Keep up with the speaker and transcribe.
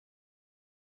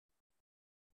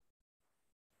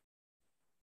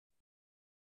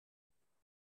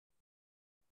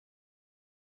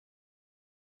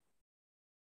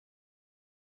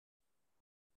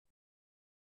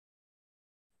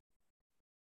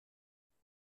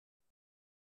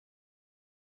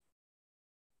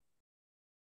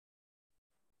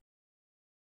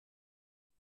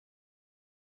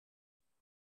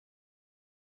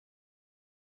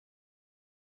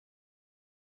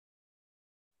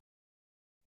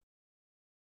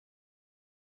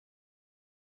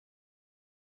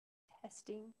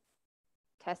Testing.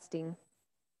 Testing.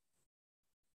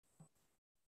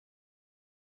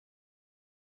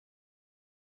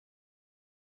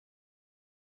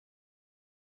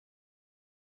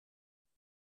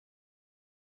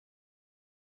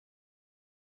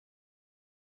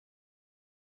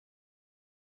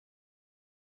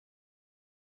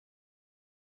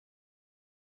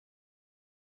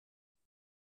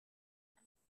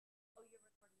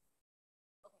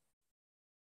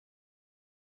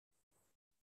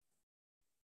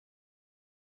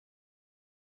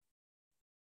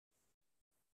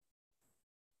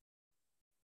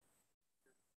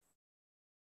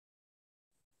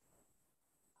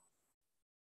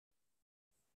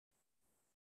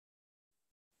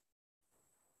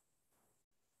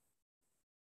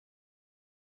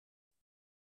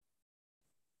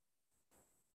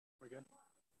 We're good.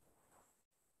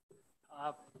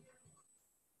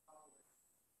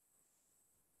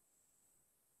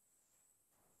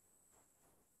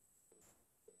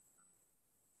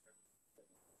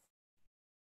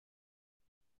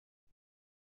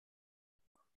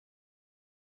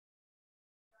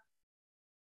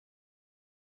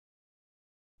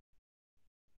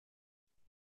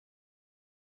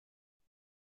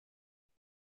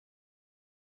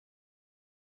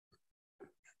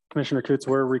 Commissioner Coots,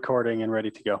 we're recording and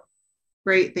ready to go.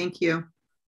 Great, thank you.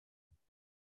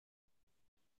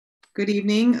 Good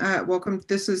evening, welcome.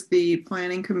 This is the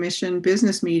Planning Commission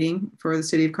business meeting for the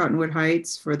City of Cottonwood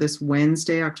Heights for this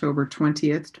Wednesday, October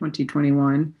 20th,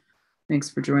 2021. Thanks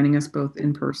for joining us both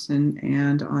in person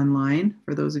and online.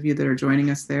 For those of you that are joining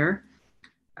us there,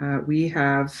 we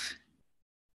have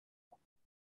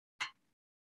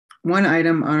one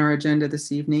item on our agenda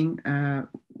this evening,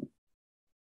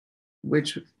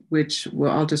 which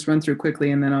I'll just run through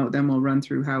quickly, and then we'll run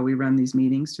through how we run these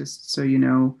meetings, just so you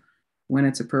know when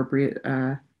it's appropriate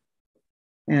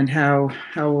and how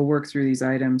we'll work through these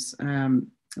items.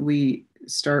 We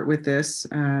start with this,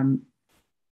 and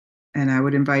I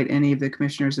would invite any of the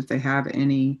commissioners, if they have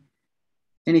any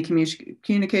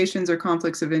communications or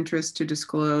conflicts of interest to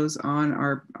disclose on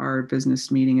our business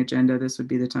meeting agenda, this would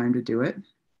be the time to do it.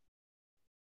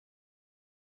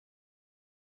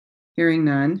 Hearing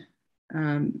none.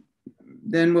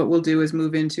 Then what we'll do is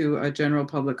move into a general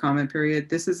public comment period.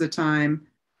 This is a time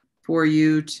for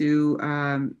you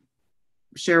to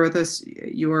share with us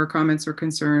your comments or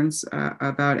concerns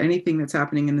about anything that's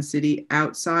happening in the city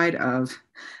outside of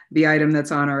the item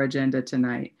that's on our agenda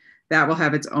tonight. That will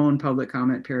have its own public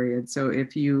comment period. So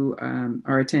if you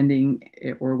are attending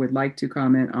or would like to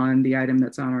comment on the item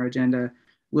that's on our agenda,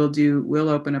 we'll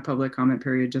open a public comment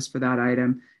period just for that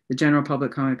item. The general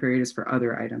public comment period is for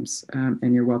other items,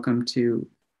 and you're welcome to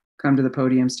come to the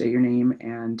podium, state your name,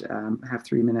 and have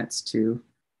 3 minutes to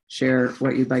share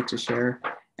what you'd like to share.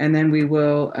 And then we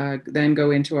will then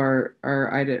go into our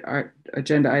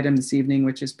agenda item this evening,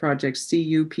 which is project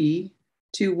CUP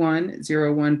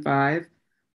 21015.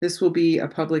 This will be a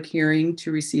public hearing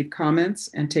to receive comments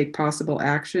and take possible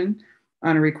action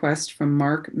on a request from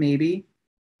Mark Mabey,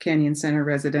 Canyon Center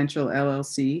Residential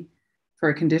LLC, for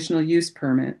a conditional use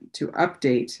permit to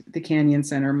update the Canyon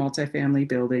Center multifamily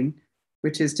building,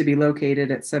 which is to be located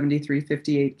at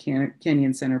 7358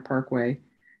 Canyon Center Parkway.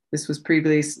 This was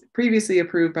previously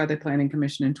approved by the Planning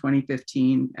Commission in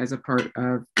 2015 as a part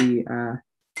of the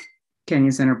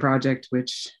Canyon Center project,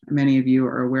 which many of you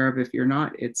are aware of. If you're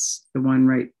not, it's the one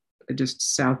right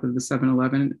just south of the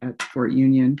 7-Eleven at Fort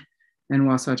Union and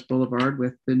Wasatch Boulevard,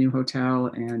 with the new hotel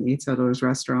and Eight Settlers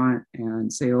Restaurant and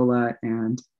Sayola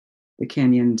and the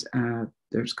Canyon.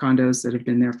 There's condos that have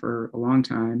been there for a long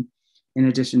time, in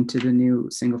addition to the new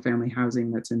single family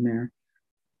housing that's in there.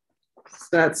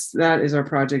 So that is our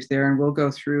project there, and we'll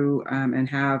go through and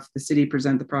have the city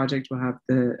present the project. We'll have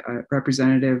the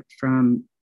representative from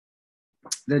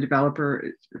the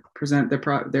developer present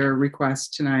their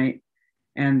request tonight,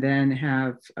 and then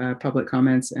have public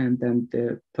comments, and then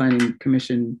the Planning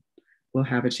Commission will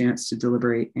have a chance to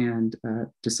deliberate and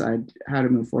decide how to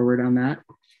move forward on that.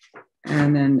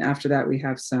 And then after that, we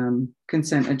have some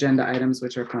consent agenda items,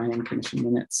 which are Planning Commission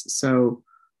minutes. So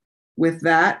with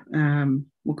that,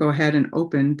 we'll go ahead and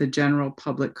open the general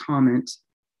public comment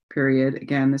period.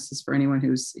 Again, this is for anyone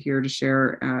who's here to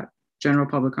share general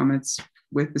public comments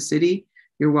with the city.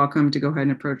 You're welcome to go ahead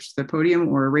and approach the podium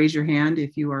or raise your hand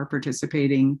if you are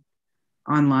participating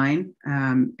online,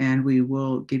 and we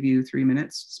will give you 3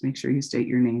 minutes. Just make sure you state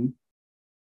your name.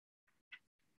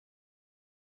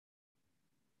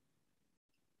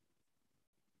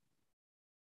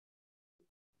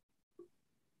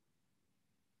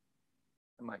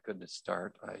 Am I good to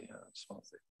start? I just want to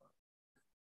say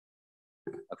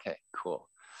Okay, cool.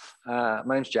 My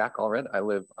name's Jack Allred. I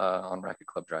live on Racket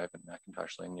Club Drive in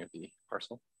McIntosh Lane near the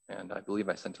parcel. And I believe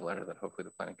I sent a letter that hopefully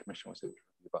the Planning Commission was able to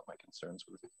review about my concerns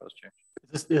with the proposed change.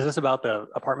 Is this about the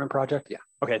apartment project? Yeah.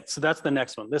 Okay, so that's the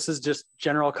next one. This is just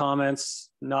general comments,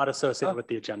 not associated with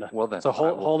the agenda. Well then, So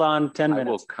hold on 10 I will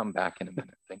minutes. come back in a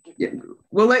minute. Thank you. Yeah.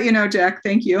 We'll let you know, Jack.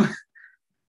 Thank you.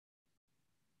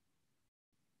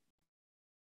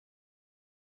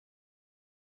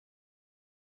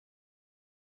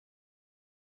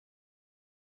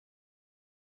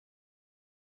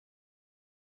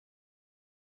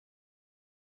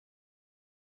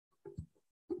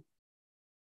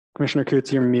 Commissioner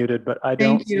Coots, you're muted, but I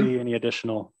Thank don't you. see any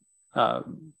additional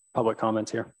public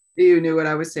comments here. You knew what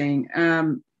I was saying.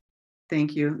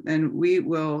 Thank you. And we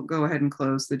will go ahead and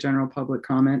close the general public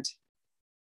comment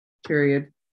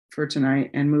period for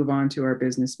tonight and move on to our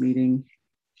business meeting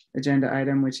agenda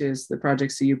item, which is the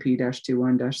project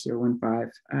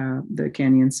CUP-21-015, the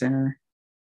Canyon Center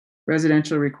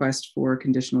residential request for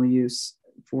conditional use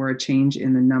for a change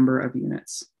in the number of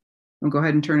units. I'll go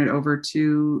ahead and turn it over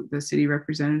to the city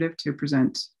representative to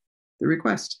present the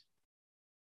request.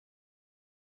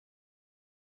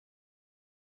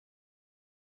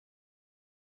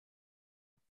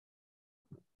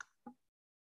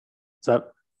 So,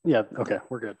 yeah, okay,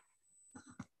 we're good.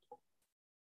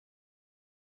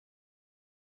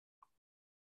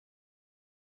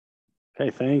 Okay,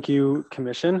 thank you,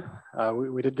 Commission.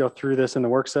 We did go through this in the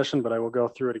work session, but I will go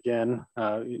through it again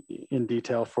in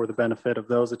detail for the benefit of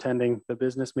those attending the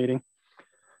business meeting.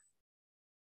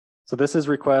 So this is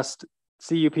request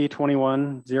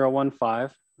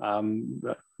CUP-21-015. I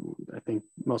think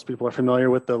most people are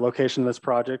familiar with the location of this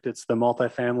project. It's the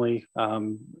multifamily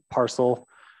parcel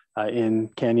in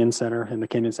Canyon Center, in the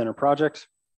Canyon Center project.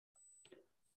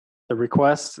 The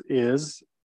request is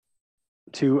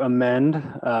to amend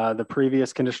the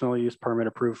previous conditional use permit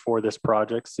approved for this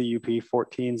project,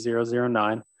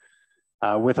 CUP-14-009,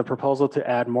 with a proposal to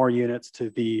add more units to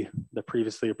the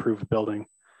previously approved building.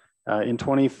 In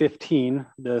 2015,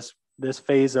 this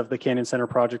phase of the Canyon Center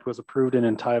project was approved and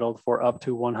entitled for up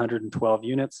to 112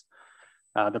 units.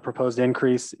 The proposed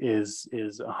increase is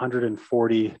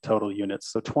 140 total units,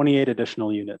 so 28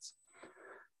 additional units.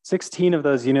 16 of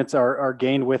those units are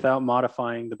gained without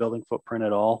modifying the building footprint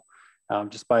at all,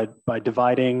 just by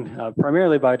dividing,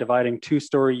 primarily by dividing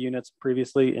two-story units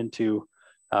previously into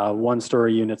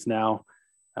one-story units now.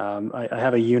 I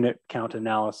have a unit count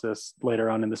analysis later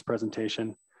on in this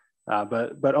presentation.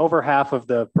 But over half of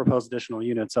the proposed additional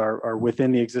units are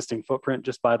within the existing footprint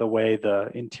just by the way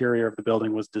the interior of the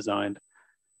building was designed.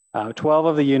 12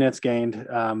 of the units gained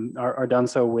are done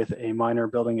so with a minor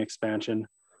building expansion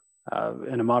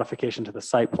and a modification to the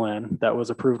site plan that was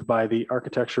approved by the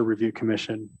Architecture Review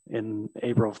Commission in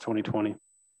April of 2020.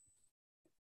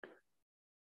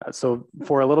 So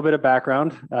for a little bit of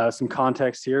background, some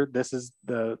context here, this is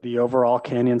the overall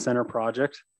Canyon Center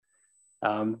project.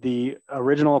 The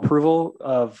original approval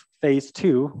of phase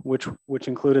 2, which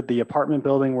included the apartment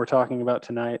building we're talking about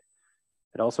tonight.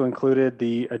 It also included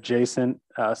the adjacent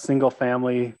single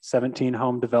family 17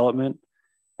 home development,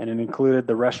 and it included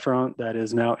the restaurant that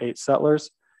is now 8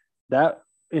 Settlers. That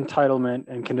entitlement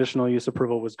and conditional use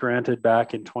approval was granted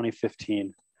back in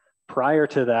 2015. Prior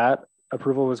to that,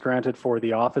 approval was granted for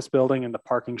the office building and the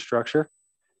parking structure.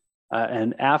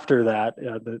 And after that,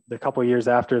 the couple of years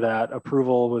after that,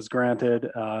 approval was granted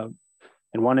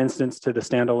in one instance to the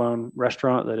standalone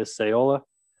restaurant that is Sayola,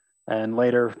 and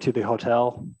later to the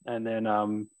hotel, and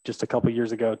then just a couple of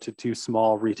years ago to 2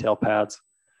 small retail pads.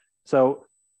 So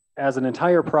as an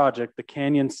entire project, the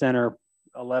Canyon Center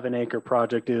 11-acre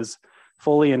project is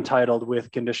fully entitled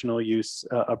with conditional use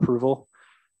approval,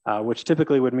 which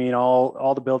typically would mean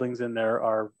all the buildings in there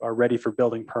are ready for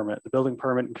building permit, the building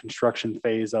permit and construction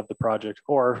phase of the project,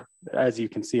 or as you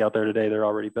can see out there today, they're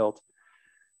already built.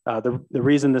 The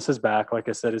reason this is back, like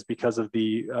I said, is because of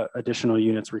the additional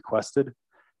units requested.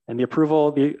 And the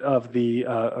approval of the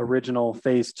original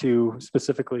phase 2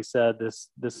 specifically said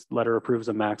this letter approves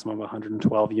a maximum of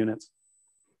 112 units.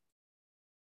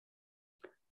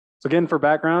 So again, for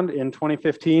background, in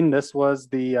 2015, this was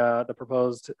the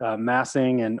proposed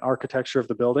massing and architecture of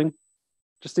the building.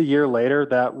 Just a year later,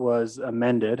 that was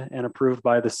amended and approved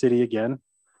by the city again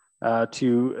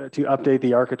to update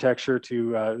the architecture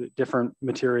to different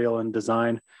material and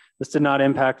design. This did not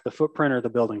impact the footprint or the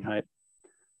building height.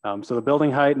 So the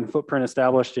building height and footprint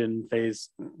established in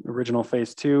original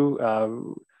phase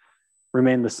 2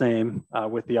 remain the same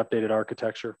with the updated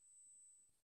architecture.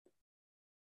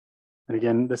 And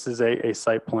again, this is a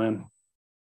site plan.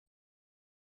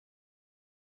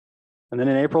 And then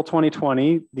in April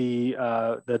 2020,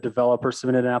 the developer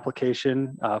submitted an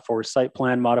application for site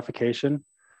plan modification,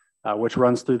 which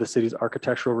runs through the city's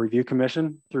Architectural Review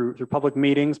Commission through public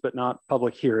meetings, but not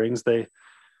public hearings. They,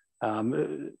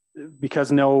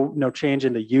 because no change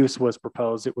in the use was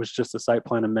proposed, it was just a site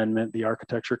plan amendment. The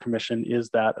Architecture Commission is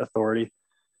that authority.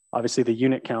 Obviously, the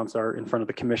unit counts are in front of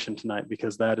the commission tonight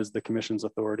because that is the commission's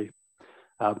authority.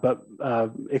 But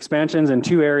expansions in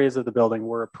 2 areas of the building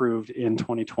were approved in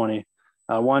 2020.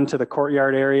 One to the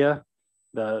courtyard area.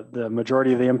 The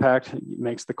majority of the impact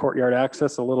makes the courtyard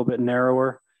access a little bit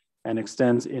narrower and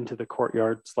extends into the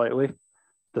courtyard slightly.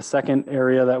 The second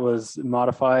area that was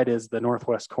modified is the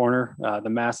northwest corner. The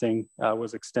massing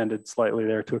was extended slightly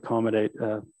there to accommodate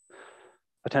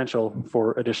potential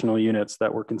for additional units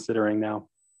that we're considering now.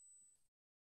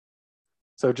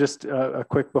 So just a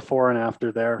quick before and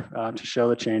after there to show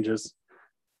the changes.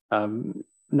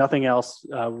 Nothing else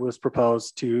was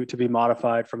proposed to be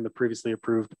modified from the previously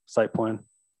approved site plan.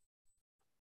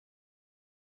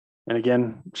 And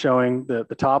again, showing the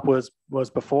top was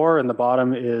before and the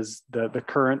bottom is the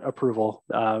current approval,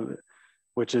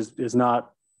 which is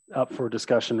not up for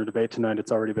discussion or debate tonight.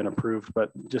 It's already been approved, but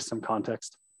just some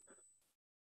context.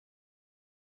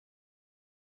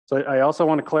 So I also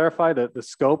want to clarify that the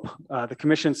scope, the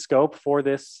commission's scope for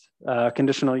this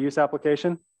conditional use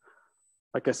application.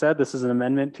 Like I said, this is an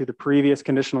amendment to the previous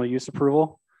conditional use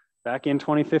approval. Back in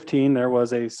 2015, there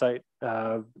was a site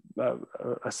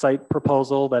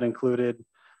proposal that included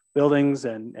buildings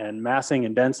and massing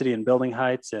and density and building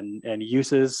heights and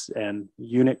uses and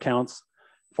unit counts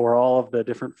for all of the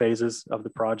different phases of the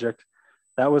project.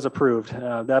 That was approved.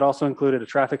 That also included a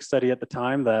traffic study at the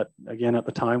time that, again, at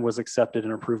the time was accepted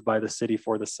and approved by the city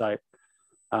for the site.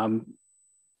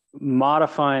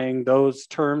 Modifying those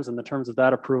terms and the terms of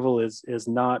that approval is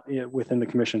not within the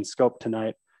commission's scope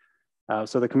tonight.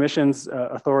 So the commission's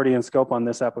authority and scope on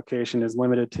this application is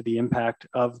limited to the impact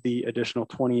of the additional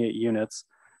 28 units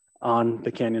on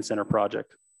the Canyon Center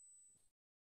project.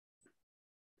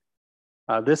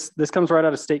 This comes right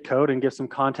out of state code and gives some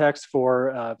context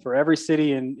for every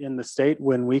city in the state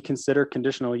when we consider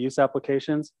conditional use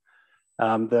applications.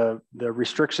 The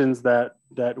restrictions that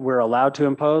we're allowed to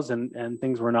impose and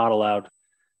things we're not allowed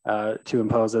to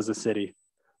impose as a city.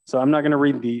 So I'm not going to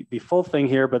read the full thing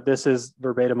here, but this is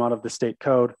verbatim out of the state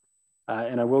code.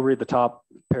 And I will read the top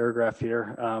paragraph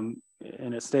here.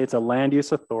 And it states a land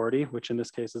use authority, which in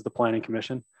this case is the Planning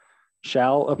Commission,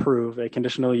 shall approve a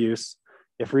conditional use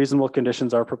if reasonable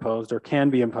conditions are proposed or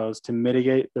can be imposed to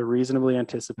mitigate the reasonably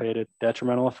anticipated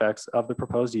detrimental effects of the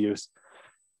proposed use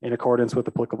in accordance with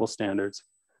applicable standards.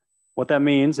 What that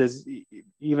means is,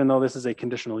 even though this is a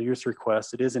conditional use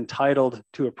request, it is entitled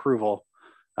to approval.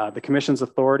 The commission's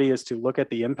authority is to look at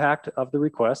the impact of the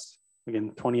request,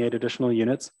 again, 28 additional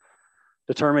units,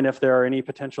 determine if there are any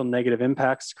potential negative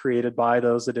impacts created by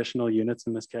those additional units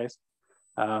in this case,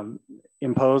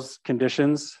 impose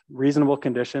conditions, reasonable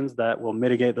conditions that will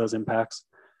mitigate those impacts,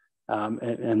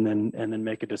 and then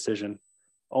make a decision.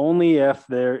 Only if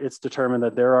it's determined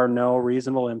that there are no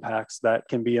reasonable impacts that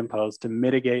can be imposed to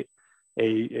mitigate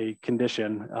a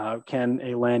condition, can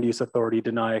a land use authority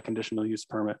deny a conditional use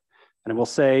permit. And I will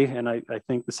say, and I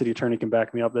think the city attorney can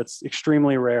back me up, that's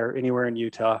extremely rare anywhere in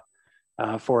Utah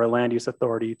for a land use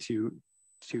authority to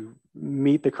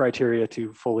meet the criteria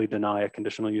to fully deny a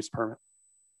conditional use permit.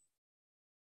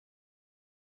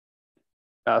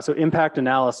 So impact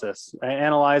analysis,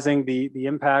 analyzing the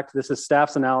impact. This is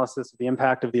staff's analysis of the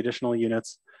impact of the additional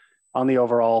units on the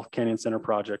overall Canyon Center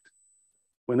project.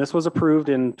 When this was approved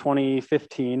in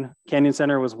 2015, Canyon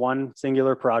Center was one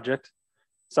singular project.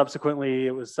 Subsequently,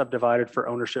 it was subdivided for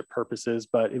ownership purposes,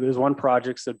 but it was one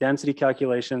project. So density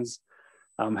calculations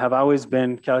have always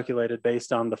been calculated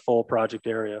based on the full project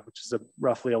area, which is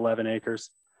roughly 11 acres.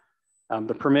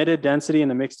 The permitted density in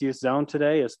the mixed use zone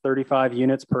today is 35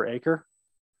 units per acre.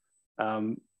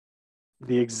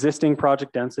 The existing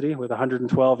project density with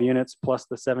 112 units plus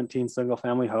the 17 single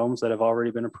family homes that have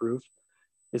already been approved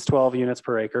is 12 units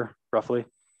per acre, roughly.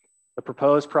 The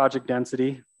proposed project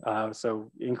density,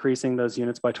 so increasing those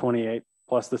units by 28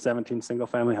 plus the 17 single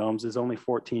family homes, is only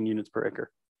 14 units per acre.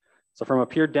 So from a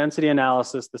pure density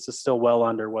analysis, this is still well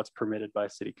under what's permitted by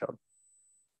city code.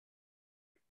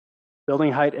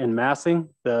 Building height and massing,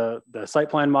 the site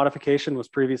plan modification was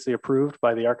previously approved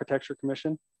by the Architecture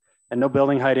Commission, and no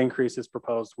building height increase is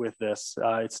proposed with this.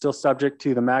 It's still subject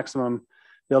to the maximum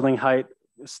building height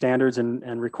standards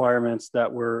and requirements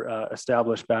that were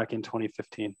established back in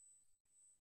 2015.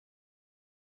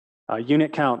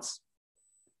 Unit counts.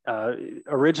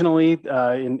 Originally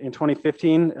in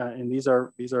 2015, and these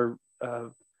are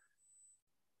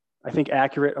I think,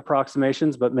 accurate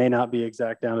approximations, but may not be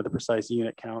exact down to the precise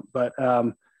unit count. But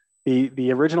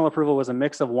the original approval was a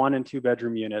mix of 1 and 2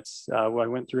 bedroom units. I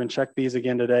went through and checked these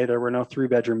again today. There were no 3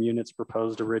 bedroom units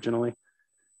proposed originally.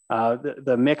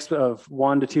 The mix of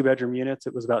 1 to 2 bedroom units,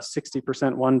 it was about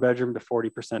 60% 1 bedroom to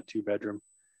 40% 2 bedroom,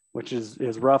 which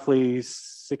is roughly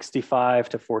 65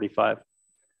 to 45.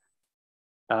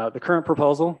 The current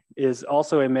proposal is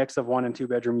also a mix of 1 and 2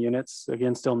 bedroom units.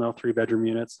 Again, still no 3 bedroom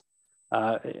units.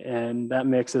 And that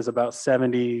mix is about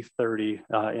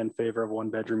 70-30 in favor of 1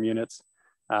 bedroom units.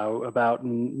 About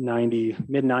 90,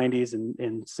 mid 90s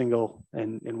in single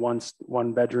and in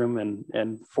one bedroom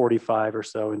and 45 or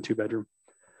so in 2 bedroom.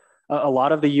 A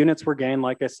lot of the units were gained.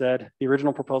 Like I said, the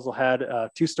original proposal had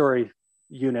 2-story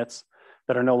units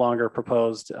that are no longer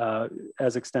proposed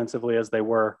as extensively as they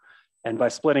were. And by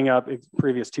splitting up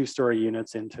previous 2-story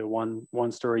units into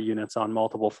one-story units on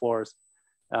multiple floors,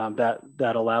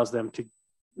 that allows them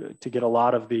to get a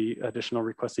lot of the additional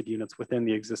requested units within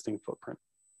the existing footprint.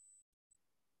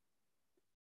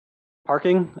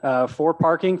 Parking, for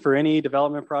parking for any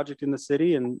development project in the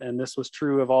city, and this was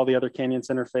true of all the other Canyon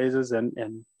Center phases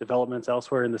and developments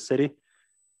elsewhere in the city.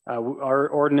 Our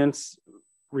ordinance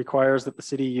requires that the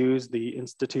city use the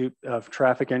Institute of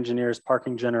Traffic Engineers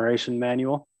Parking Generation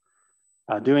Manual.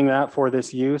 Doing that for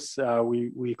this use,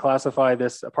 we classify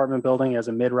this apartment building as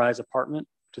a mid-rise apartment,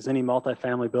 which is any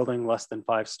multifamily building less than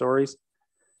 5 stories.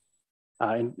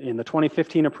 In the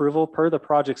 2015 approval, per the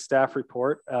project staff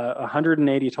report,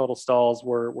 180 total stalls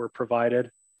were provided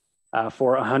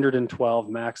for 112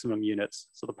 maximum units.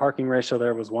 So the parking ratio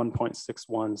there was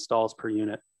 1.61 stalls per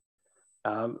unit.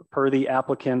 Per the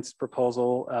applicant's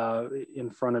proposal in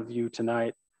front of you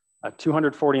tonight,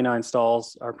 249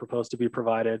 stalls are proposed to be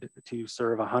provided to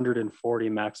serve 140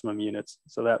 maximum units.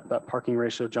 So that parking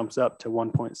ratio jumps up to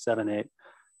 1.78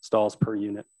 stalls per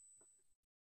unit.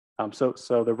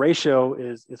 So the ratio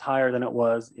is higher than it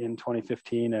was in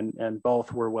 2015, and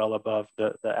both were well above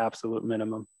the absolute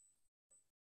minimum.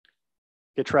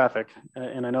 Get traffic,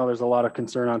 and I know there's a lot of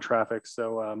concern on traffic,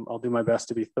 so I'll do my best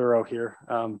to be thorough here.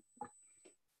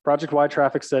 Project-wide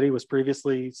traffic study was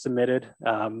previously submitted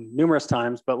numerous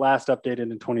times, but last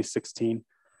updated in 2016,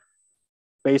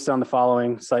 based on the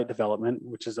following site development,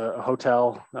 which is a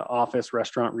hotel, office,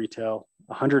 restaurant, retail,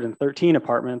 113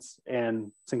 apartments,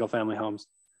 and single-family homes.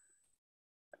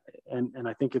 And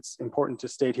I think it's important to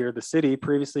state here, the city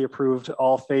previously approved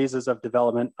all phases of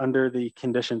development under the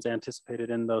conditions anticipated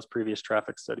in those previous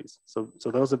traffic studies. So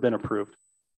those have been approved.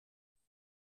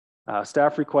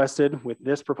 Staff requested with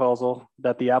this proposal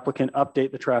that the applicant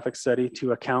update the traffic study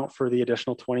to account for the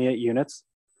additional 28 units,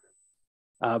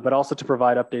 but also to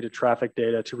provide updated traffic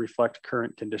data to reflect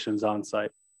current conditions on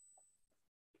site.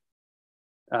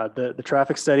 The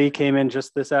traffic study came in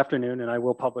just this afternoon, and I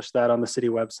will publish that on the city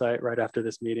website right after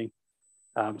this meeting.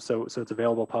 So it's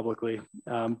available publicly.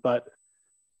 But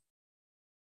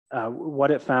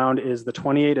what it found is the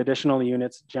 28 additional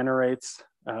units generates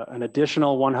an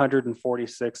additional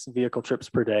 146 vehicle trips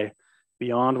per day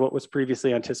beyond what was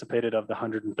previously anticipated of the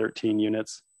 113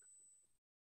 units.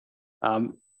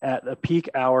 At a peak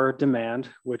hour demand,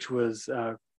 which was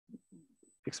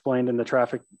explained in the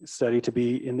traffic study to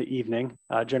be in the evening,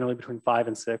 generally between 5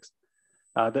 and 6.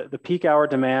 The peak hour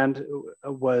demand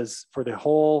was for the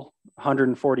whole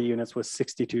 140 units was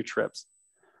 62 trips.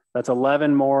 That's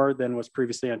 11 more than was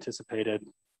previously anticipated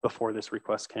before this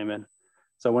request came in.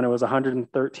 So when it was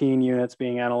 113 units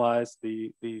being analyzed,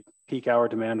 the peak hour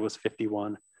demand was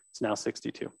 51. It's now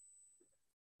 62.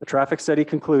 The traffic study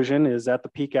conclusion is at the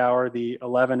peak hour, the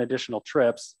 11 additional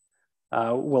trips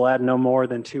will add no more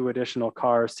than 2 additional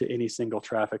cars to any single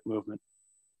traffic movement.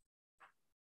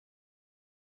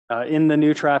 In the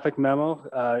new traffic memo,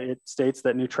 it states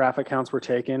that new traffic counts were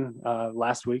taken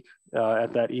last week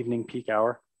at that evening peak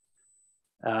hour.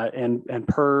 And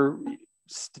per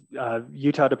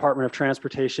Utah Department of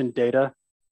Transportation data,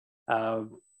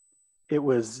 it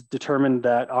was determined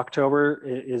that October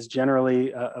is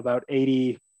generally about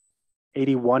 81%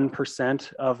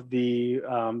 of the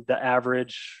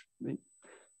average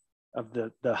of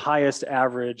the highest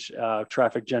average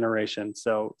traffic generation.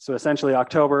 So essentially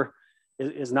October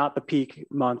is not the peak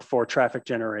month for traffic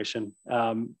generation.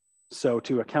 So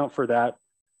to account for that,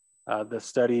 the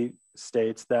study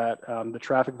states that the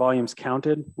traffic volumes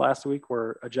counted last week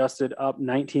were adjusted up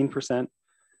 19%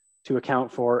 to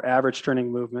account for average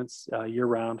turning movements year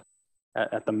round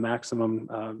at the maximum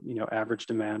average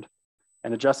demand,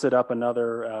 and adjusted up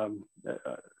another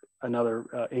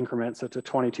increment, so to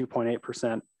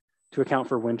 22.8% to account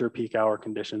for winter peak hour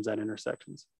conditions at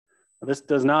intersections. This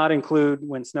does not include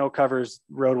when snow covers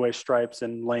roadway stripes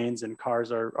and lanes and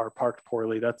cars are parked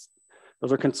poorly.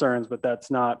 Those are concerns, but that's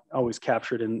not always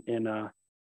captured in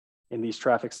these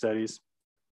traffic studies.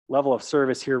 Level of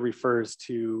service here refers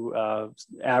to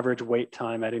average wait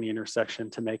time at any intersection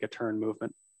to make a turn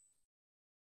movement.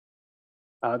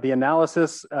 The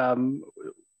analysis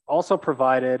also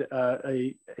provided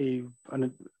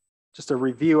just a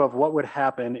review of what would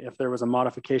happen if there was a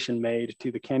modification made to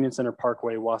the Canyon Center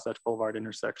Parkway Wasatch Boulevard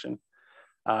intersection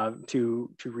to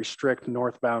restrict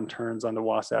northbound turns onto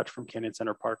Wasatch from Canyon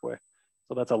Center Parkway.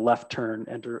 So that's a left turn,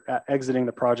 exiting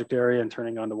the project area and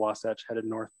turning onto Wasatch headed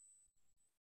north.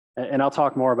 And I'll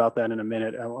talk more about that in a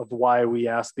minute of why we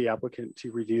asked the applicant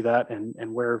to review that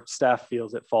and where staff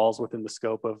feels it falls within the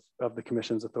scope of the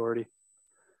commission's authority.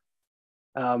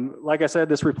 Like I said,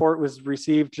 this report was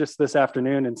received just this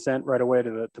afternoon and sent right away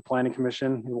to the Planning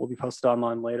Commission. It will be posted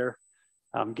online later.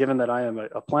 Given that I am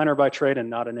a planner by trade and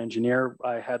not an engineer,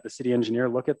 I had the city engineer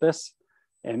look at this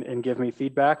and give me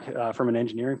feedback from an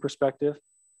engineering perspective.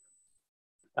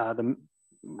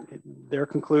 Their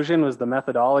conclusion was the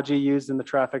methodology used in the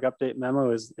traffic update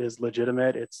memo is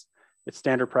legitimate. It's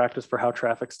standard practice for how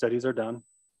traffic studies are done.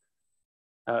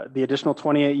 The additional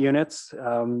 28 units,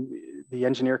 the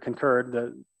engineer concurred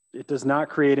that it does not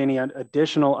create any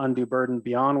additional undue burden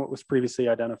beyond what was previously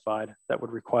identified that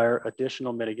would require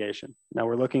additional mitigation. Now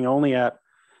we're looking only at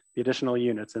the additional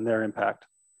units and their impact.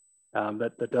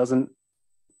 That doesn't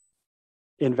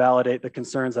invalidate the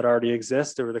concerns that already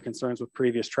exist or the concerns with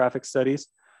previous traffic studies,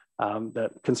 that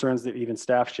concerns that even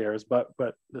staff shares, but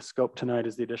the scope tonight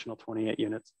is the additional 28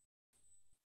 units.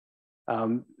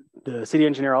 The city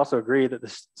engineer also agreed that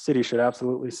the city should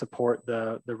absolutely support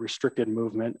the restricted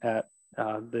movement at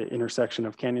the intersection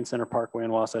of Canyon Center Parkway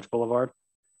and Wasatch Boulevard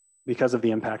because of the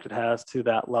impact it has to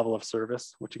that level of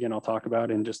service, which again, I'll talk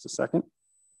about in just a second.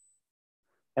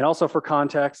 And also for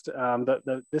context,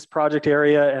 this project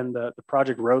area and the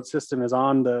project road system is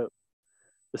on the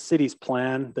city's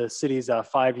plan, the city's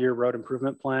 5-year road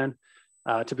improvement plan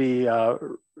to be a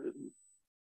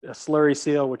slurry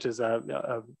seal, which is an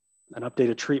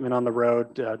updated treatment on the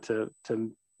road to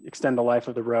extend the life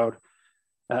of the road.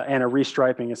 And a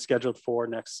restriping is scheduled for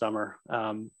next summer.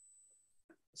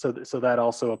 So that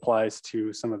also applies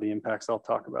to some of the impacts I'll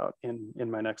talk about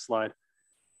in my next slide.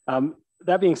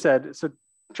 That being said, so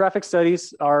traffic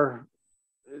studies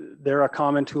they're a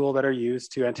common tool that are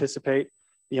used to anticipate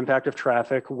the impact of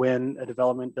traffic when a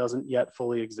development doesn't yet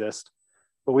fully exist.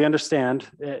 But we understand,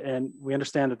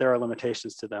 that there are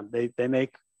limitations to them. They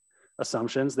make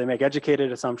assumptions, they make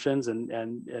educated assumptions, and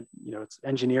you know, it's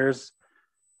engineers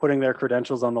putting their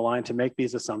credentials on the line to make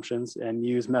these assumptions and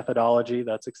use methodology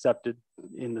that's accepted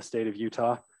in the state of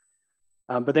Utah.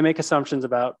 But they make assumptions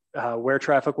about where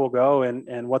traffic will go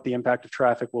and what the impact of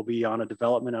traffic will be on a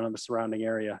development and on the surrounding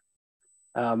area.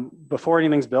 Before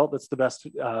anything's built, that's the best,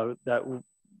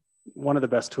 one of the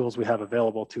best tools we have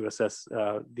available to assess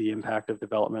the impact of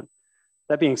development.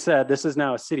 That being said, this is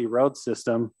now a city road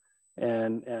system,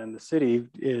 and the city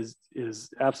is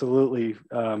absolutely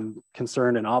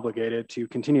concerned and obligated to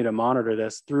continue to monitor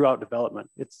this throughout development.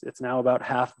 It's now about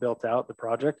half built out, the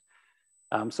project.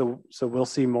 So we'll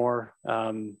see more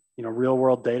real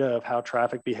world data of how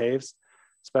traffic behaves,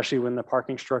 especially when the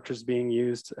parking structure is being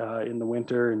used in the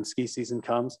winter and ski season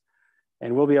comes.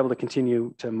 And we'll be able to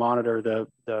continue to monitor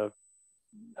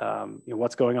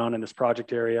what's going on in this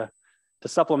project area to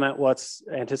supplement what's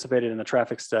anticipated in the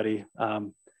traffic study.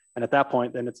 And at that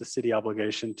point, then it's a city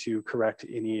obligation to correct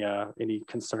any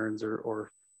concerns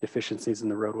or deficiencies in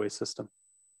the roadway system.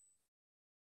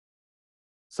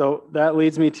 So that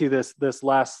leads me to this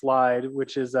last slide,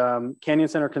 which is Canyon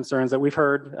Center concerns that we've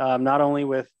heard, not only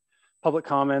with public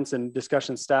comments and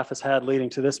discussions staff has had leading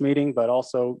to this meeting, but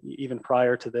also even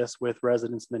prior to this with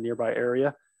residents in the nearby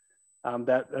area.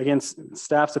 That again,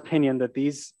 staff's opinion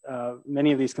that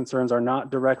many of these concerns are not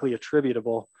directly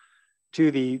attributable to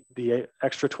the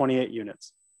extra 28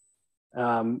 units.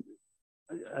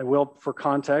 I will, for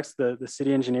context, the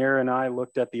city engineer and I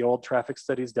looked at the old traffic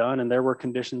studies done, and there were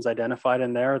conditions identified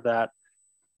in there that,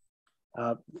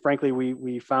 frankly,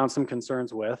 we found some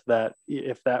concerns with. That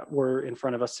if that were in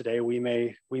front of us today, we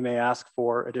may ask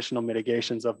for additional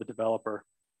mitigations of the developer.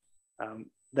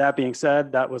 That being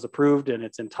said, that was approved and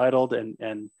it's entitled,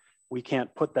 and we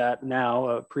can't put that now,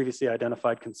 a previously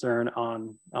identified concern,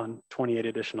 on 28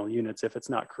 additional units if it's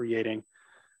not creating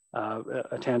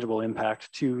a tangible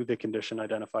impact to the condition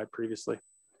identified previously.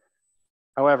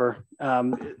 However,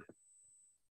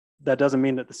 that doesn't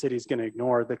mean that the city is going to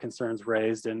ignore the concerns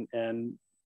raised, and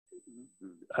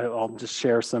I'll just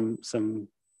share some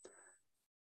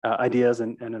ideas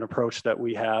and an approach that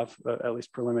we have, at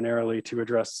least preliminarily, to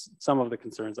address some of the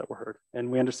concerns that were heard. And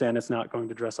we understand it's not going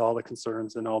to address all the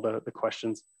concerns and all the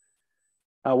questions.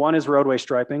 One is roadway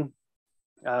striping.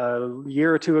 A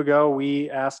year or two ago, we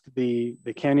asked the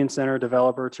Canyon Center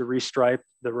developer to restripe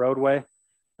the roadway.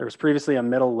 There was previously a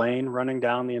middle lane running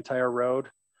down the entire road.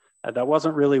 That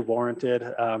wasn't really warranted.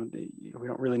 We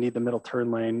don't really need the middle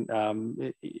turn lane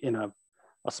in a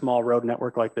small road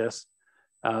network like this.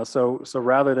 So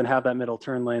rather than have that middle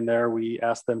turn lane there, we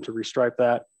asked them to restripe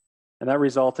that. And that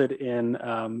resulted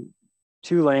in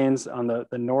 2 lanes on the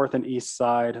north and east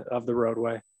side of the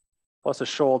roadway, plus a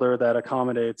shoulder that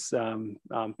accommodates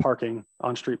parking,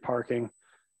 on-street parking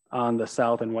on the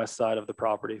south and west side of the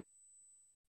property.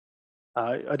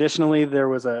 Additionally, there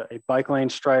was a bike lane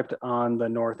striped on the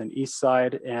north and east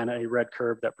side and a red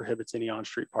curb that prohibits any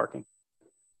on-street parking.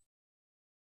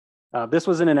 This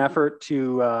was in an effort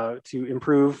to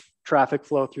improve traffic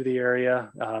flow through the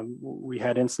area. We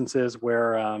had instances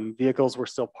where vehicles were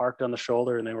still parked on the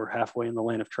shoulder and they were halfway in the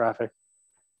lane of traffic.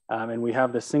 And we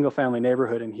have this single family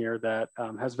neighborhood in here that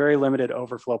has very limited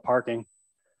overflow parking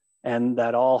and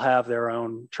that all have their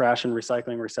own trash and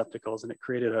recycling receptacles. And it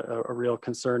created a real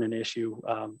concern and issue,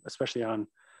 especially on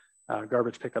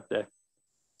garbage pickup day.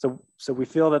 So we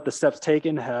feel that the steps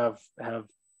taken are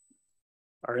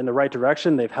in the right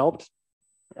direction. They've helped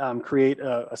create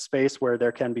a space where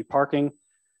there can be parking,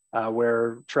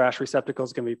 where trash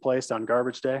receptacles can be placed on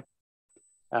garbage day.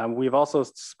 We've also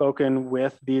spoken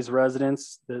with these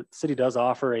residents. The city does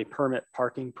offer a permit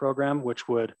parking program, which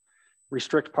would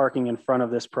restrict parking in front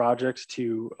of this project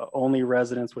to only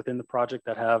residents within the project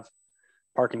that have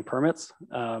parking permits,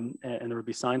 and there would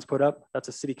be signs put up. That's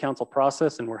a city council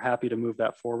process, and we're happy to move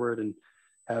that forward and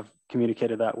have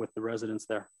communicated that with the residents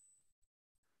there.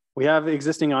 We have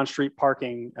existing on-street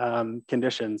parking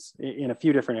conditions in a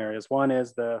few different areas. One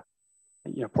is the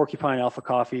Porcupine Alpha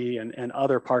Coffee and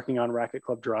other parking on Racket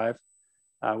Club Drive,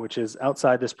 which is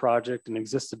outside this project and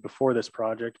existed before this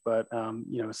project, but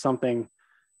something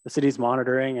the city's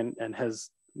monitoring and has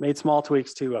made small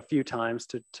tweaks to a few times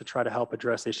to try to help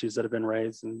address issues that have been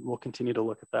raised, and we'll continue to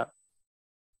look at that.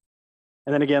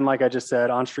 And then again, like I just said,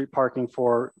 on-street parking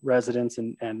for residents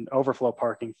and overflow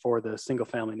parking for the single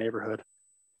family neighborhood.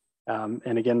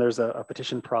 And again, there's a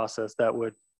petition process that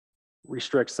would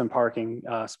restrict some parking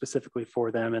specifically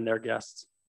for them and their guests.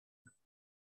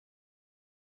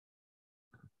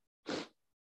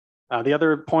 The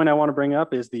other point I want to bring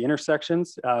up is the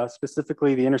intersections,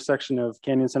 specifically the intersection of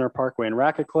Canyon Center Parkway and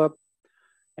Racket Club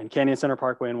and Canyon Center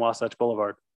Parkway and Wasatch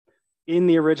Boulevard. In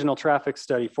the original traffic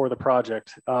study for the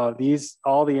project, all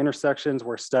the intersections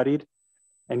were studied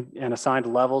and assigned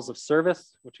levels of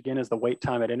service, which again is the wait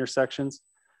time at intersections.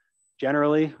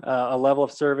 Generally, a level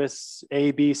of service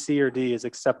A, B, C, or D is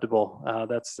acceptable.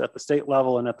 That's at the state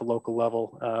level and at the local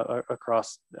level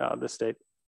across the state.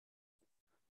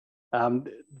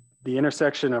 The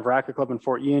intersection of Racket Club and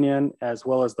Fort Union, as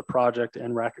well as the project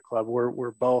and Racket Club,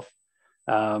 were both,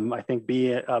 I think,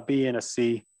 B and a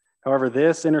C. However,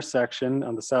 this intersection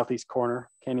on the southeast corner,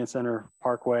 Canyon Center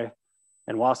Parkway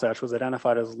and Wasatch, was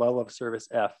identified as level of service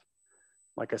F.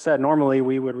 Like I said, normally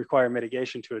we would require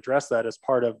mitigation to address that as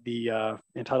part of the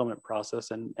entitlement process,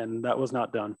 and that was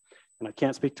not done. And I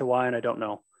can't speak to why, and I don't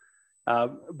know.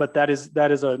 But that is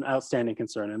an outstanding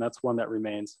concern, and that's one that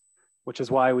remains, which is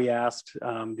why we asked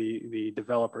the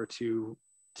developer to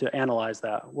analyze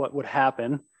that. What would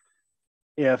happen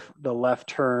if the left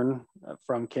turn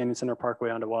from Canyon Center Parkway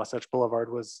onto Wasatch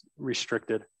Boulevard was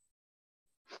restricted?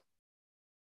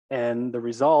 And the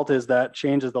result is that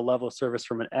changes the level of service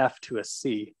from an F to a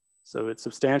C. So it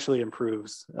substantially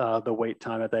improves the wait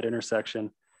time at that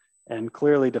intersection and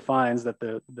clearly defines that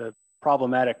the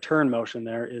problematic turn motion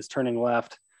there is turning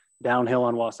left downhill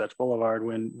on Wasatch Boulevard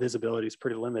when visibility is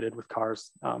pretty limited with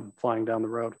cars flying down the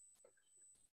road,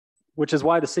 which is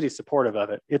why the city's supportive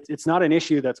of it. It's not an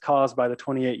issue that's caused by the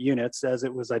 28 units, as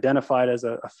it was identified as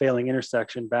a failing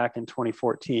intersection back in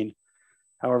 2014.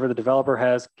 However, the developer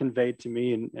has conveyed to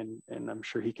me, and I'm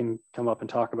sure he can come up and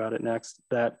talk about it next,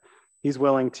 that he's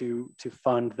willing to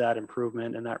fund that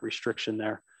improvement and that restriction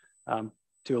there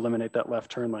to eliminate that left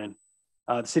turn lane.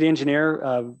 The city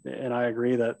engineer and I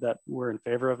agree that we're in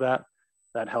favor of that.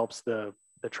 That helps the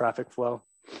traffic flow.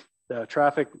 The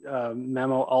traffic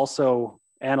memo also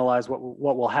analyzed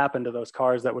what will happen to those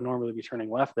cars that would normally be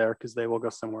turning left there, because they will go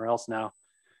somewhere else now.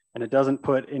 And it doesn't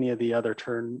put any of the other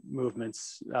turn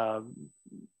movements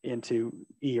into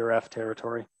E or F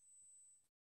territory.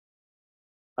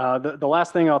 The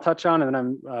last thing I'll touch on, and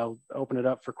then I'll open it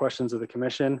up for questions of the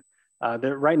commission.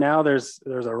 Right now, there's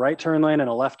a right turn lane and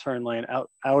a left turn lane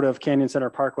out of Canyon Center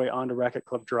Parkway onto Racket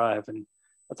Club Drive, and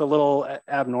that's a little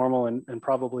abnormal and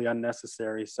probably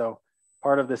unnecessary. So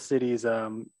part of the city's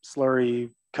slurry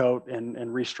coat and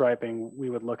restriping, we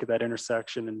would look at that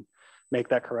intersection and make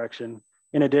that correction.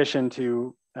 In addition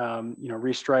to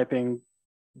restriping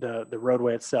the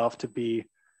roadway itself to be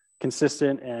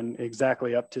consistent and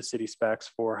exactly up to city specs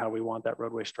for how we want that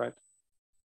roadway striped.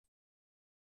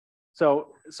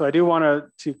 So I do want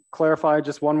to clarify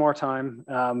just one more time.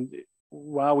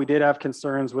 While we did have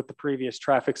concerns with the previous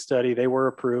traffic study, they were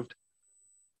approved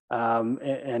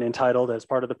and entitled as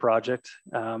part of the project.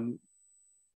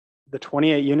 The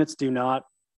 28 units do not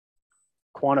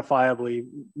quantifiably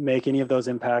make any of those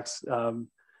impacts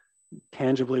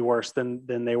tangibly worse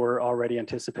than they were already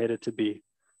anticipated to be.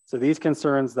 So these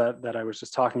concerns that I was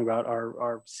just talking about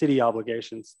are city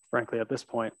obligations, frankly, at this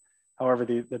point. However,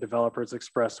 the developers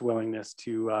expressed willingness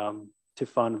to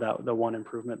fund the one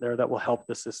improvement there that will help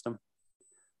the system.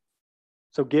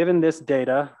 So given this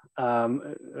data,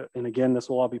 and again, this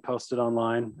will all be posted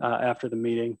online after the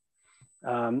meeting,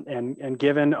 and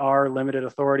given our limited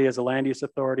authority as a land use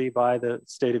authority by the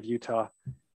state of Utah,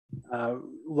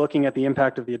 looking at the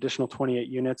impact of the additional 28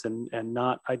 units and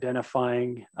not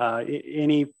identifying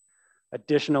any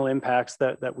additional impacts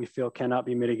that we feel cannot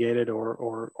be mitigated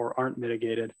or aren't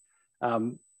mitigated,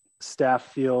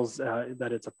 staff feels that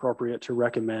it's appropriate to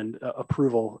recommend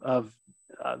approval of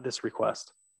this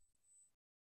request.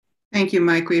 Thank you,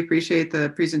 Mike. We appreciate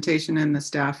the presentation and the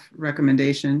staff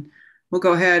recommendation. We'll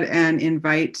go ahead and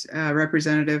invite a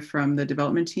representative from the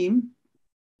development team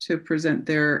to present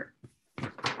their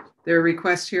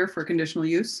request here for conditional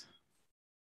use.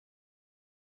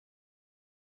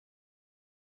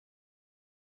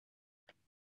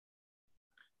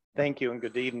 Thank you and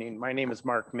good evening. My name is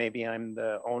Mark Mabey. I'm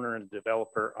the owner and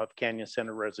developer of Canyon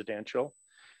Center Residential.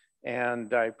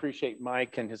 And I appreciate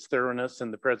Mike and his thoroughness in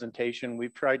the presentation.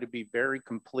 We've tried to be very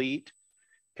complete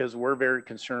because we're very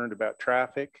concerned about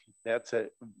traffic. That's a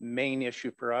main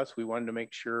issue for us. We wanted to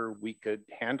make sure we could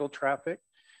handle traffic.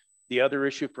 The other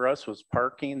issue for us was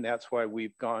parking. That's why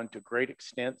we've gone to great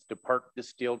extents to park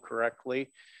this deal correctly.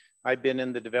 I've been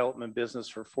in the development business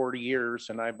for 40 years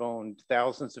and I've owned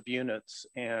thousands of units,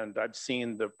 and I've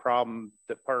seen the problem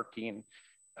that parking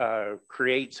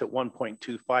creates at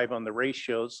 1.25 on the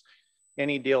ratios.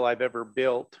 Any deal I've ever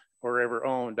built or ever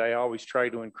owned, I always try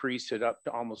to increase it up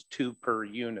to almost 2 per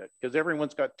unit because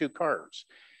everyone's got 2 cars,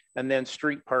 and then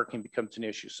street parking becomes an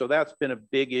issue. So that's been a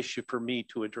big issue for me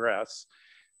to address.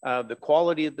 The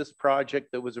quality of this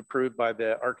project that was approved by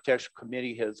the architectural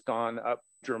committee has gone up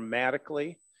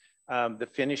dramatically. The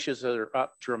finishes are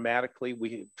up dramatically.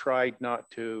 We tried not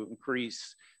to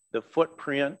increase the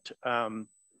footprint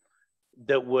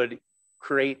that would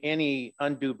create any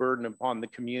undue burden upon the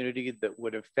community that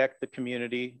would affect the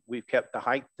community. We've kept the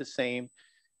height the same.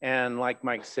 And like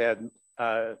Mike said,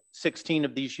 16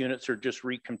 of these units are just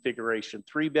reconfiguration.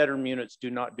 3-bedroom units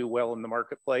do not do well in the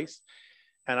marketplace.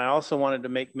 And I also wanted to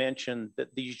make mention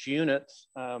that these units,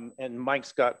 and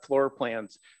Mike's got floor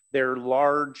plans, they're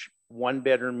large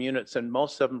 1-bedroom units, and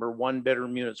most of them are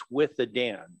 1-bedroom units with a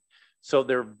den. So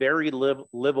they're very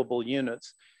livable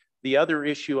units. The other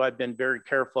issue I've been very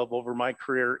careful of over my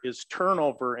career is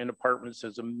turnover in apartments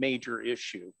is a major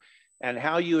issue. And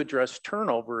how you address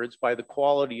turnover is by the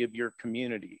quality of your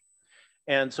community.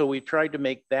 And so we've tried to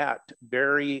make that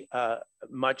very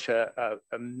much a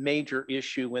major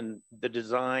issue in the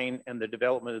design and the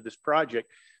development of this project.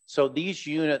 So these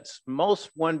units, most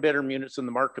 1-bedroom units in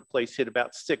the marketplace hit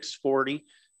about 640.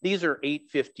 These are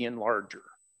 850 and larger.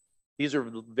 These are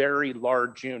very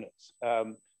large units.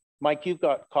 Mike, you've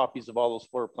got copies of all those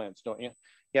floor plans, don't you?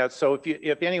 Yeah, so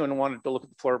if anyone wanted to look at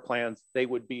the floor plans, they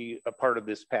would be a part of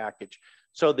this package.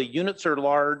 So the units are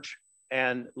large,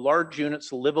 and large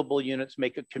units, livable units,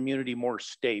 make a community more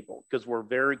stable because we're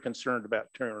very concerned about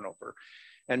turnover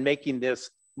and making this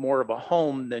more of a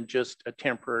home than just a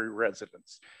temporary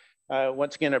residence.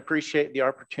 Once again, I appreciate the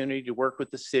opportunity to work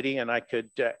with the city, and I could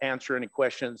answer any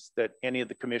questions that any of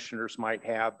the commissioners might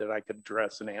have that I could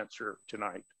address and answer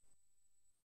tonight.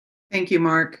 Thank you,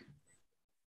 Mark.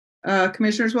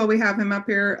 Commissioners, while we have him up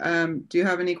here, do you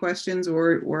have any questions,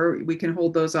 or we can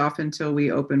hold those off until we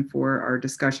open for our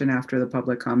discussion after the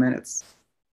public comment? It's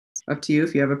up to you.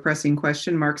 If you have a pressing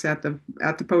question, Mark's at the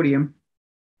podium.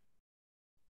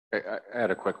 I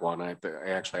had a quick one. I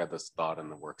actually had this thought in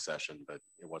the work session, but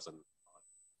it wasn't on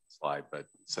the slide. But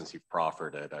since you've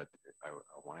proffered it, I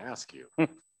want to ask you.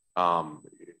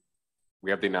 We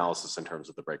have the analysis in terms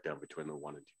of the breakdown between the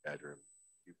 1 and 2 bedroom.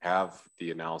 You have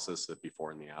the analysis of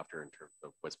before and the after in terms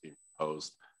of what's being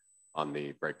proposed. on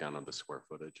the breakdown of the square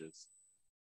footages?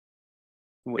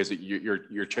 Because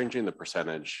you're changing the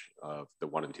percentage of the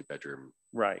 1 and 2 bedroom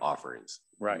offerings.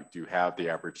 Right. Do you have the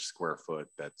average square foot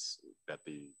that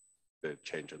the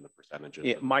change in the percentages?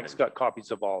 Yeah, Mike's got copies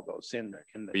of all those in there.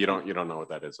 But you don't know what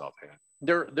that is offhand.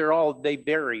 They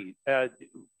vary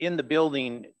in the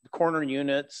building. Corner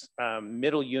units,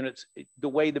 middle units, the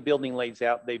way the building lays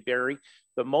out, they vary.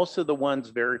 But most of the ones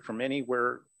vary from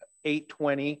anywhere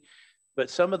 820,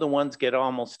 but some of the ones get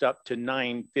almost up to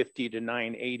 950 to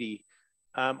 980.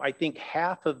 I think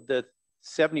half of the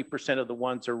 70% of the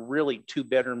ones are really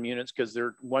 2-bedroom units because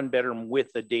they're 1 bedroom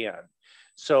with a den.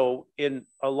 So in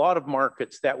a lot of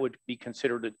markets, that would be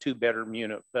considered a 2-bedroom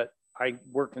unit, but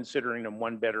we're considering them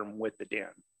 1 bedroom with a den.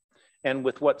 And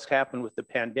with what's happened with the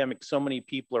pandemic, so many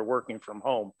people are working from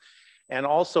home. And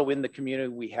also in the community,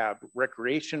 we have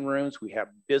recreation rooms, we have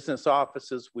business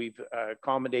offices, we've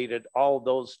accommodated all of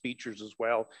those features as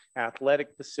well,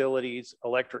 athletic facilities,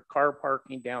 electric car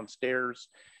parking downstairs.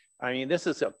 I mean, this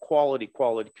is a quality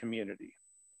community.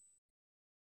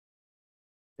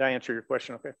 Did I answer your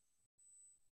question okay?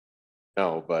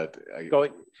 No, but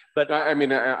I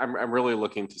mean, I'm really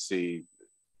looking to see,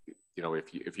 you know,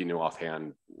 if you knew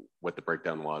offhand what the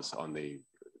breakdown was on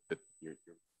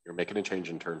you're making a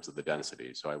change in terms of the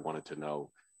density. So I wanted to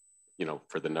know, you know,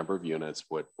 for the number of units,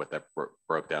 what that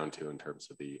broke down to in terms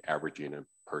of the average unit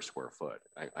per square foot.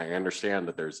 I understand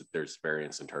that there's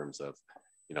variance in terms of,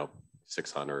 you know,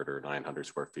 600 or 900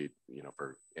 square feet, you know,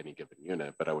 for any given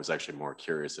unit, but I was actually more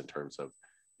curious in terms of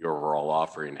your overall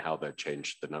offering, how that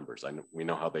changed the numbers. We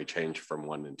know how they change from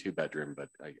 1 and 2 bedroom, but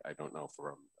I don't know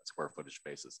from a square footage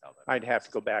basis how that. I'd have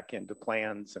to go back into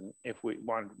plans, and if we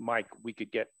want, Mike, we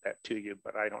could get that to you,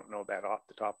 but I don't know that off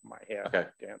the top of my head to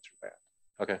answer that.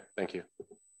 Okay, thank you.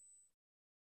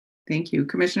 Thank you.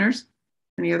 Commissioners,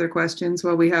 any other questions?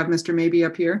 Well, we have Mr. Maybe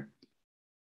up here.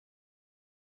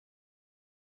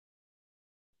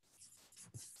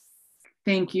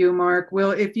 Thank you, Mark.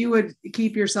 Well, if you would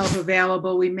keep yourself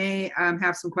available, we may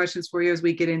have some questions for you as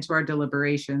we get into our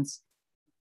deliberations.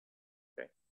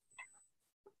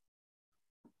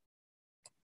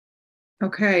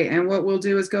 Okay, and what we'll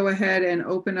do is go ahead and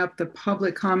open up the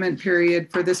public comment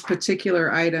period for this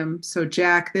particular item. So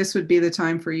Jack, this would be the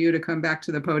time for you to come back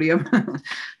to the podium.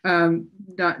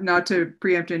 Not to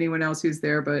preempt anyone else who's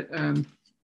there, but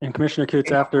and Commissioner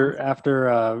Coots,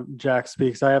 after Jack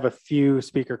speaks, I have a few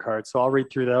speaker cards, so I'll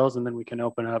read through those and then we can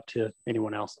open up to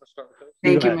anyone else. Let's start with those.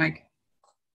 Thank you, Mike.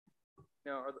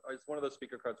 Now, is one of those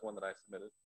speaker cards one that I submitted?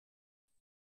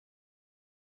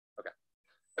 Okay.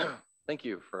 Thank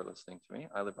you for listening to me.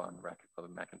 I live on Racket Club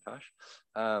in Macintosh.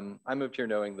 I moved here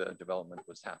knowing the development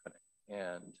was happening,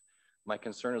 and my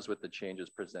concern is with the changes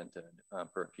presented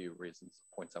for a few reasons,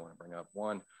 points I want to bring up.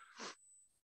 One,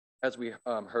 as we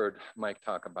heard Mike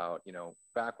talk about, you know,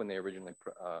 back when they originally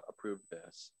approved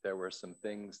this, there were some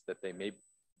things that they may,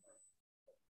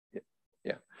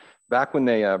 back when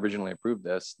they originally approved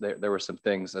this, there were some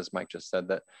things, as Mike just said,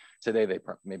 that today they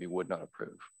maybe would not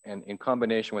approve. And in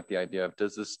combination with the idea of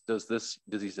does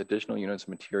these additional units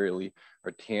materially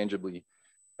or tangibly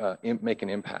make an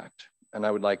impact? And I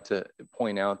would like to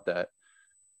point out that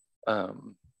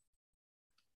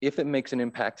if it makes an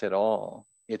impact at all,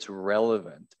 it's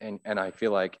relevant, and I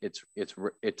feel like it's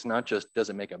not just does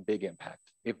it make a big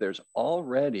impact. If there's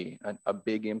already a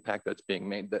big impact that's being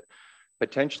made that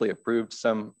potentially approved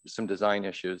some design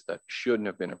issues that shouldn't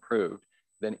have been approved,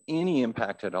 then any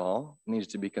impact at all needs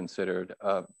to be considered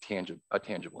a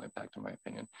tangible impact, in my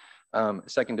opinion.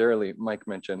 Secondarily, Mike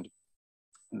mentioned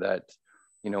that,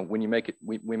 you know, when you make it,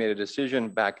 we made a decision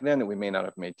back then that we may not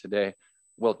have made today.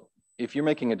 Well, if you're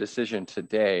making a decision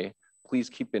today, please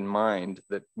keep in mind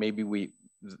that maybe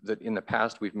that in the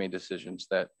past we've made decisions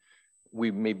that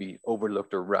we maybe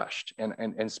overlooked or rushed.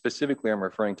 And specifically, I'm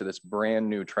referring to this brand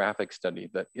new traffic study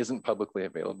that isn't publicly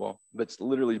available, that's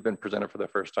literally been presented for the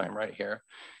first time right here,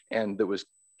 and that was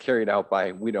carried out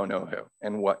by we don't know who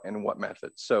and what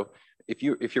method. So if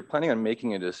you're planning on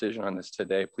making a decision on this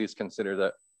today, please consider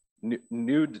that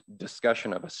new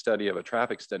discussion of a study, of a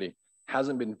traffic study,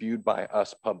 hasn't been viewed by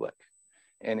us public.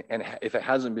 And if it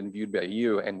hasn't been viewed by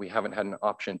you and we haven't had an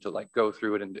option to like go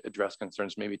through it and address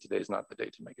concerns, maybe today's not the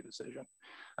day to make a decision,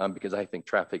 because I think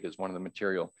traffic is one of the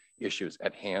material issues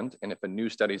at hand. And if a new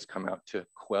studies come out to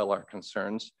quell our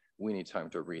concerns, we need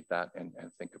time to read that and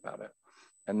think about it.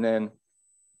 And then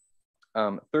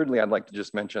thirdly, I'd like to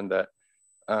just mention that,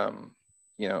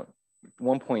 you know,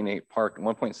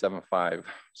 1.75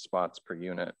 spots per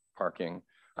unit parking,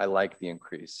 I like the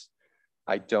increase.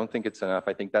 I don't think it's enough.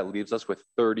 I think that leaves us with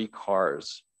 30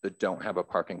 cars that don't have a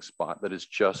parking spot that is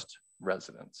just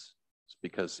residents.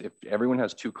 because if everyone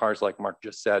has 2 cars, like Mark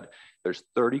just said, there's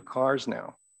 30 cars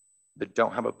now that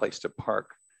don't have a place to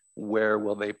park. Where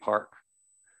will they park?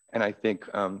 And I think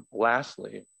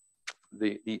lastly,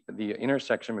 the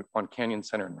intersection on Canyon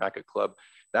Center and Racquet Club,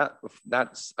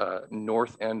 that's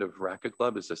north end of Racquet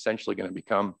Club is essentially going to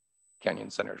become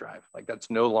Canyon Center Drive. Like that's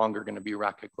no longer going to be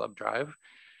Racquet Club Drive.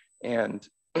 And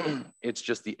it's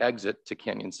just the exit to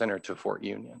Canyon Center to Fort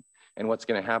Union. And what's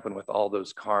going to happen with all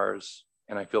those cars,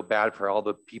 and I feel bad for all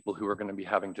the people who are going to be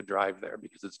having to drive there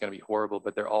because it's going to be horrible,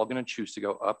 but they're all going to choose to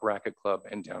go up Racquet Club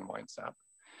and down Winesap.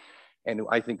 And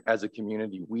I think as a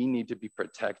community, we need to be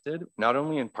protected, not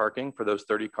only in parking for those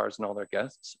 30 cars and all their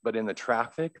guests, but in the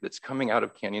traffic that's coming out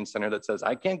of Canyon Center that says,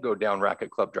 I can't go down Racquet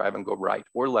Club Drive and go right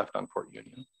or left on Fort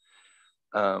Union.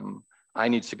 I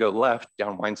need to go left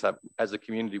down Winesap. As a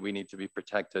community, we need to be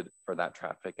protected for that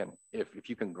traffic. And if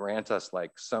you can grant us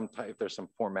like some type, there's some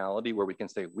formality where we can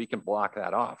say, we can block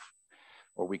that off,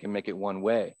 or we can make it one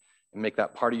way. And make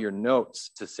that part of your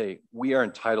notes to say, we are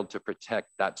entitled to protect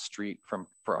that street for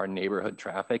our neighborhood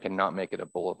traffic and not make it a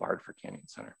boulevard for Canyon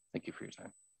Center. Thank you for your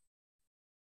time.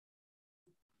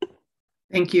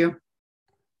 Thank you.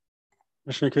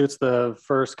 Commissioner Coots, the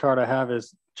first card I have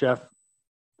is Jeff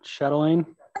Chatelain.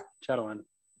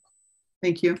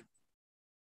 Thank you.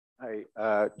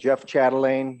 Hi, Jeff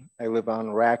Chatelain. I live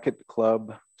on Racquet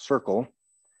Club Circle.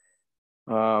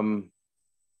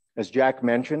 As Jack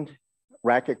mentioned,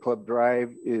 Racquet Club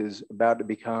Drive is about to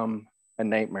become a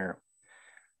nightmare.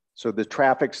 So the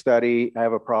traffic study, I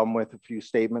have a problem with a few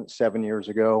statements 7 years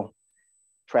ago.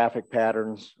 Traffic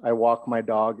patterns, I walk my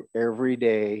dog every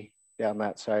day down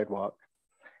that sidewalk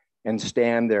and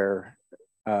stand there,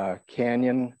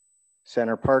 Canyon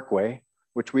Center Parkway,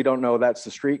 which we don't know that's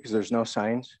the street because there's no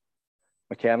signs.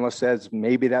 McCandless says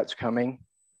maybe that's coming.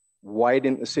 Why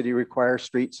didn't the city require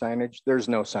street signage? There's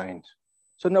no signs.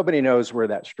 So nobody knows where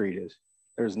that street is.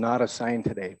 There's not a sign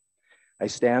today. I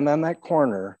stand on that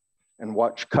corner and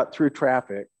watch cut through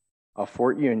traffic off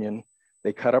Fort Union.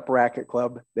 They cut up Racquet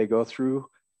Club. They go through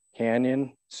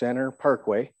Canyon Center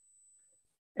Parkway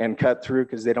and cut through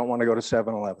because they don't want to go to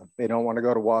 7-Eleven. They don't want to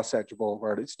go to Wasatch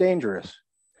Boulevard. It's dangerous.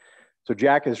 So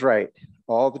Jack is right.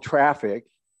 All the traffic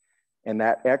and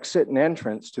that exit and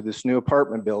entrance to this new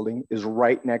apartment building is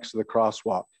right next to the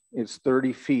crosswalk. It's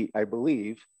 30 feet, I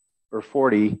believe, or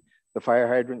 40. The fire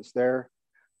hydrant's there.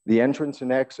 The entrance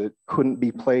and exit couldn't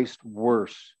be placed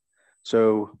worse.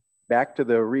 So back to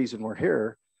the reason we're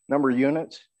here, number of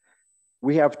units,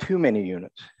 we have too many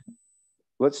units.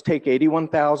 Let's take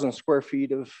 81,000 square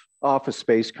feet of office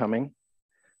space coming.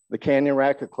 The Canyon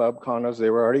Racquet Club condos, they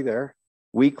were already there.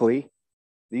 Weekly,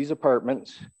 these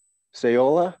apartments,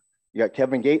 Sayola, you got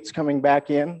Kevin Gates coming back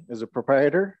in as a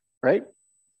proprietor, right?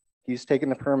 He's taken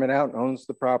the permit out and owns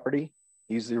the property.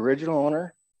 He's the original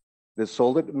owner that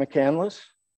sold it to McCandless.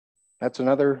 That's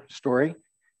another story.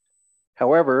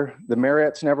 However, the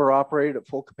Marriott's never operated at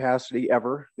full capacity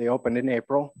ever. They opened in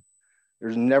April.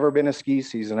 There's never been a ski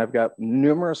season. I've got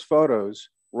numerous photos.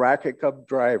 Racquet Club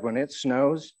Drive, when it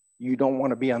snows, you don't want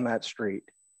to be on that street.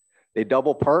 They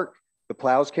double park. The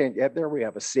plows can't get there. We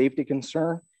have a safety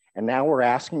concern. And now we're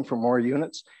asking for more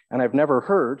units. And I've never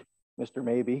heard, Mr.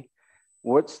 Maybe,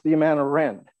 what's the amount of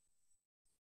rent?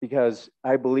 Because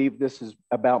I believe this is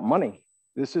about money.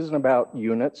 This isn't about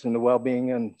units and the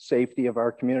well-being and safety of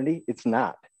our community. It's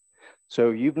not.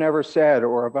 So you've never said,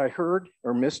 or have I heard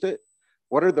or missed it?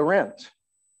 What are the rents?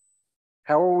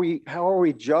 How are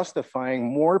we justifying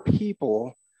more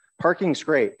people? Parking's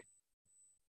great.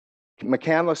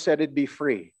 McCandless said it'd be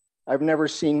free. I've never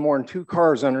seen more than 2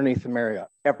 cars underneath the Marriott,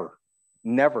 ever.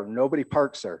 Never. Nobody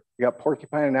parks there. You got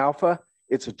Porcupine and Alpha.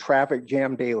 It's a traffic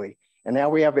jam daily. And now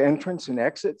we have entrance and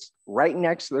exits right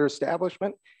next to their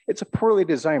establishment. It's a poorly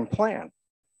designed plan.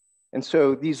 And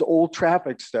so these old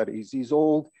traffic studies, these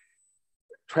old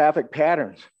traffic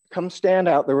patterns, come stand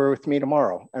out there with me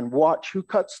tomorrow and watch who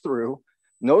cuts through.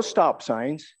 No stop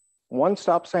signs. One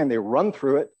stop sign, they run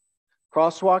through it.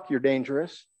 Crosswalk, you're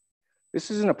dangerous.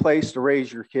 This isn't a place to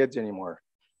raise your kids anymore.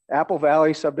 Apple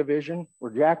Valley subdivision,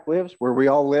 where Jack lives, where we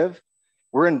all live,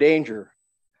 we're in danger.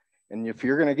 And if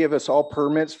you're gonna give us all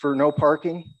permits for no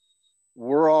parking,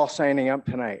 we're all signing up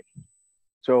tonight.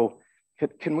 So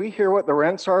can we hear what the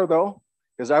rents are though?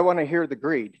 Because I wanna hear the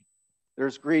greed.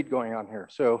 There's greed going on here.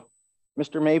 So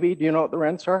Mr. Maybe, do you know what the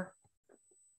rents are?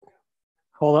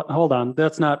 Hold on.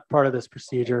 That's not part of this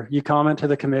procedure. You comment to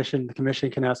the commission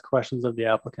can ask questions of the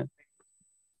applicant.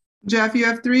 Jeff, you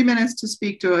have 3 minutes to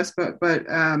speak to us, but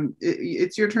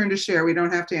it's your turn to share. We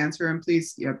don't have to answer, and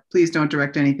please don't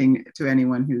direct anything to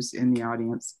anyone who's in the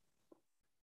audience.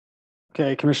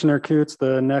 Okay, Commissioner Coots,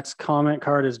 the next comment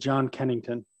card is John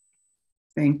Kennington.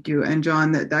 Thank you. And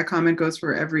John, that comment goes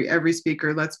for every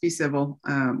speaker. Let's be civil.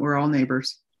 We're all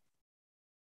neighbors.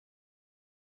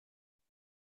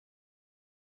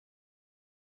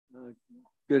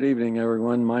 Good evening,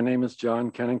 everyone. My name is John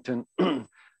Kennington.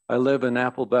 I live in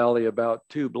Apple Valley, about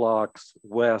 2 blocks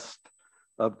west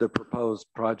of the proposed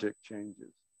project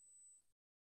changes.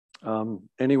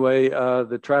 Anyway,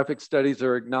 the traffic studies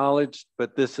are acknowledged,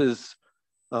 but this is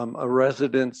a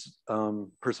resident's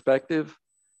perspective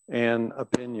and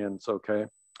opinions, okay?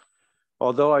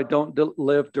 Although I don't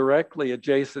live directly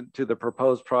adjacent to the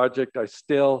proposed project, I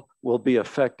still will be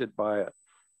affected by it,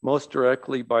 most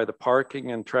directly by the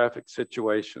parking and traffic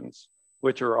situations,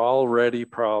 which are already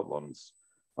problems.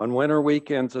 On winter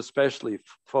weekends especially,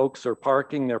 folks are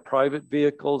parking their private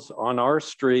vehicles on our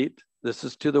street. This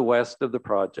is to the west of the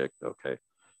project, okay?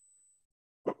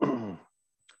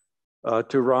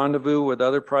 To rendezvous with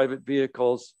other private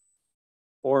vehicles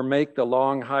or make the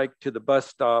long hike to the bus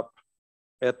stop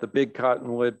at the Big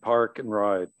Cottonwood Park and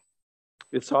ride.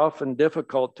 It's often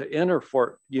difficult to enter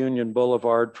Fort Union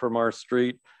Boulevard from our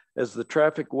street, as the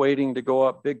traffic waiting to go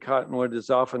up Big Cottonwood is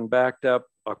often backed up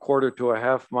a quarter to a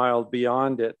half mile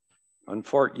beyond it on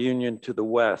Fort Union to the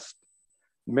west.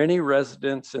 Many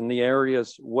residents in the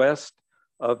areas west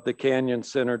of the Canyon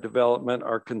Center development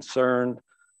are concerned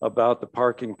about the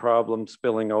parking problem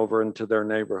spilling over into their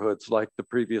neighborhoods, like the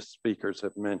previous speakers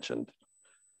have mentioned.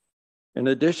 In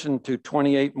addition to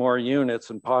 28 more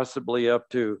units and possibly up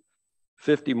to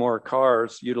 50 more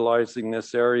cars utilizing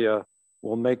this area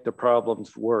will make the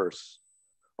problems worse.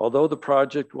 Although the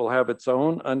project will have its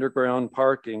own underground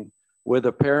parking with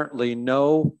apparently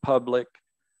no public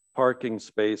parking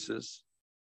spaces,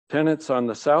 tenants on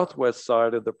the southwest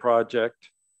side of the project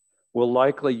will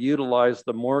likely utilize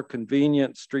the more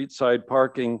convenient street side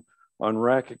parking on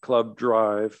Racket Club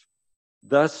Drive,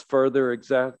 thus further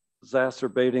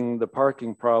exacerbating the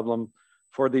parking problem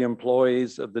for the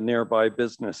employees of the nearby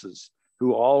businesses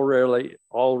who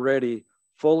already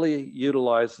fully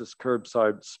utilize this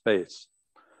curbside space.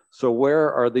 So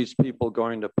where are these people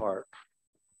going to park?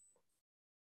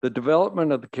 The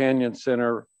development of the Canyon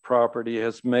Center property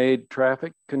has made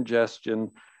traffic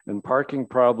congestion and parking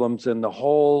problems in the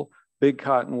whole Big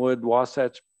Cottonwood,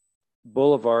 Wasatch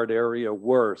Boulevard area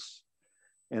worse.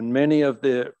 And many of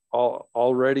the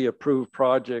already approved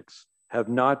projects have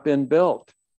not been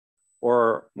built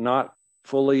or not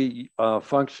fully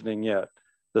functioning yet.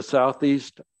 The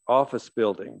Southeast office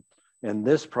building and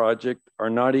this project are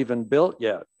not even built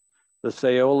yet. The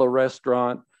Sayola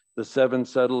restaurant, the Seven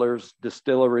Settlers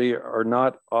distillery are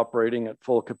not operating at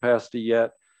full capacity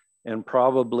yet, and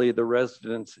probably the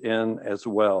Residence Inn as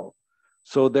well.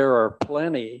 So there are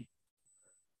plenty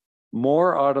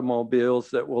more automobiles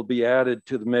that will be added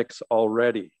to the mix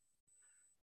already.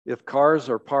 If cars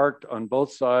are parked on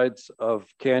both sides of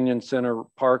Canyon Center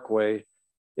Parkway,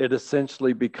 it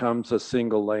essentially becomes a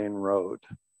single lane road.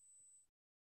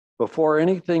 Before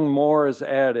anything more is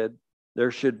added,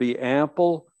 there should be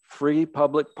ample free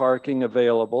public parking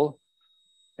available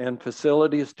and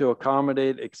facilities to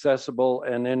accommodate accessible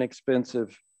and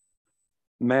inexpensive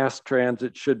mass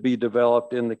transit should be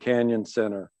developed in the Canyon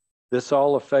Center. This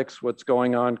all affects what's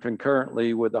going on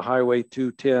concurrently with the Highway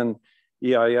 210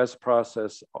 EIS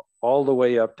process all the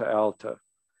way up to Alta.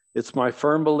 It's my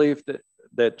firm belief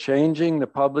that changing the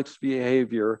public's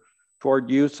behavior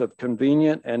toward use of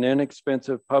convenient and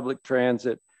inexpensive public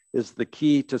transit is the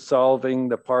key to solving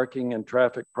the parking and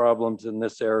traffic problems in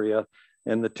this area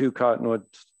and the 2 Cottonwood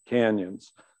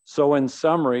Canyons. So in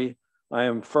summary, I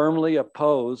am firmly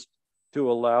opposed to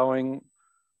allowing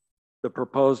the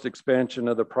proposed expansion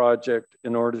of the project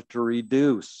in order to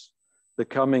reduce the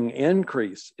coming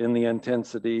increase in the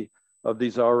intensity of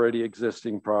these already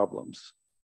existing problems.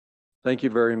 Thank you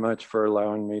very much for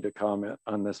allowing me to comment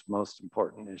on this most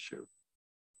important issue.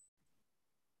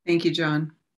 Thank you,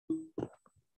 John.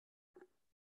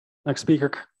 Next speaker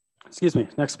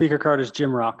card is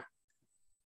Jim Rock.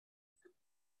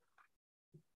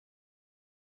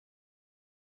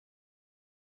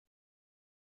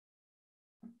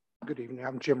 Good evening,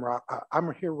 I'm Jim Rock.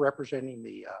 I'm here representing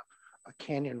the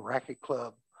Canyon Racket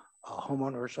Club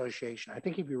Homeowner Association. I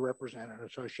think if you represent an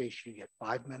association, you get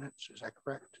 5 minutes. Is that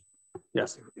correct?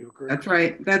 Yes. You agree? That's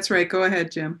right. That's right. Go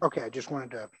ahead, Jim. Okay, I just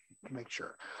wanted to make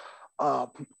sure.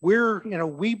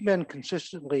 We've been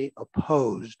consistently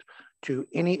opposed to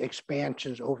any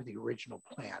expansions over the original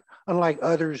plan. Unlike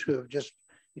others who have just,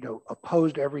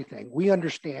 opposed everything, we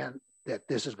understand that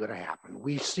this is going to happen.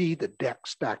 We see the deck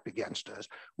stacked against us.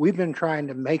 We've been trying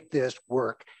to make this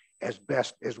work as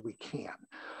best as we can.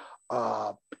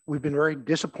 We've been very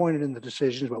disappointed in the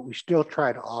decisions, but we still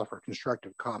try to offer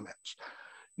constructive comments.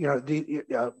 you know,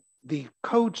 the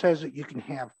code says that you can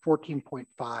have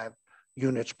 14.5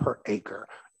 units per acre.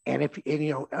 And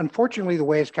you know, unfortunately, the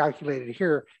way it's calculated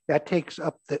here, that takes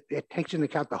into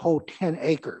account the whole 10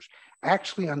 acres.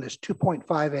 Actually, on this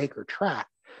 2.5 acre tract,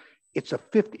 it's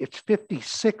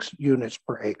 56 units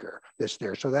per acre that's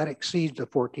there. So that exceeds the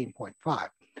 14.5.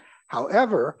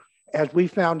 However, as we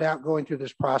found out going through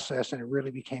this process, and it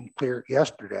really became clear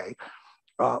yesterday,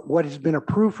 what has been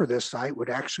approved for this site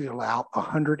would actually allow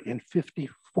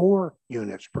 154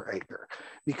 units per acre,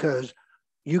 because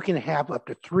you can have up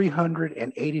to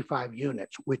 385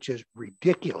 units, which is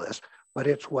ridiculous, but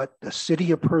it's what the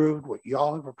city approved, what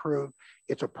y'all have approved.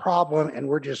 It's a problem, and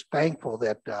we're just thankful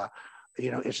that you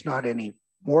know, it's not any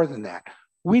more than that.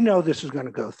 We know this is going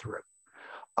to go through.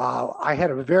 I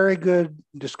had a very good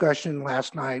discussion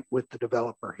last night with the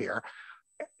developer here,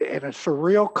 and a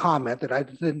surreal comment that I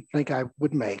didn't think I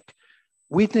would make.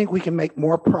 We think we can make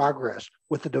more progress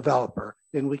with the developer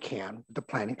than we can with the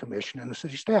Planning Commission and the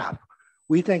city staff.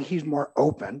 We think he's more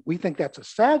open. We think that's a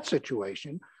sad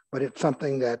situation, but it's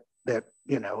something that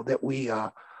you know, that we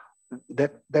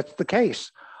that's the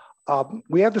case.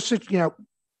 We have the, you know,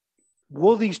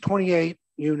 will these 28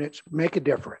 units make a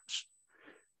difference?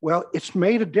 Well, it's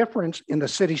made a difference in the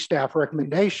city staff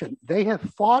recommendation. They have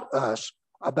fought us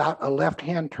about a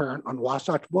left-hand turn on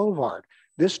Wasatch Boulevard.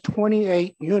 This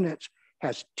 28 units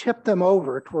has tipped them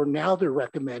over to where now they're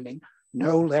recommending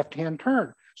no left-hand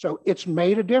turn. So it's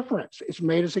made a difference. It's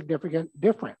made a significant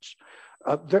difference.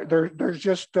 There's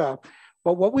just, but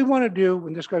what we want to do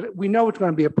when this goes, we know it's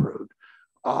going to be approved.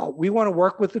 We want to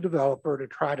work with the developer to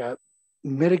try to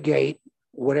mitigate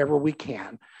whatever we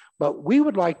can, but we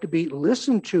would like to be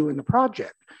listened to in the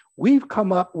project. We've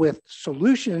come up with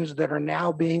solutions that are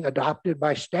now being adopted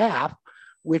by staff,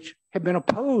 which have been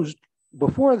opposed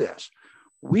before this.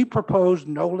 We proposed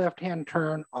no left-hand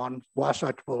turn on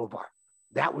Wasatch Boulevard.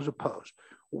 That was opposed.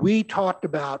 We talked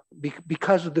about,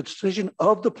 because of the decision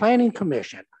of the Planning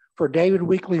Commission for David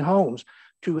Weekley Homes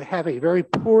to have a very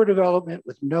poor development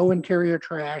with no interior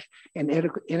trash and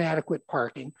inadequate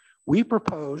parking, we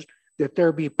proposed that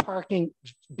there be parking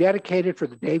dedicated for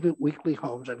the David Weekley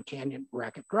Homes on Canyon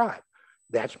Racket Drive.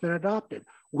 That's been adopted.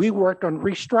 We worked on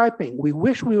restriping. We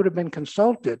wish we would have been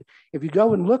consulted. If you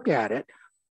go and look at it,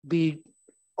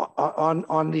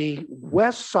 on the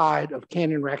west side of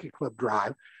Canyon Racket Club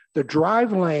Drive, the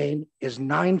drive lane is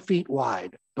 9 feet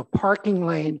wide. The parking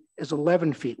lane is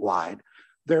 11 feet wide.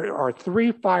 There are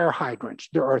 3 fire hydrants.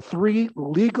 There are 3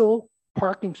 legal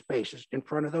parking spaces in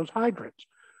front of those hydrants.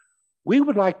 We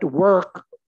would like to work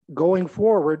going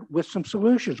forward with some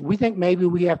solutions. We think maybe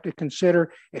we have to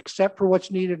consider, except for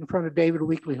what's needed in front of David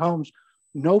Weekley Homes,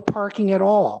 no parking at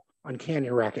all on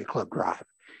Canyon Racket Club Drive.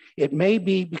 It may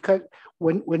be because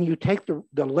when you take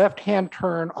the left-hand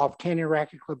turn off Canyon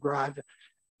Racket Club Drive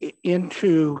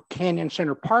into Canyon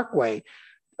Center Parkway,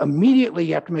 immediately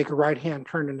you have to make a right-hand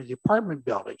turn into the apartment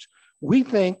buildings. We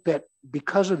think that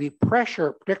because of the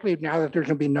pressure, particularly now that there's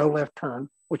going to be no left turn,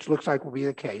 which looks like will be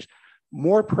the case,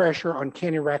 more pressure on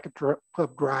Canyon Racket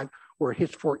Club Drive where it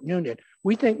hits Fort Union,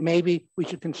 we think maybe we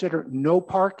should consider no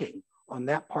parking on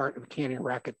that part of Canyon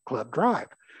Racket Club Drive.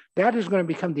 That is going to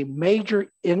become the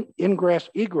major ingress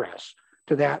egress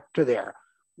to there.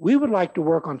 We would like to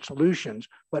work on solutions,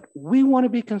 but we want to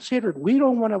be considered. We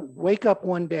don't want to wake up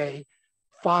one day,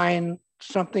 find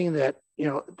something that, you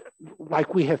know,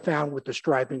 like we have found with the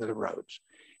striping of the roads.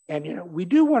 And, you know, we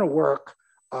do want to work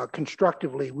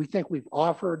constructively. We think we've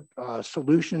offered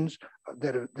solutions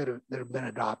that have been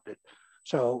adopted.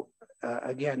 So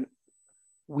again,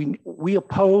 we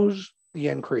oppose the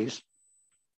increase.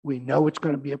 We know it's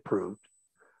going to be approved.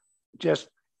 Just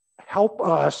help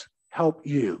us help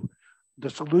you. The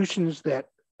solutions that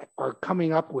are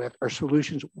coming up with are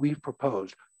solutions we've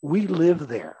proposed. We live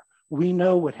there. We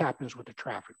know what happens with the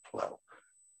traffic flow.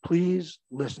 Please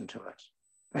listen to us.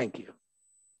 Thank you.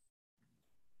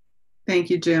 Thank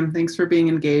you, Jim. Thanks for being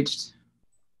engaged.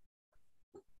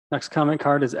 Next comment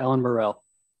card is Ellen Burrell.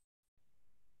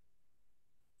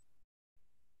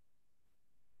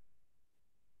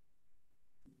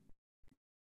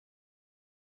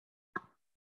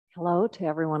 Hello to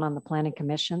everyone on the Planning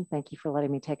Commission. Thank you for letting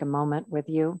me take a moment with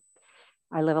you.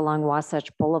 I live along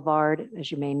Wasatch Boulevard. As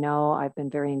you may know, I've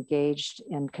been very engaged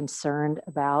and concerned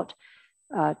about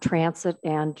transit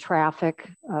and traffic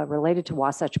related to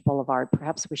Wasatch Boulevard.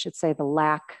 Perhaps we should say the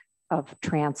lack of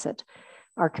transit.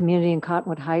 Our community in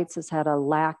Cottonwood Heights has had a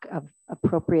lack of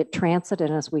appropriate transit,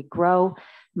 and as we grow,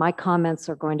 my comments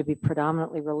are going to be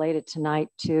predominantly related tonight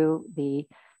to the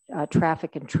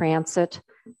traffic and transit,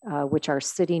 which our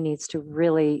city needs to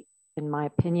really, in my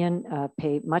opinion,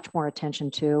 pay much more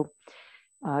attention to.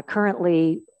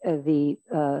 Currently, the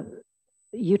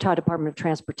Utah Department of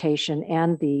Transportation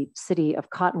and the city of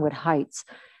Cottonwood Heights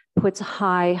puts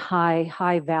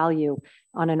high value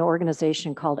on an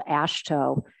organization called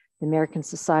AASHTO, the American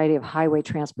Society of Highway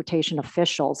Transportation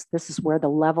Officials. This is where the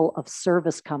level of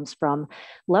service comes from.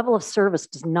 Level of service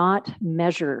does not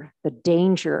measure the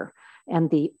danger and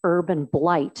the urban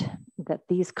blight that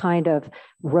these kind of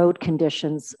road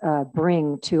conditions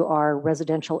bring to our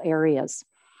residential areas.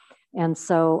 And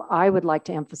so I would like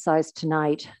to emphasize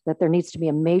tonight that there needs to be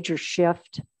a major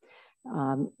shift.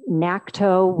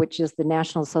 NACTO, which is the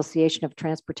National Association of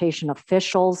Transportation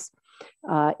Officials,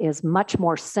 is much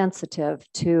more sensitive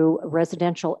to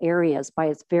residential areas by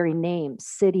its very name,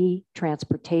 city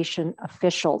transportation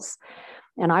officials.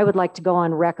 And I would like to go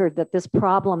on record that this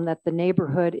problem that the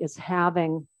neighborhood is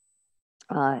having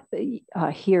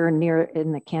here near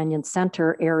in the Canyon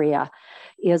Center area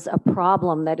is a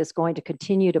problem that is going to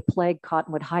continue to plague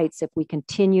Cottonwood Heights if we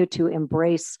continue to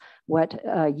embrace what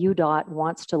UDOT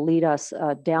wants to lead us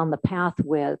down the path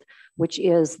with, which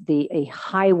is a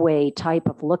highway type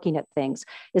of looking at things.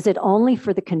 Is it only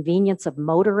for the convenience of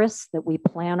motorists that we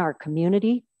plan our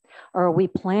community? Or are we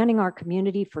planning our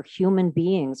community for human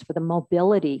beings, for the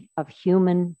mobility of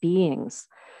human beings?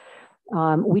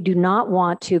 We do not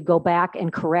want to go back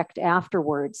and correct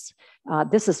afterwards.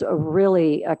 This is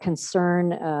really a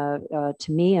concern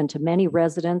to me and to many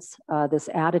residents, this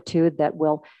attitude that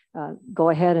we'll go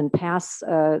ahead and pass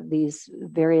these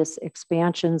various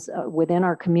expansions within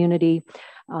our community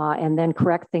and then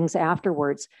correct things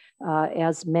afterwards.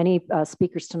 As many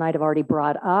speakers tonight have already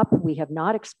brought up, we have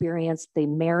not experienced the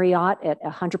Marriott at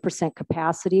 100%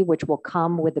 capacity, which will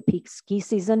come with the peak ski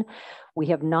season. We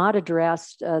have not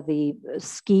addressed the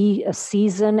ski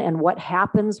season and what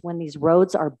happens when these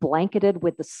roads are blanketed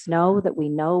with the snow that we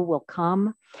know will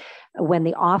come. When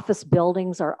the office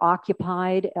buildings are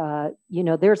occupied, you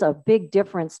know, there's a big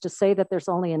difference to say that there's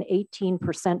only an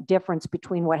 18% difference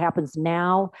between what happens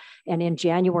now and in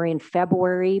January and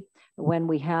February, when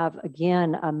we have,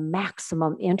 again, a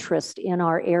maximum interest in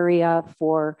our area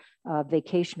for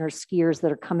vacationers, skiers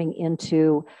that are coming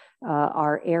into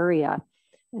our area.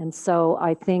 And so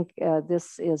I think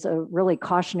this is a really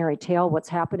cautionary tale, what's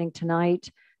happening tonight.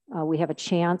 We have a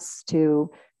chance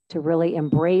to really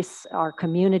embrace our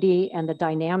community and the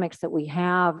dynamics that we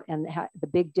have and the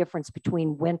big difference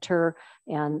between winter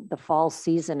and the fall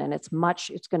season. And it's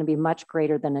going to be much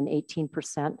greater than an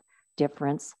 18%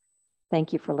 difference.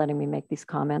 Thank you for letting me make these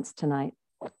comments tonight.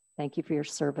 Thank you for your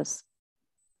service.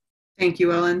 Thank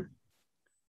you, Ellen.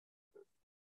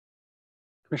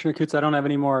 Commissioner Coots, I don't have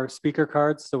any more speaker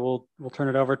cards, so we'll turn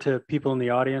it over to people in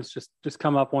the audience. Just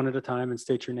come up one at a time and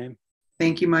state your name.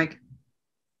 Thank you, Mike.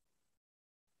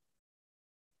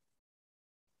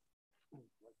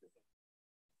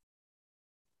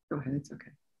 Go ahead, it's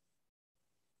okay.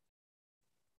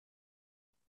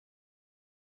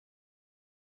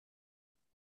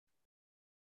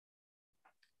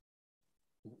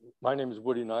 My name is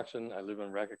Woody Noxon. I live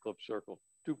in Racket Club Circle.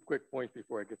 2 quick points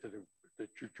before I get to the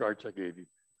 2 charts I gave you.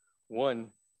 One,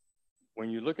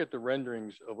 when you look at the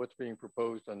renderings of what's being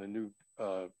proposed on the new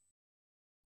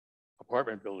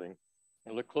apartment building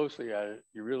and look closely at it,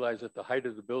 you realize that the height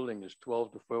of the building is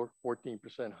 12 to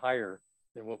 14% higher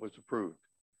than what was approved.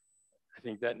 I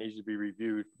think that needs to be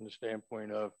reviewed from the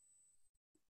standpoint of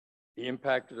the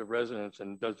impact to the residents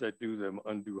and does that do them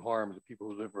undue harm to the people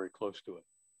who live very close to it.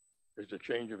 There's a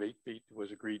change of 8 feet that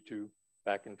was agreed to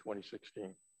back in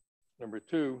 2016. Number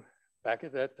 2, back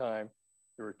at that time,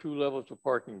 there were 2 levels of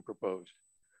parking proposed.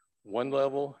 1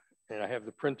 level, and I have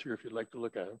the print here if you'd like to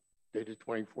look at it, dated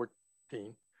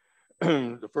 2014.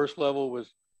 The first level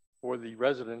was for the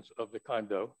residents of the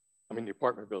the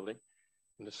apartment building.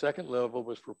 And the second level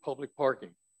was for public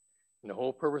parking. And the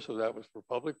whole purpose of that was for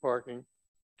public parking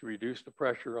to reduce the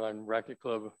pressure on Racket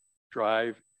Club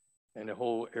Drive and the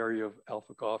whole area of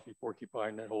Alpha Coffee,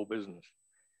 Porcupine, that whole business.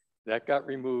 That got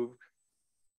removed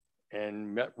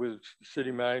and met with the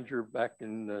city manager back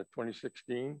in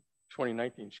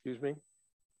 2019, excuse me,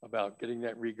 about getting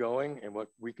that regoing and what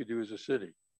we could do as a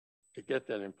city to get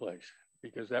that in place,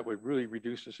 because that would really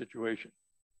reduce the situation.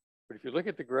 But if you look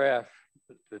at the graph,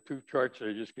 the 2 charts that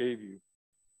I just gave you,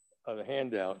 the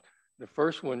handout, the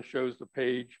first one shows the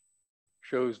page,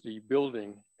 shows the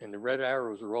building, and the red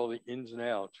arrows are all the ins and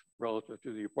outs relative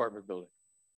to the apartment building.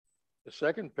 The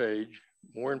second page,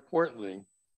 more importantly,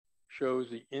 shows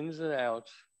the ins and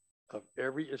outs of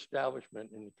every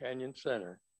establishment in the Canyon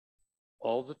Center,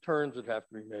 all the turns that have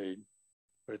to be made.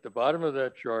 But at the bottom of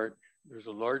that chart, there's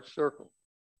a large circle,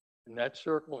 and that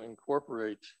circle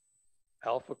incorporates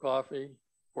Alpha Coffee,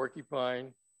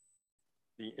 Porcupine,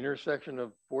 the intersection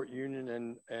of Fort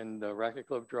Union and Racket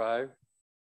Club Drive,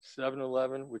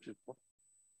 7-Eleven, which is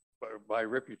by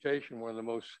reputation one of the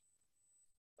most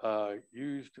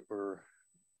used or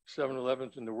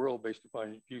 7-Elevens in the world based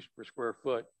upon use per square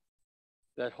foot.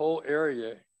 That whole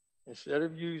area, instead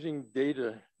of using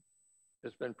data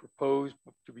that's been proposed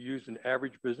to be used in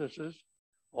average businesses,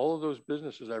 all of those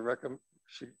businesses I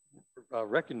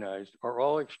recognized are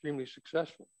all extremely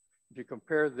successful. If you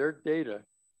compare their data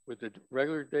with the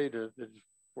regular data that is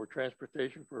for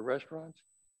transportation for restaurants,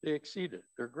 they exceed it.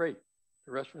 They're great.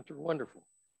 The restaurants are wonderful.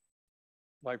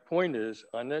 My point is,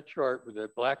 on that chart with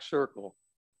that black circle,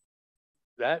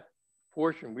 that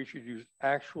portion, we should use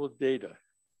actual data.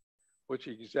 What's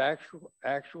the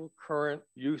actual current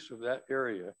use of that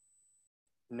area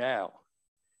now?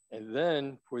 And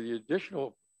then for the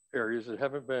additional areas that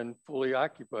haven't been fully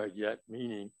occupied yet,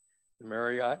 meaning the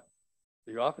Marriott,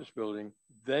 the office building,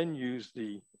 then use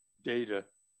the data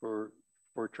for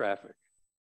traffic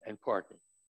and parking.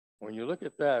 When you look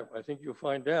at that, I think you'll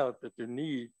find out that the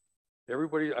need,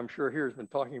 everybody I'm sure here has been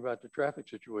talking about the traffic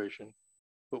situation,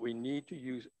 but we need to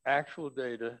use actual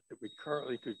data that we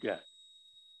currently could get.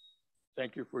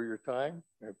 Thank you for your time.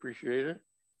 I appreciate it.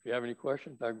 If you have any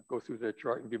questions, I'll go through that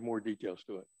chart and give more details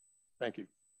to it. Thank you.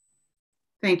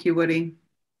 Thank you, Woody.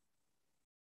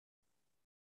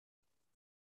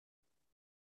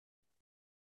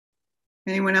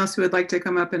 Anyone else who would like to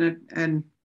come up and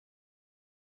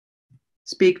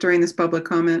speak during this public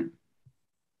comment?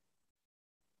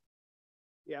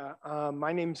 Yeah,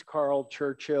 my name's Carl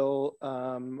Churchill.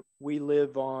 We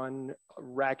live on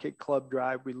Racket Club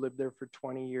Drive. We lived there for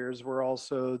 20 years. We're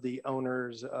also the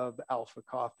owners of Alpha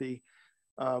Coffee.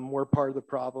 We're part of the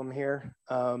problem here,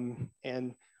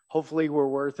 and hopefully we're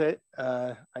worth it.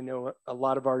 I know a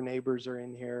lot of our neighbors are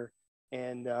in here,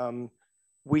 and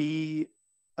we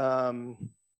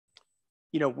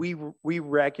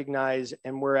recognize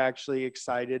and we're actually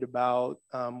excited about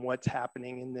what's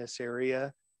happening in this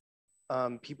area.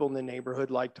 People in the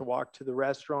neighborhood like to walk to the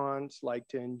restaurants, like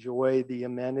to enjoy the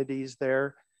amenities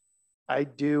there. I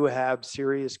do have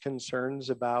serious concerns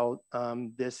about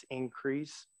this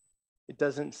increase. It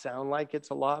doesn't sound like it's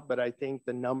a lot, but I think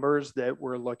the numbers that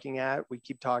we're looking at, we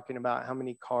keep talking about how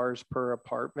many cars per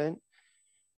apartment.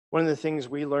 One of the things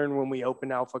we learned when we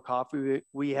opened Alpha Coffee,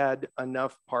 we had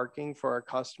enough parking for our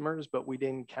customers, but we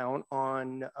didn't count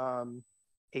on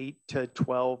 8 to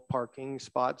 12 parking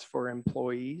spots for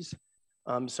employees.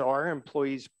 So our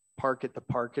employees park at the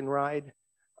park and ride,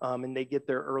 and they get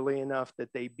there early enough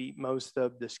that they beat most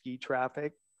of the ski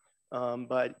traffic,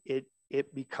 but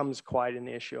it becomes quite an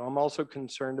issue. I'm also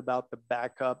concerned about the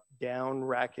backup down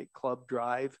Racket Club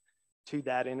Drive to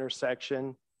that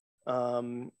intersection,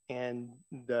 and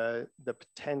the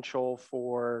potential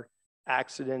for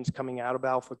accidents coming out of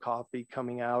Alpha Coffee,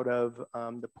 coming out of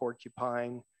the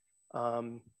Porcupine.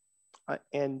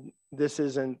 And this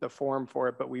isn't the forum for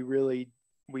it, but we really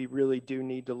do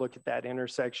need to look at that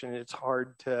intersection. It's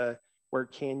hard to, where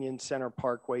Canyon Center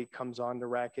Parkway comes on to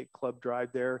Racket Club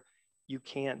Drive there, you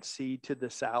can't see to the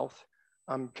south.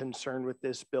 I'm concerned with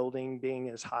this building being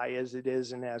as high as it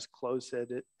is and as close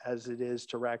as it is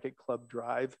to Racket Club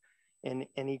Drive, and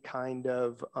any kind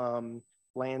of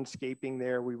landscaping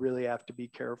there, we really have to be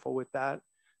careful with that.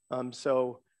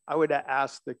 So I would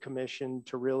ask the commission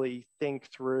to really think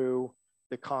through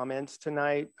the comments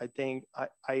tonight. I think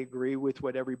I agree with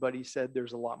what everybody said.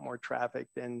 There's a lot more traffic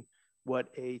than what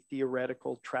a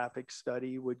theoretical traffic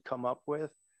study would come up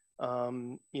with.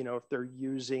 If they're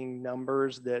using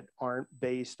numbers that aren't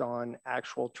based on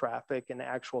actual traffic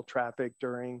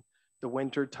during the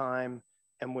winter time,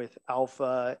 and with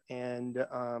Alpha and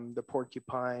the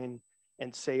Porcupine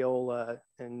and Sayola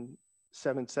and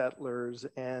Seven Settlers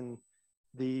and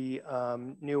the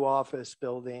new office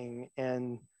building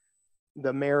and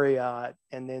the Marriott,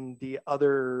 and then the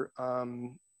other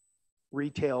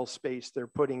retail space they're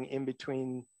putting in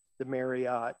between the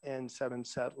Marriott and Seven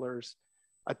Settlers.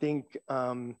 I think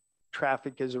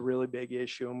traffic is a really big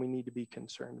issue and we need to be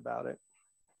concerned about it.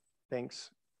 Thanks.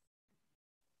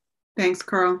 Thanks,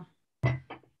 Carl.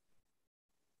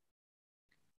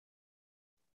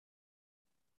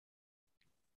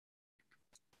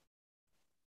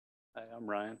 Hi, I'm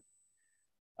Ryan.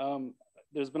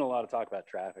 There's been a lot of talk about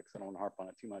traffic, so I don't want to harp on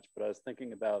it too much, but I was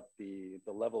thinking about the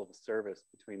level of service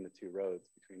between the two roads,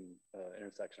 between the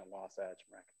intersection of Wasatch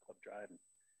and Racket Club Drive.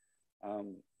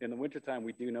 In the wintertime,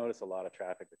 we do notice a lot of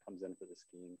traffic that comes in for the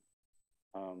skiing.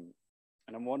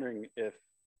 And I'm wondering if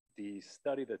the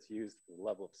study that's used for the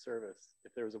level of service,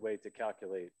 if there was a way to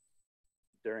calculate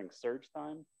during surge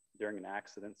time, during an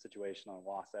accident situation on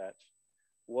Wasatch,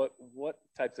 what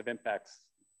types of impacts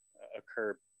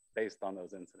occur based on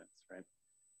those incidents, right?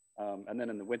 And then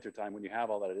in the wintertime, when you have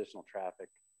all that additional traffic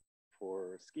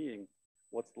for skiing,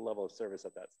 what's the level of service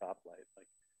at that stoplight? Like,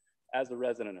 as a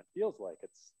resident, it feels like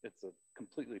it's a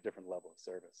completely different level of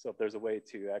service. So if there's a way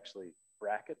to actually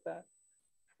bracket that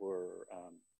for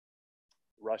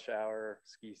rush hour,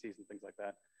 ski season, things like that,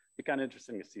 it'd be kind of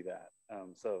interesting to see that.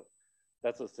 So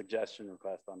that's a suggestion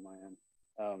request on my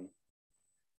end.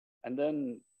 And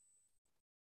then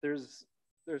there's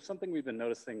something we've been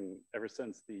noticing ever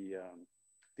since the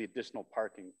additional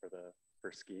parking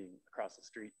for skiing across the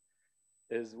street.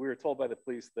 Is we were told by the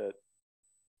police that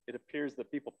it appears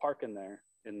that people park in there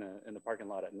in the parking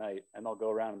lot at night, and they'll go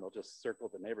around and they'll just circle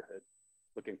the neighborhood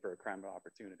looking for a crime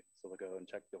opportunity. So they'll go and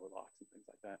check door locks and things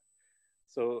like that.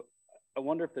 So I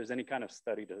wonder if there's any kind of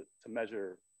study to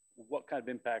measure what kind of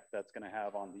impact that's going to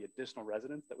have on the additional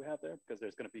residents that we have there, because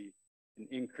there's going to be an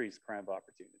increased crime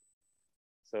opportunity.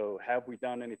 So have we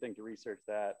done anything to research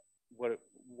that?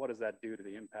 What does that do to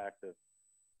the impact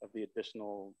of the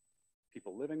additional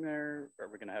people living there? Are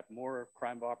we going to have more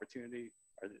crime opportunity?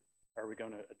 Are we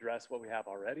going to address what we have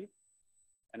already?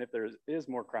 And if there is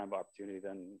more crime opportunity,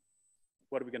 then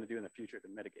what are we going to do in the future to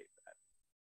mitigate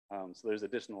that? So there's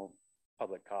additional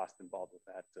public cost involved with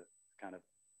that to kind of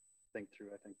think through,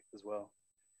 I think, as well.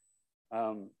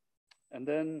 And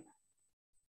then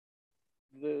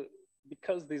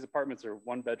because these apartments are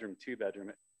 1 bedroom, 2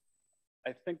 bedroom,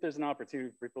 I think there's an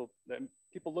opportunity for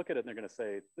people look at it and they're going to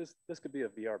say, this could be a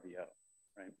VRBO,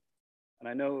 right? And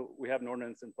I know we have an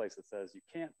ordinance in place that says you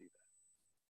can't do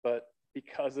that, but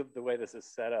because of the way this is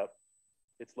set up,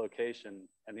 its location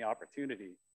and the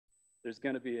opportunity, there's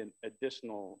going to be an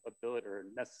additional ability or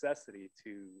necessity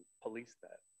to police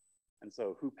that. And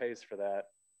so who pays for that?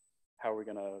 How are we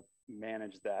going to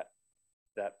manage that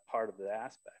part of the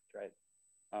aspect, right?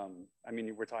 I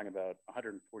mean, we're talking about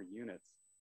 140 units.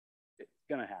 It's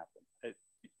going to happen.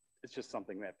 It's just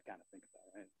something we have to kind of think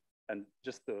about, right? And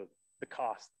just the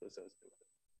cost associated with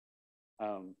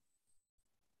it.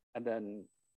 And then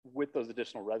with those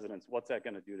additional residents, what's that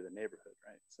going to do to the neighborhood,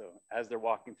 right? So as they're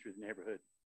walking through the neighborhood,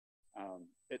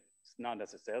 it's not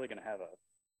necessarily going to have a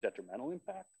detrimental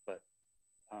impact, but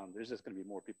there's just going to be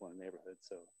more people in the neighborhood.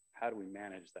 So how do we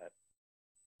manage that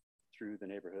through the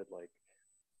neighborhood, like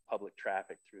public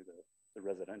traffic through the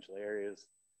residential areas?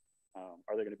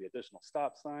 Are there going to be additional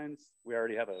stop signs? We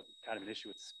already have a kind of an issue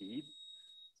with speed.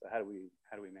 So how do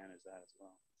we manage that as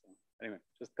well? So anyway,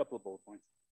 just a couple of bullet points.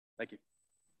 Thank you.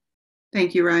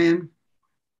 Thank you, Ryan.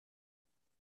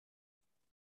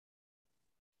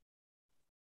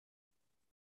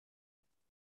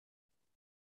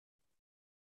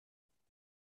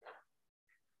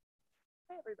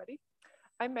 Hi, everybody.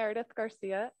 I'm Meredith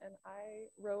Garcia, and I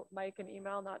wrote Mike an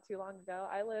email not too long ago.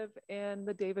 I live in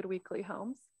the David Weekley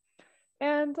homes,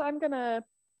 and I'm gonna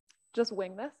just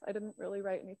wing this. I didn't really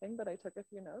write anything, but I took a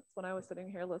few notes when I was sitting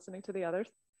here listening to the others.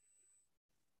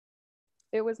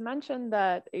 It was mentioned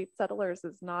that 8 Settlers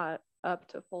is not up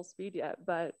to full speed yet,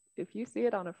 but if you see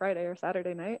it on a Friday or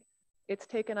Saturday night, it's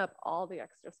taken up all the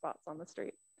extra spots on the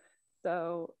street.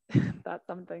 So that's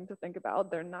something to think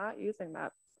about. They're not using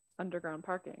that underground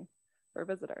parking for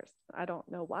visitors. I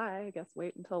don't know why, I guess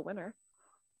wait until winter,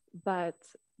 but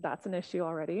that's an issue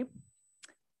already.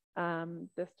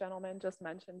 This gentleman just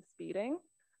mentioned speeding.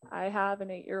 I have an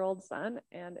 8-year-old son,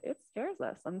 and it scares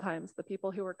us sometimes, the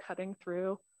people who are cutting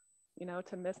through, you know,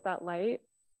 to miss that light.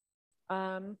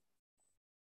 Have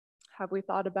we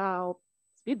thought about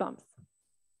speed bumps?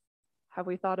 Have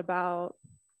we thought about,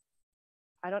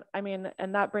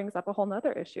 and that brings up a whole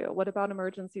nother issue. What about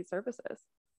emergency services?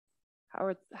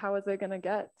 How is it going to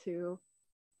get to,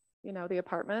 you know, the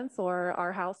apartments or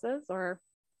our houses or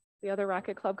the other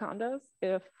Racket Club condos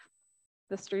if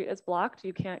the street is blocked?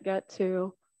 You can't get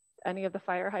to any of the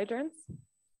fire hydrants.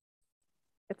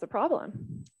 It's a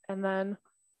problem. And then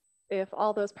if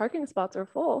all those parking spots are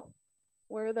full,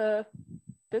 where are the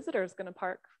visitors going to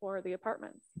park for the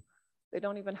apartments? They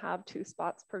don't even have 2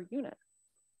 spots per unit.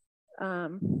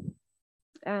 And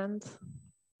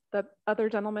the other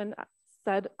gentleman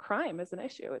said crime is an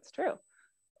issue. It's true.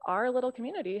 Our little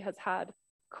community has had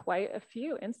quite a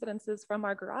few incidences from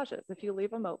our garages. If you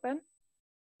leave them open,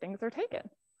 things are taken.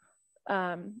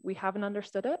 We haven't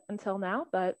understood it until now,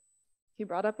 but he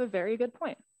brought up a very good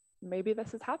point. Maybe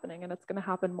this is happening and it's going to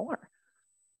happen more.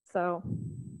 So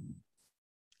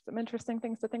some interesting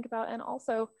things to think about. And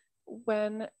also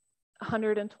when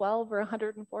 112 or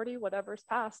 140, whatever's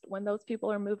passed, when those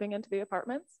people are moving into the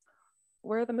apartments,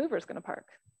 where are the movers going to park?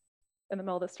 In the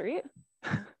middle of the street?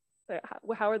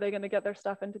 How are they going to get their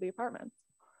stuff into the apartments?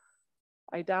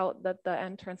 I doubt that the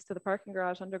entrance to the parking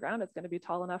garage underground is going to be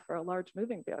tall enough for a large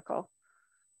moving vehicle.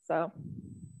 So,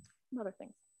 other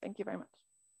things. Thank you very much.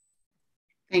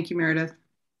 Thank you, Meredith.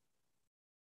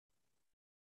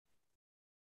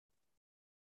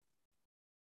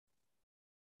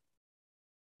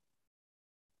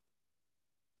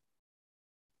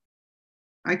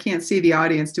 I can't see the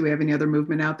audience. Do we have any other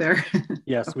movement out there?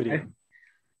 Yes, Okay. we do.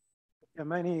 Yeah,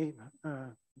 my name,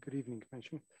 good evening,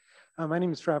 Commission. My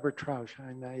name is Robert Trausch.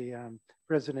 I'm a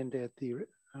resident at the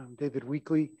David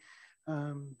Weekley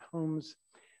homes.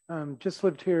 Just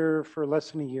lived here for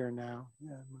less than a year now.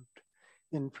 Moved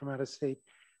in from out of state.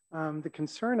 The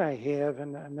concern I have,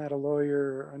 and I'm not a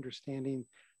lawyer understanding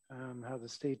how the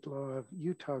state law of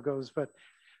Utah goes, but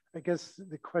I guess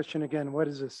the question again, what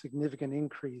is a significant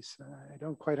increase? I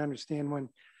don't quite understand when,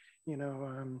 you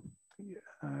know,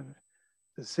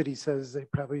 the city says they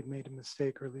probably made a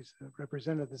mistake, or at least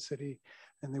represented the city,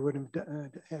 and they wouldn't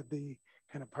have had the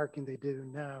kind of parking they do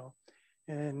now.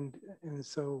 And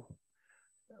so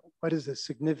what is a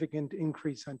significant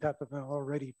increase on top of an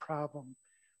already problem?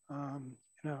 You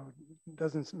know, it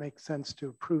doesn't make sense to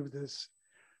approve this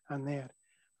on that.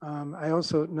 I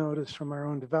also noticed from our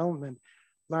own development,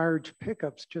 large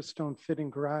pickups just don't fit in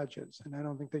garages, and I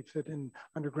don't think they fit in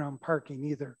underground parking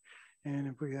either. And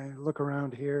if we look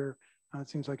around here, it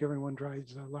seems like everyone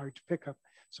drives a large pickup.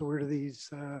 So where do these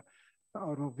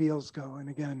automobiles go? And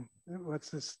again, what's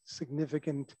this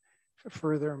significant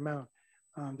further amount?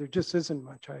 There just isn't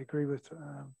much. I agree with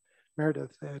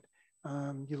Meredith that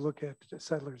you look at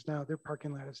Settlers now, their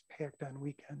parking lot is packed on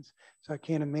weekends. So I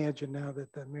can't imagine now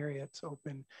that the Marriott's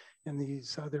open and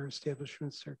these other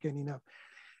establishments are getting up.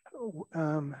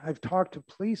 I've talked to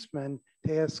policemen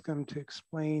to ask them to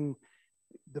explain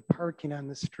the parking on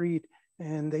the street,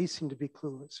 and they seem to be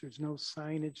clueless. There's no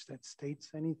signage that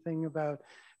states anything about,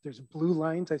 there's blue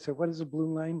lines. I said, what does a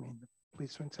blue line mean? The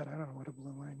policeman said, I don't know what a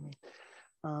blue line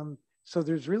means. So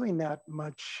there's really not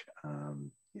much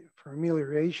for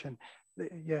amelioration.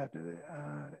 Yeah,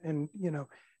 and you know,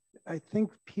 I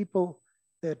think people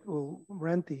that will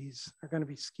rent these are going to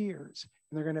be skiers,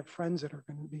 and they're going to have friends that are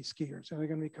going to be skiers, and they're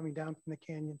going to be coming down from the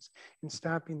canyons and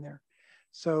stopping there.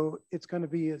 So it's going to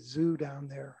be a zoo down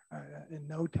there in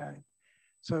no time.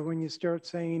 So when you start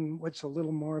saying what's a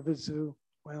little more of a zoo,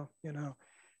 well, you know,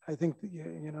 I think that,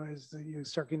 you know, as you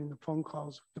start getting the phone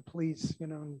calls with the police, you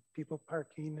know, and people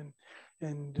parking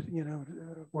and you know,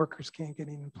 workers can't get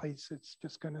in place, it's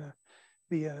just going to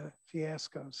be a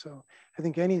fiasco. So I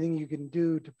think anything you can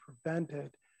do to prevent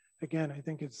it, again, I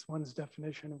think it's one's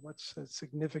definition of what's a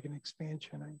significant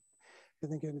expansion. I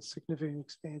think it's a significant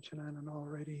expansion on an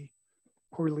already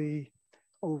poorly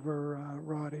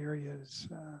overwrought areas,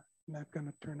 not going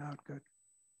to turn out good.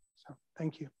 So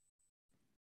thank you.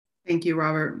 Thank you,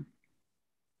 Robert.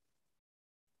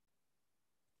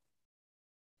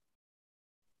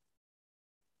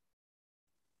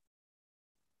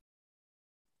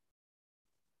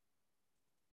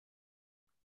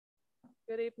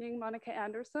 Good evening, Monica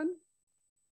Anderson.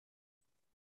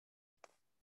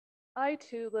 I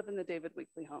too live in the David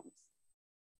Weekley homes.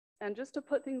 And just to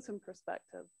put things in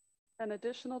perspective, an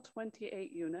additional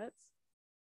 28 units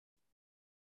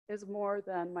is more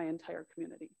than my entire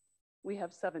community. We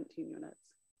have 17 units.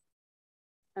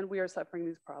 And we are suffering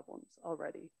these problems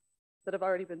already that have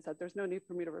already been said. There's no need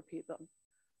for me to repeat them.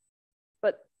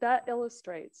 But that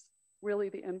illustrates really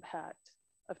the impact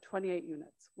of 28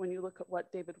 units when you look at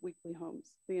what David Weekley homes,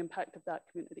 the impact of that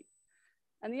community.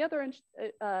 And the other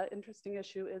interesting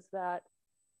issue is that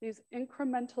these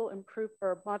incremental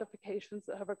modifications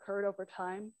that have occurred over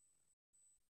time,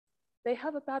 they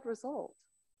have a bad result.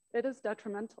 It is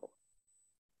detrimental.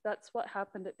 That's what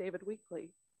happened at David Weekley.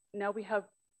 Now we have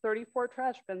 34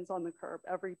 trash bins on the curb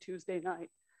every Tuesday night.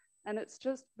 And it's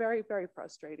just very, very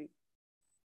frustrating.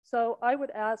 So I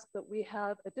would ask that we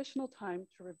have additional time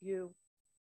to review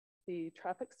the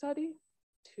traffic study,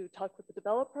 to talk with the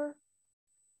developer,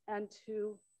 and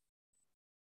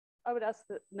I would ask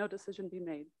that no decision be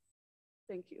made.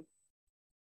 Thank you.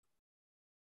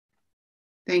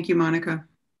 Thank you, Monica.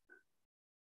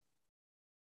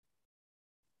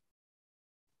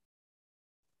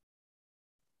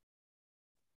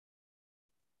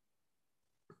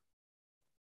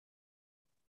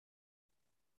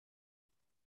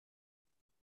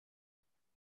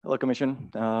 Hello, Commission.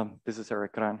 This is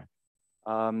Eric Kran.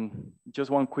 Just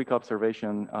one quick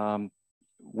observation.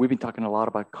 We've been talking a lot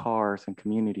about cars and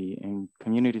community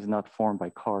is not formed by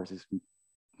cars, it's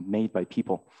made by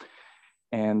people.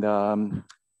 And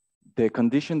the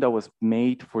condition that was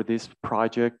made for this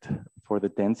project for the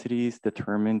densities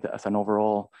determined as an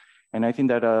overall And I think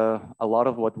that a lot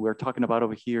of what we're talking about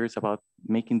over here is about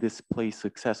making this place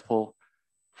successful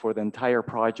for the entire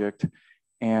project.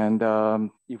 And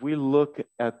if we look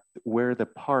at where the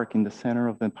park in the center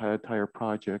of the entire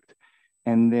project,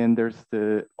 and then there's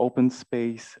the open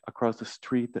space across the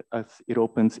street as it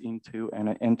opens into and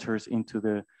it enters into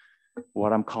the,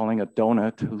 what I'm calling a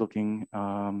donut looking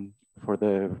for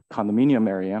the condominium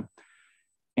area.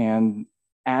 And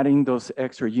adding those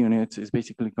extra units is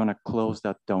basically gonna close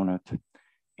that donut,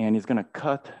 and it's gonna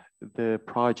cut the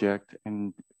project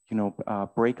and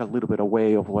break a little bit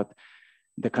away of what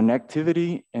the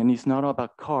connectivity, and it's not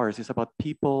about cars, it's about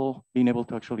people being able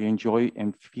to actually enjoy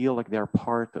and feel like they're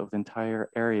part of the entire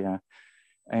area.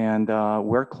 And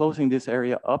we're closing this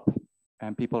area up,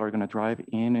 and people are gonna drive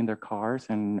in their cars,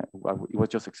 and it was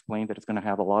just explained that it's gonna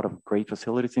have a lot of great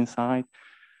facilities inside.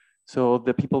 So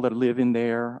the people that live in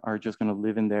there are just gonna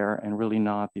live in there and really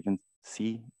not even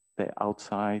see the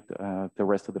outside, the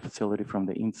rest of the facility from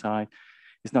the inside.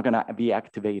 It's not gonna be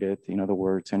activated, in other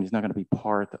words, and it's not gonna be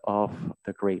part of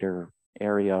the greater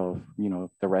area of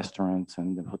the restaurants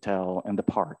and the hotel and the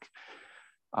park.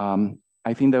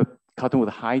 I think that Cottonwood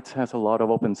Heights has a lot of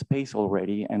open space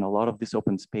already, and a lot of this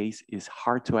open space is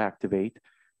hard to activate.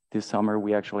 This summer,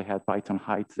 we actually had Byton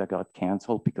Heights that got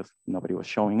canceled because nobody was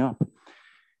showing up.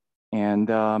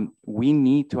 And we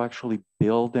need to actually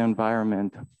build the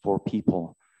environment for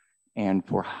people and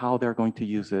for how they're going to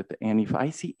use it. And if I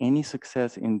see any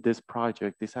success in this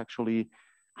project, it's actually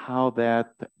how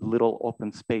that little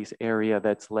open space area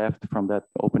that's left from that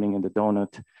opening in the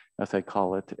donut, as I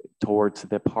call it, towards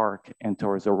the park and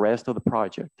towards the rest of the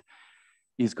project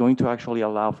is going to actually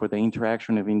allow for the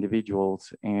interaction of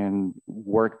individuals and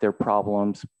work their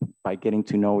problems by getting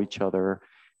to know each other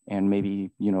and maybe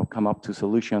come up to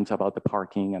solutions about the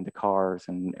parking and the cars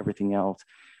and everything else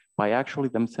by actually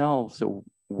themselves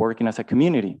working as a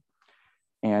community.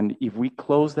 And if we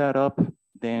close that up,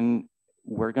 then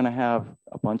we're gonna have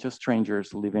a bunch of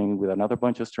strangers living with another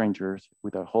bunch of strangers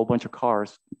with a whole bunch of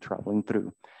cars traveling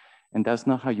through. And that's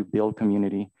not how you build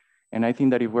community. And I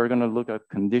think that if we're gonna look at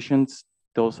conditions,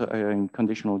 those are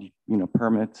conditional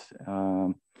permits,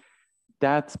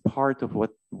 that's part of what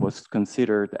was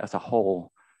considered as a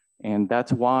whole. And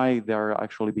that's why they're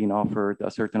actually being offered a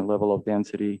certain level of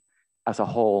density as a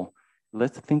whole.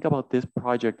 Let's think about this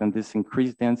project and this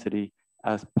increased density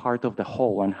as part of the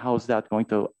whole, and how is that going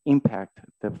to impact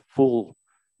the full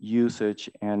usage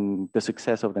and the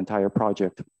success of the entire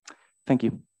project. Thank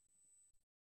you.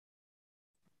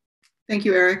 Thank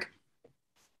you, Eric.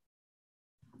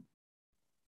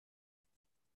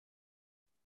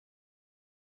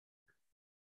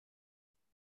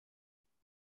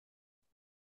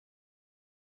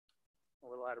 A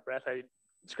little out of breath. I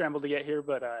scrambled to get here,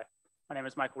 but my name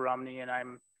is Michael Romney, and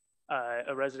I'm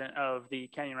a resident of the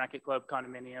Canyon Racquet Club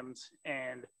condominiums,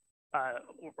 and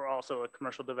we're also a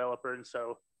commercial developer, and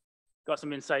so got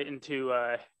some insight into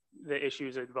the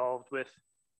issues involved with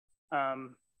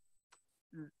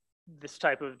this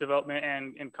type of development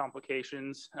and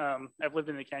complications. I've lived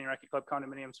in the Canyon Racquet Club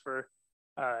condominiums for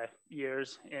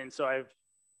years, and so I've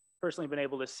personally been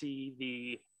able to see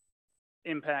the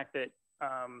impact that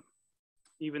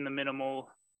even the minimal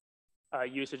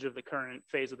usage of the current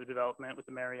phase of the development with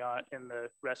the Marriott and the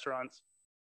restaurants,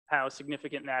 how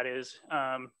significant that is.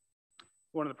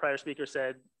 One of the prior speakers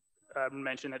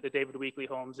mentioned that the David Weekley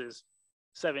Homes is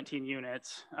 17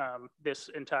 units. This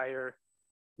entire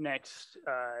next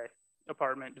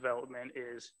apartment development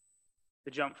is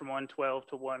the jump from 112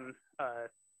 to I'm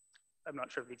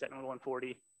not sure of the exact number,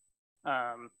 140,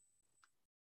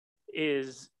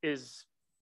 is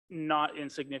not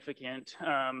insignificant.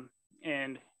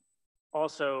 And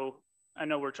also, I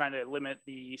know we're trying to limit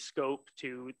the scope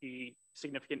to the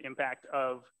significant impact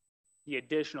of the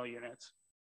additional units.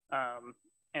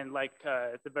 And like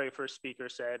the very first speaker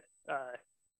said,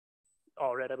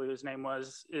 Allred, I believe his name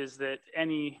was, is that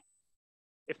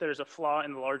if there's a flaw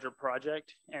in the larger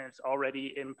project and it's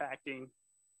already impacting,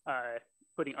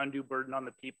 putting undue burden on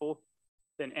the people,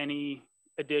 then any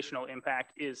additional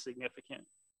impact is significant.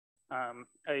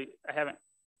 I haven't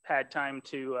had time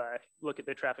to look at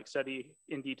the traffic study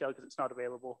in detail because it's not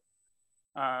available.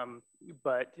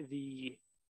 But the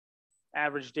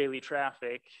average daily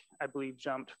traffic, I believe,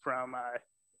 jumped from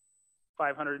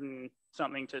 500 and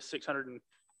something to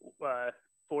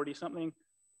 640 something.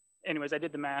 Anyways, I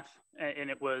did the math, and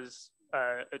it was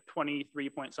a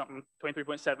 23.7%,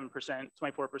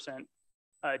 24%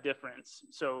 difference.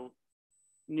 So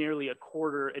nearly a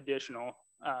quarter additional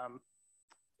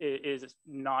is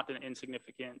not an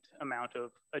insignificant amount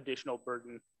of additional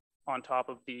burden on top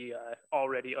of the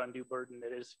already undue burden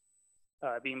that is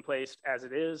being placed as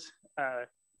it is,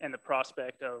 and the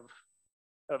prospect of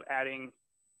adding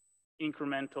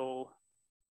incremental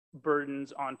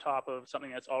burdens on top of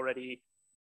something that's already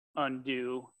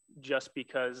undue, just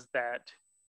because that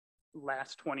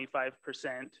last 25%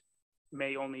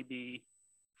 may only be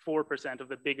 4% of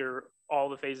the bigger, all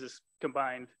the phases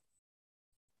combined.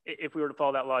 If we were to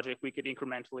follow that logic, we could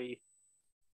incrementally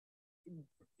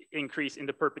increase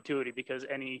into perpetuity, because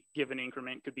any given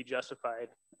increment could be justified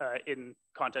in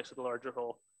context of the larger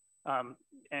whole.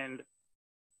 And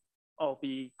I'll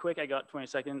be quick, I got 20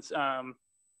 seconds.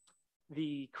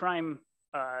 The crime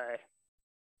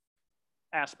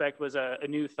aspect was a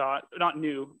new thought, not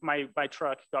new. My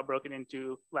truck got broken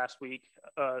into last week,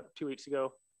 2 weeks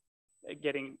ago,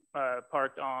 getting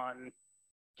parked on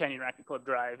Canyon Racket Club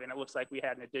Drive, and it looks like we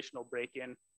had an additional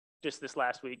break-in just this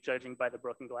last week, judging by the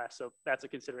broken glass. So that's a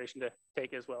consideration to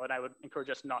take as well, and I would encourage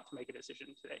us not to make a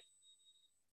decision today.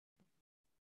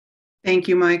 Thank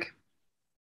you, Mike.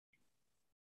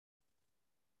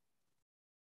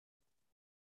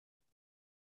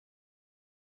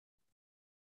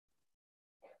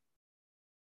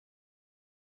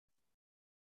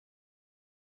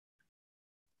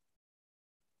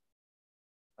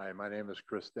 Hi, my name is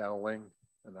Chris Dowling,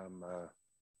 and I'm a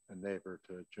neighbor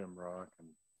to Jim Rock and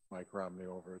Mike Romney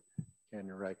over at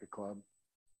Canyon Racket Club.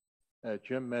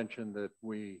 Jim mentioned that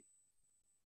we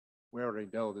already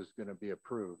know this is going to be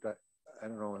approved. I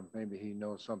don't know, maybe he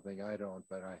knows something I don't,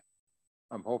 but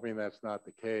I'm hoping that's not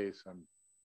the case.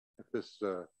 If this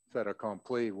fait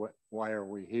accompli, why are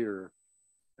we here?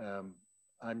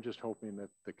 I'm just hoping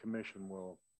that the commission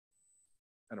will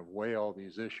kind of weigh all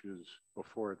these issues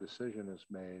before a decision is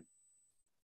made.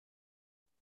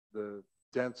 The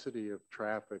density of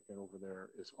traffic over there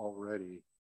is already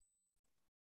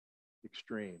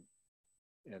extreme.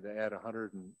 And to add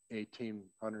 118,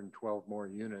 112 more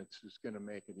units is going to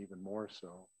make it even more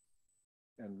so.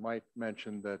 And Mike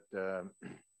mentioned that there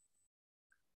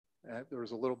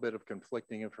was a little bit of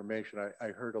conflicting information. I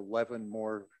heard 11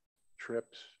 more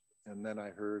trips, and then I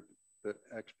heard that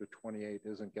extra 28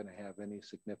 isn't going to have any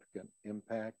significant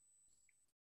impact.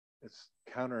 It's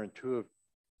counterintuitive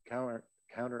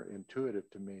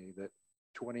to me that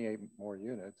 28 more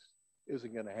units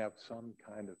isn't going to have some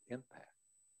kind of impact.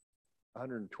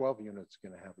 112 units is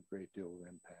going to have a great deal of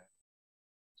impact.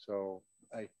 So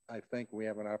I think we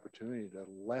have an opportunity to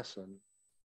lessen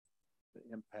the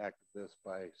impact of this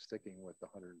by sticking with the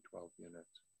 112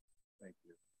 units. Thank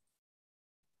you.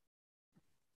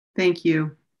 Thank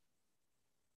you.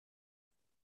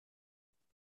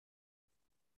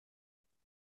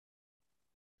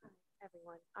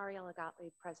 Everyone, Ariella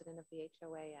Gottlieb, president of the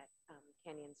HOA at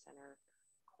Canyon Center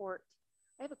Court.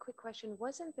 I have a quick question.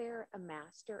 Wasn't there a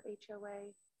master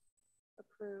HOA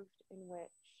approved in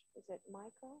which, is it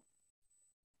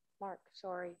Mark,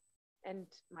 sorry, and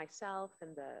myself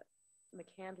and the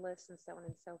McCandless and so on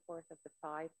and so forth of the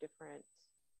 5 different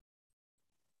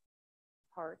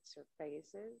parts or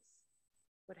phases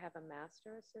would have a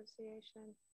master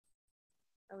association?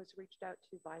 I was reached out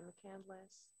to by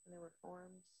McCandless and there were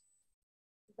forms.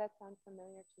 Does that sound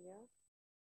familiar to you?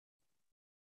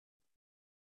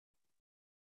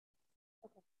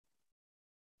 Okay.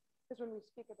 Because when we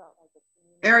speak about like the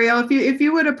Ariel, if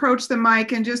you would approach the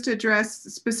mic and just address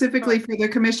specifically for the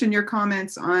commission your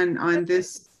comments on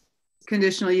this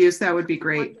conditional use, that would be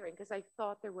great. Because I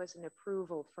thought there was an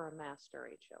approval for a master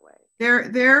HOA.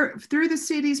 There through the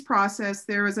city's process,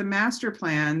 there was a master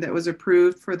plan that was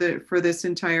approved for this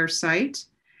entire site.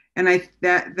 And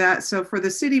so for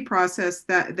the city process,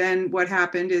 that then what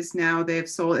happened is now they've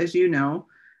sold, as you know,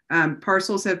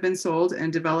 parcels have been sold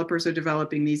and developers are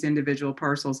developing these individual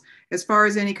parcels. As far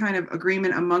as any kind of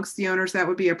agreement amongst the owners, that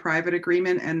would be a private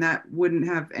agreement and that wouldn't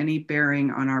have any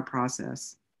bearing on our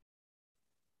process.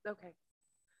 Okay.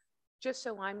 Just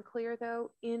so I'm clear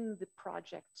though, in the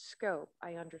project scope,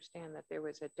 I understand that there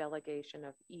was a delegation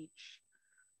of each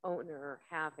owner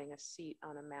having a seat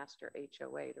on a master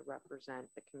HOA to represent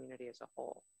the community as a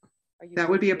whole. That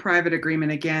would be a private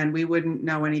agreement. Again, we wouldn't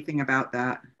know anything about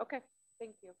that. Okay,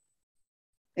 thank you.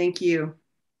 Thank you.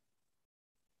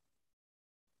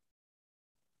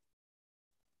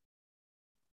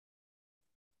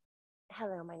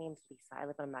 Hello, my name's Lisa. I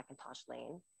live on McIntosh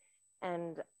Lane.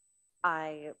 And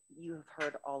you have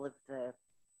heard all of the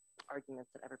arguments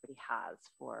that everybody has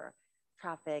for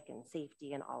traffic and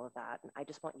safety and all of that. And I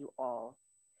just want you all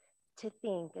to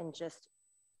think and just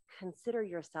consider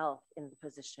yourself in the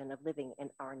position of living in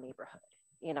our neighborhood,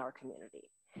 in our community,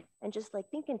 and just like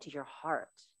think into your heart.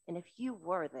 And if you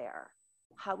were there,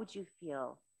 how would you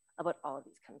feel about all of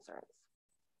these concerns?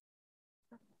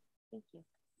 Thank you.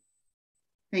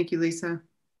 Thank you, Lisa.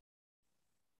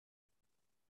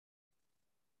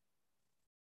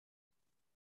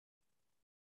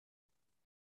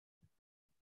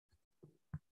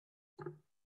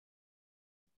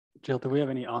 Jill, do we have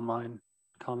any online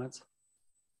comments?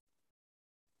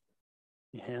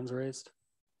 Any hands raised?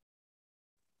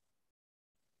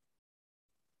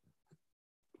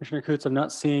 Commissioner Coots, I'm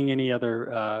not seeing any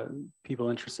other people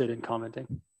interested in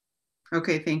commenting.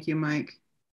 Okay, thank you, Mike.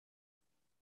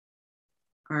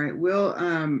 All right, we'll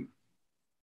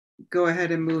go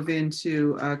ahead and move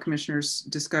into commissioners'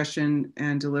 discussion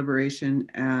and deliberation.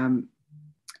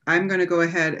 I'm going to go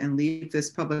ahead and leave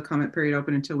this public comment period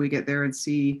open until we get there and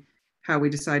see how we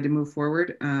decide to move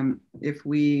forward. If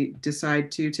we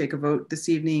decide to take a vote this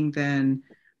evening, then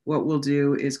what we'll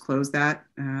do is close that.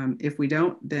 If we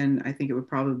don't, then I think it would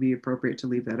probably be appropriate to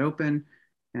leave that open.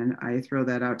 And I throw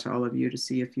that out to all of you to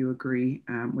see if you agree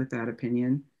with that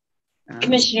opinion.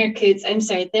 Commissioner Coots, I'm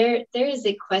sorry, there is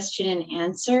a question and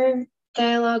answer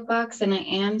dialog box, and I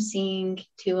am seeing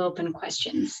 2 open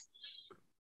questions.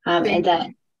 And that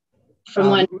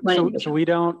from one. So we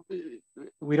don't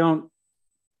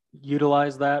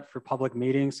utilize that for public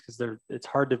meetings because it's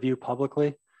hard to view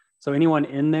publicly. So anyone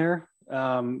in there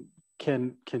can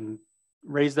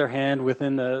raise their hand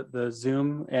within the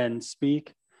Zoom and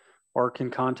speak, or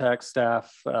can contact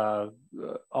staff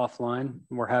offline.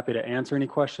 We're happy to answer any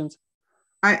questions.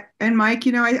 And Mike,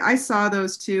 you know, I saw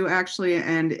those too actually,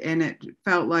 and it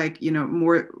felt like, you know,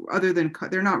 more other than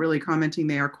they're not really commenting,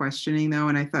 they are questioning though,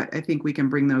 and I think we can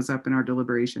bring those up in our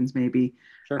deliberations maybe.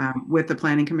 Sure. With the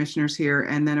planning commissioners here,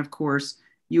 and then of course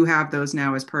you have those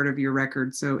now as part of your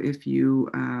record. So if you,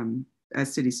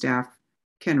 as city staff,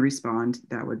 can respond,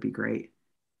 that would be great.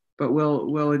 But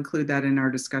we'll include that in our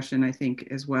discussion, I think,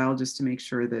 as well, just to make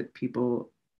sure that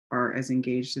people are as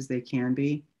engaged as they can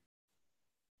be.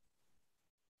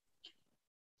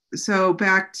 So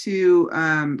back to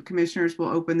commissioners, we'll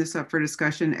open this up for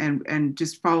discussion, and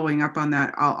just following up on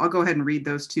that, I'll go ahead and read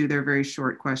those 2. They're very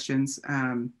short questions.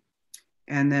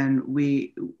 And then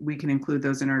we can include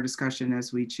those in our discussion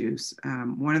as we choose.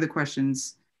 One of the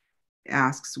questions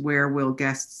asks, where will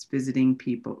guests visiting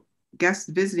people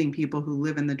who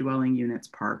live in the dwelling units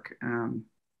park?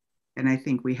 And I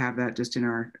think we have that just in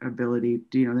our ability,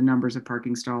 you know, the numbers of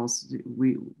parking stalls,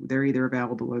 they're either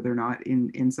available or they're not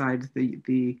inside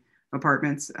the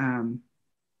apartments.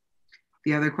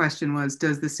 The other question was,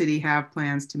 does the city have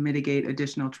plans to mitigate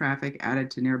additional traffic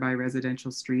added to nearby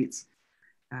residential streets?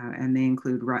 And they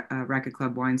include Racket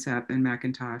Club, Winesap, and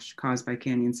McIntosh caused by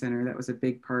Canyon Center. That was a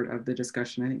big part of the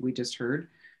discussion I think we just heard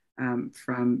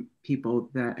from people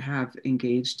that have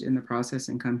engaged in the process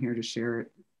and come here to share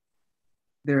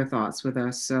their thoughts with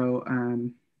us. So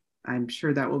I'm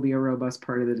sure that will be a robust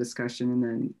part of the discussion. And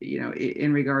then, you know,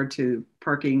 in regard to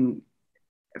parking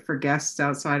for guests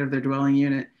outside of their dwelling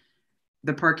unit,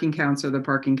 the parking counts are the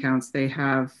parking counts. They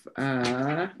have,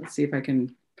 let's see if I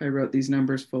wrote these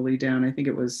numbers fully down. I think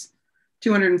it was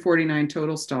 249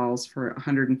 total stalls for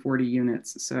 140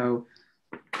 units. So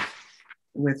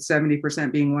with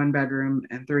 70% being 1 bedroom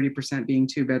and 30% being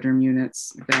 2 bedroom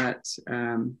units, that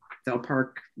they'll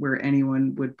park where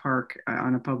anyone would park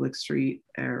on a public street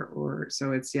or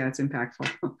so it's impactful.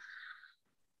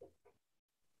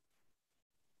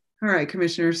 All right,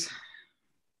 commissioners.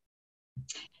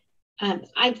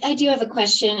 I do have a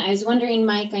question. I was wondering,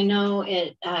 Mike, I know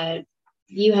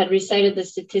you had recited the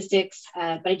statistics,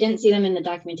 but I didn't see them in the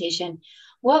documentation.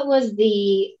 What was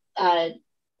the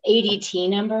ADT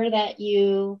number that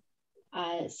you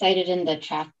cited in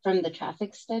from the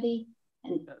traffic study?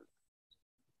 And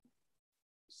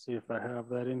see if I have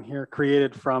that in here.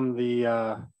 Created from the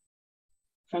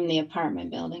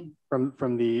apartment building.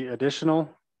 From the additional.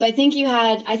 So I think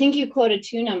you quoted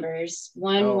 2 numbers.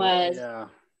 One was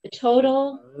the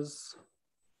total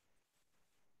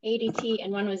ADT,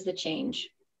 and one was the change.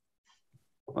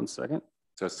 1 second.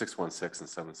 So 616 and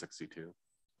 762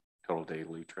 total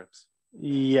daily trips.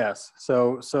 Yes.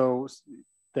 So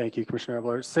thank you, Commissioner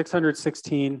Ebler.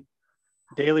 616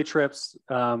 daily trips,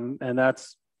 and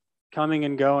that's coming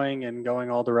and going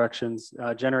all directions,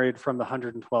 generated from the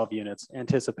 112 units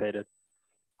anticipated.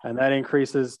 And that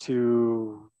increases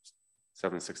to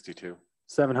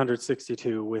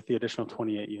 762 with the additional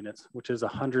 28 units, which is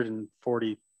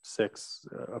 146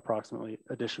 approximately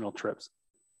additional trips.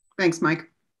 Thanks,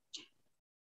 Mike.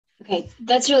 Okay,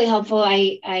 that's really helpful.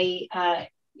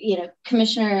 You know,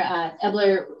 Commissioner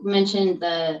Ebler mentioned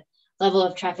the level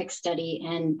of traffic study,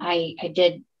 and I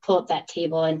did pull up that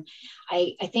table, and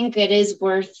I think it is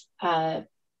worth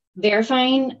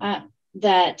verifying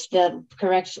that the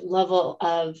correct level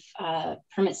of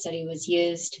permit study was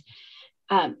used.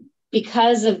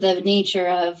 because of the nature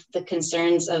of the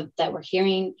concerns that we're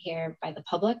hearing here by the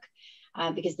public,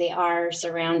 because they are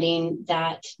surrounding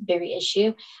that very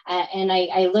issue. And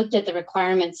I looked at the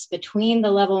requirements between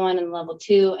the level 1 and level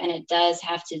 2, and it does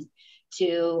have to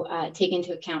take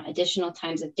into account additional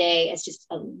times of day. It's just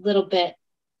a little bit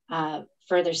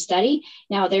further study.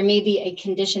 Now, there may be a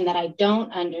condition that I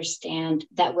don't understand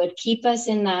that would keep us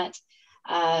in that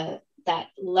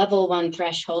level 1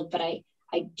 threshold, but I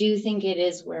do think it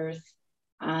is worth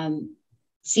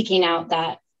seeking out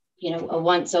that, a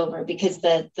once over, because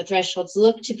the thresholds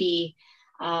look to be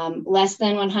less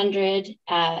than 100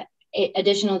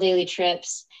 additional daily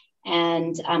trips.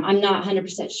 And I'm not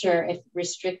 100% sure if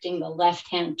restricting the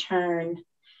left-hand turn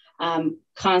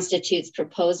constitutes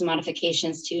proposed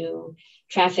modifications to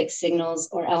traffic signals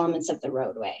or elements of the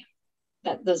roadway.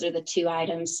 Those are the 2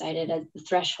 items cited as the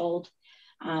threshold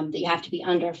that you have to be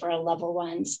under for a level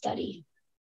 1 study.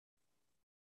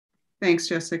 Thanks,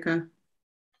 Jessica.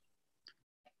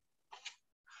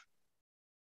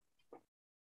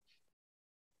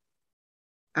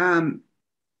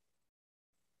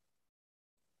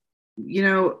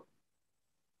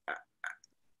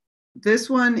 This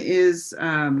one is,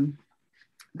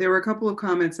 there were a couple of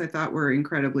comments I thought were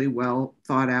incredibly well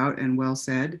thought out and well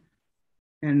said.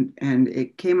 And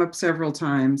it came up several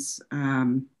times.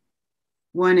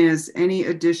 One is, any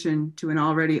addition to an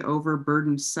already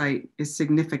overburdened site is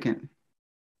significant.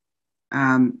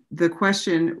 The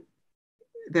question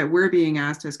that we're being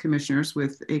asked as commissioners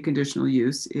with a conditional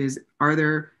use is, are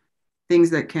there things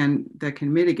that can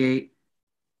mitigate?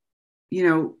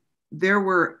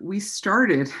 We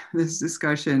started this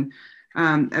discussion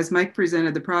as Mike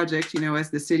presented the project, as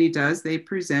the city does, they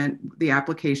present the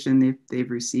application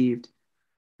they've received.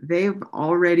 They've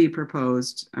already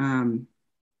proposed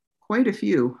quite a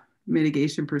few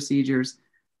mitigation procedures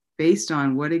based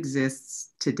on what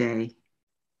exists today.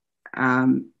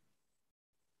 I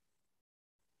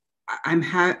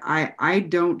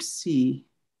don't see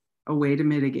a way to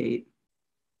mitigate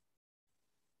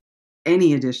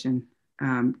any addition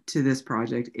to this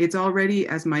project. It's already,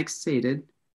 as Mike stated,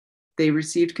 they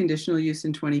received conditional use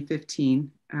in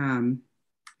 2015, and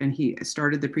he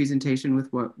started the presentation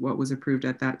with what was approved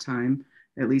at that time,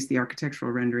 at least the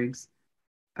architectural renderings.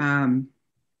 I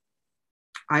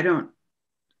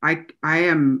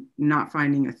am not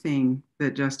finding a thing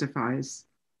that justifies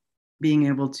being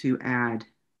able to add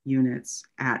units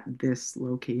at this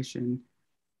location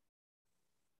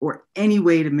or any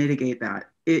way to mitigate that.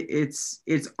 It's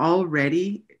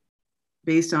already,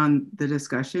 based on the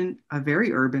discussion, a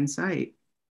very urban site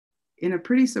in a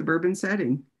pretty suburban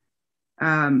setting.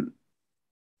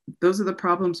 Those are the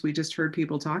problems we just heard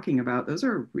people talking about. Those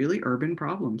are really urban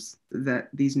problems that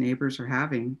these neighbors are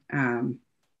having,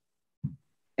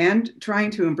 and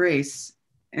trying to embrace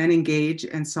and engage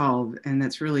and solve, and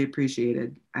that's really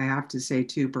appreciated. I have to say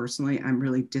too, personally, I'm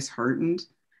really disheartened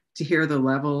to hear the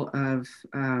level of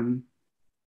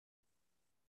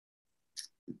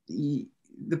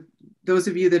those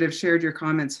of you that have shared your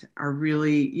comments are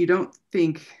really, you don't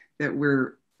think that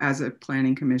we're, as a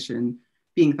planning commission,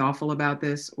 being thoughtful about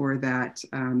this, or that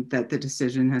that the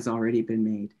decision has already been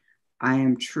made. I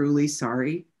am truly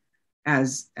sorry,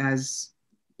 as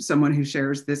someone who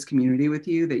shares this community with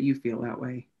you, that you feel that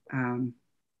way.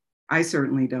 I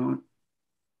certainly don't.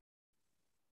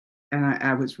 And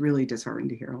I was really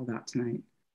disheartened to hear all that tonight.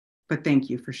 But thank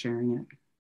you for sharing it.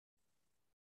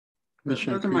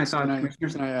 Commissioner Creeks,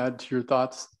 can I add to your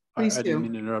thoughts? Please I do. didn't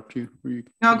mean to interrupt you.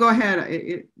 No, go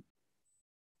ahead.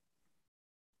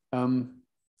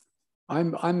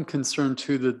 I'm concerned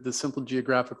too that the simple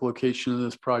geographic location of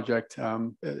this project.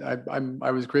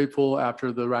 I was grateful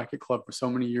after the Racket Club for so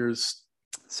many years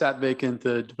sat vacant.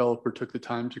 The developer took the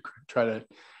time to try to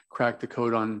crack the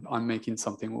code on making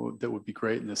something that would be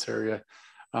great in this area.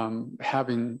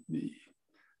 Having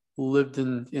lived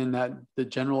in the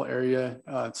general area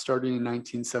starting in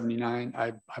 1979,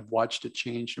 I've watched it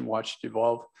change and watched it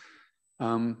evolve.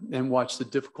 And watch the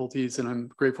difficulties, and I'm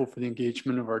grateful for the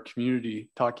engagement of our community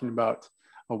talking about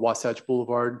Wasatch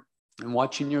Boulevard and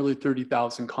watching nearly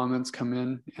 30,000 comments come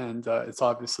in. And it's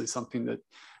obviously something that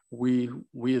we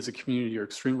as a community are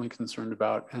extremely concerned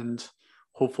about, and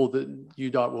hopeful that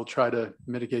UDOT will try to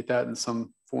mitigate that in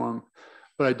some form.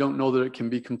 But I don't know that it can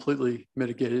be completely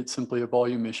mitigated. It's simply a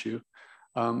volume issue.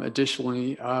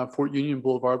 Additionally, Fort Union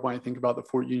Boulevard, when I think about the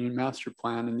Fort Union Master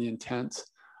Plan and the intent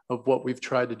of what we've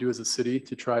tried to do as a city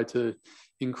to try to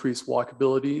increase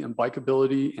walkability and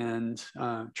bikeability and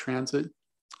transit.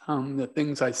 The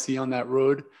things I see on that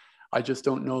road, I just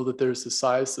don't know that there's the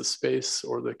size, the space,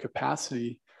 or the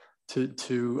capacity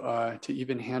to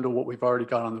even handle what we've already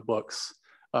got on the books.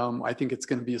 I think it's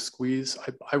going to be a squeeze.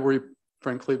 I worry,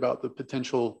 frankly, about the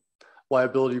potential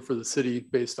liability for the city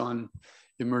based on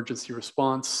emergency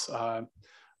response,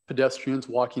 pedestrians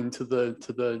walking to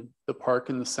the park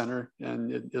in the center,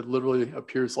 and it literally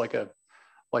appears like a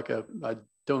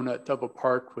donut of a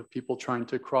park with people trying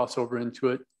to cross over into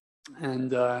it.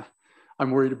 And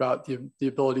I'm worried about the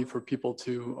ability for people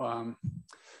to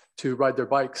ride their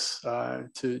bikes,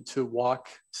 to walk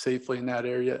safely in that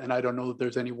area. And I don't know that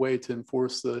there's any way to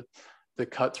enforce the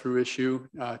cut through issue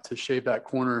to shave that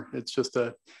corner. It's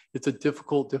a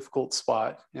difficult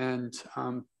spot. And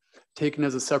taken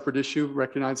as a separate issue,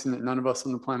 recognizing that none of us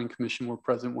on the Planning Commission were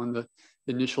present when the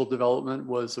initial development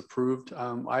was approved.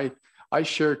 I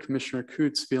share Commissioner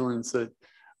Coots' feelings that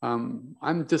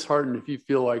I'm disheartened if you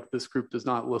feel like this group does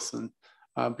not listen,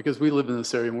 because we live in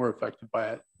this area and we're affected by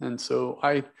it. And so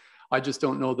I just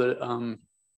don't know that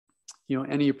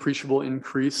any appreciable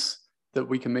increase that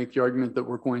we can make the argument that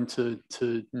we're going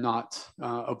to not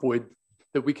avoid,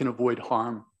 that we can avoid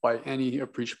harm by any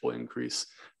appreciable increase,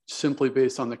 simply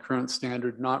based on the current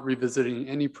standard, not revisiting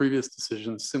any previous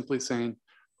decisions, simply saying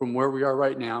from where we are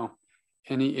right now,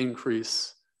 any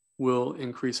increase will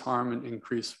increase harm and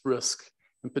increase risk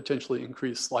and potentially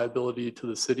increase liability to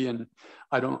the city. And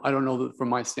I don't know that from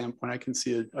my standpoint, I can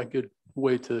see a good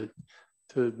way to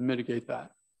mitigate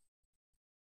that.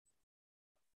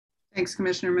 Thanks,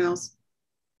 Commissioner Mills.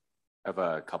 I have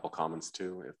a couple comments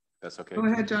too, if that's okay. Go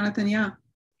ahead, Jonathan. Yeah.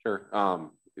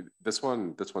 Sure. This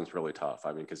one's really tough.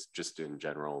 I mean, because just in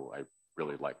general, I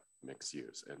really like mixed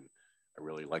use, and I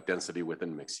really like density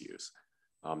within mixed use.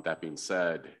 That being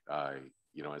said,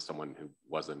 as someone who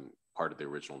wasn't part of the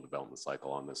original development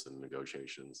cycle on this in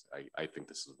negotiations, I think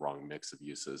this is the wrong mix of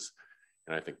uses.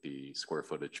 And I think the square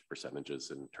footage percentages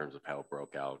in terms of how it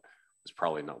broke out was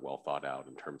probably not well thought out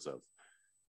in terms of,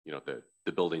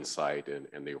 the building site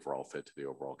and the overall fit to the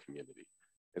overall community.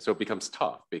 And so it becomes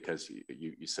tough because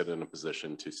you sit in a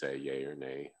position to say yay or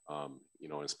nay,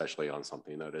 especially on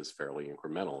something that is fairly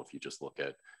incremental if you just look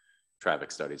at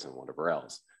traffic studies and whatever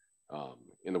else.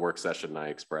 In the work session, I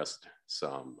expressed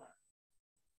some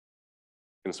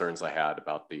concerns I had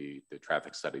about the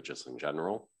traffic study just in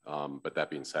general. But that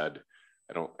being said,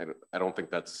 I don't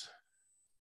think that's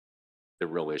the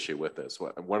real issue with this.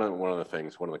 One of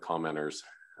the commenters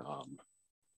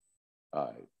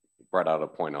brought out a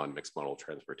point on mixed modal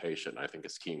transportation. I think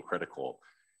it's key and critical.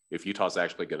 If Utah's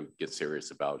actually going to get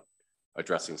serious about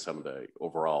addressing some of the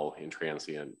overall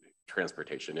intransient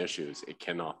transportation issues, it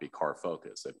cannot be car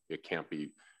focused. It can't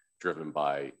be driven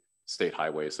by state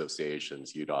highway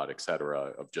associations, UDOT, et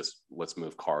cetera, of just let's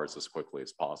move cars as quickly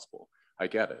as possible. I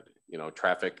get it.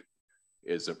 Traffic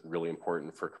is really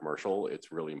important for commercial.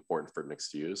 It's really important for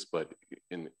mixed use, but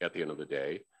at the end of the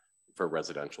day, for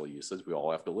residential uses, we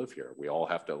all have to live here. We all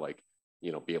have to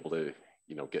be able to,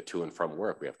 get to and from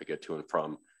work. We have to get to and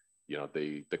from,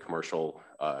 the commercial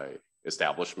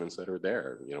establishments that are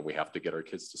there. We have to get our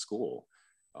kids to school.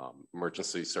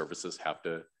 Emergency services have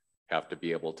to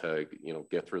be able to,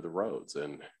 get through the roads.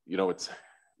 And, it's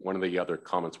one of the other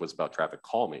comments was about traffic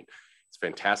calming. It's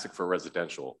fantastic for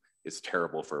residential. It's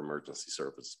terrible for emergency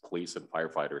service. Police and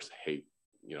firefighters hate,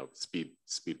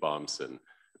 speed bumps and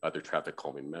other traffic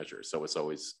calming measures. So it's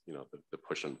always, the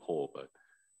push and pull, but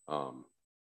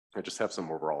I just have some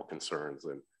overall concerns,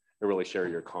 and I really share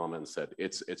your comments that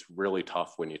it's really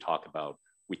tough when you talk about,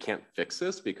 we can't fix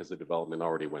this because the development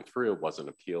already went through, it wasn't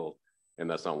appealed, and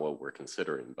that's not what we're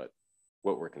considering. But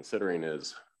what we're considering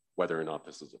is whether or not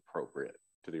this is appropriate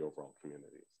to the overall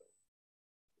community.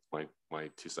 So my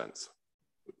 2 cents.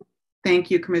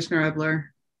 Thank you, Commissioner Ebler.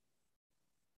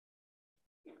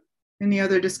 Any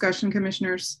other discussion,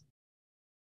 commissioners?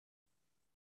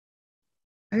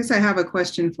 I guess I have a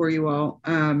question for you all.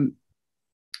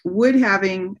 Would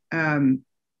having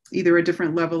either a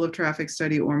different level of traffic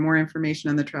study or more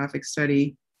information on the traffic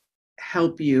study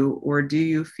help you, or do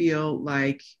you feel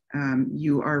like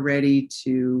you are ready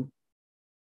to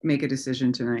make a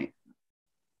decision tonight?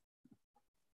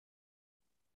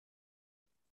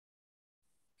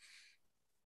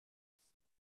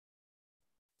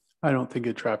 I don't think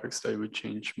a traffic study would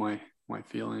change my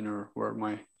feeling or where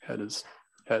my head is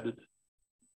headed.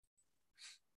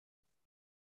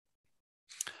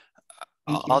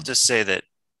 I'll just say that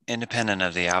independent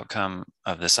of the outcome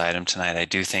of this item tonight, I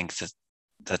do think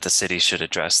that the city should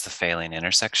address the failing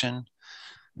intersection.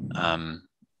 And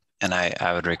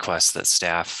I would request that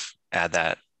staff add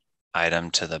that item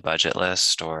to the budget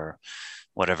list or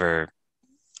whatever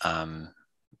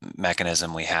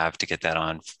mechanism we have to get that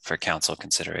on for council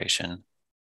consideration.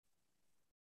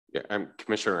 Yeah,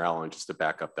 Commissioner Allen, just to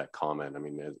back up that comment, I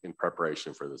mean, in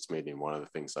preparation for this meeting, one of the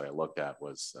things that I looked at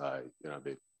was, you know,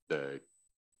 the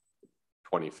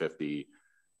 2050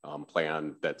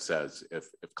 plan that says if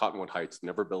Cottonwood Heights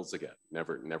never builds again,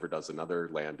 never does another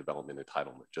land development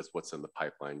entitlement, just what's in the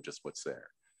pipeline, just what's there.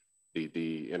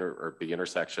 The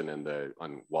intersection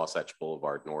on Wasatch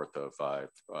Boulevard north of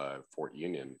Fort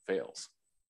Union fails.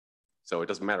 So it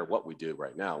doesn't matter what we do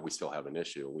right now, we still have an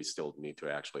issue. We still need to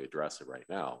actually address it right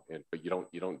now. But you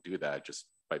don't do that just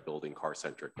by building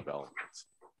car-centric developments,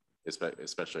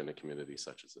 especially in a community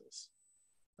such as this.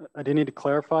 I do need to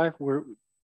clarify.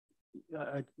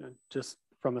 Just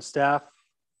from a staff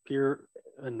peer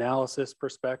analysis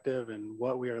perspective and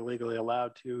what we are legally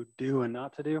allowed to do and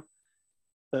not to do.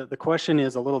 The question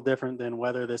is a little different than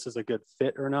whether this is a good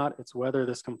fit or not. It's whether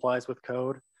this complies with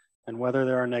code and whether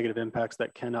there are negative impacts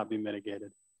that cannot be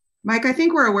mitigated. Mike, I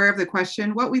think we're aware of the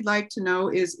question. What we'd like to know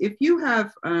is if you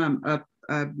have a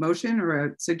motion or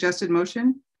a suggested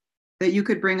motion that you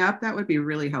could bring up, that would be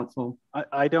really helpful.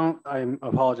 I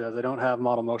apologize. I don't have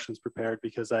model motions prepared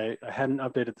because I hadn't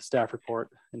updated the staff report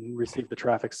and received the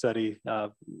traffic study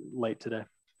late today.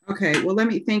 Okay, well, let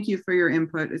me thank you for your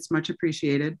input. It's much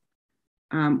appreciated.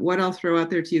 What I'll throw out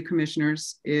there to you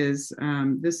commissioners is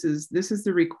this is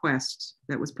the request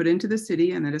that was put into the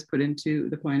city and that is put into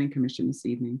the Planning Commission this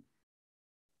evening.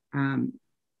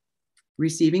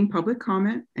 Receiving public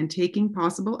comment and taking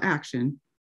possible action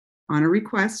on a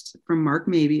request from Mark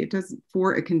Mabey,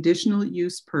 for a conditional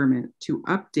use permit to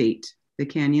update the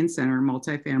Canyon Center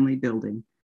multifamily building.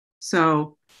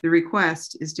 So the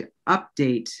request is to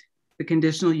update the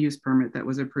conditional use permit that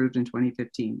was approved in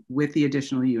 2015 with the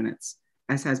additional units,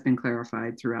 as has been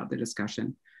clarified throughout the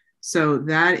discussion. So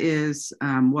that is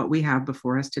what we have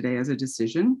before us today as a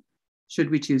decision, should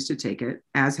we choose to take it.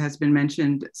 As has been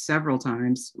mentioned several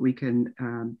times, we can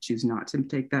choose not to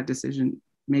make that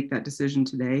decision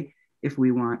today. If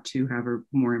we want to have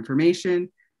more information,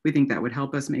 we think that would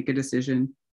help us make a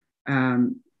decision,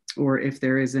 or if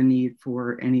there is a need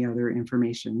for any other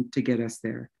information to get us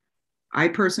there. I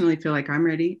personally feel like I'm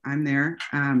ready, I'm there.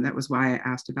 That was why I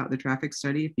asked about the traffic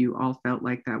study. If you all felt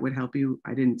like that would help you,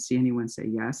 I didn't see anyone say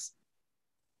yes.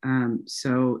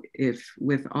 So if,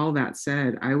 with all that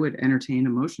said, I would entertain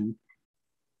a motion.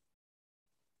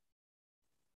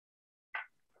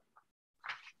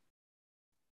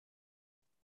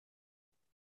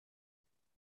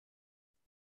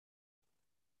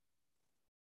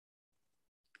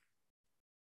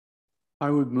 I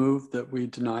would move that we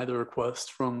deny the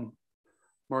request from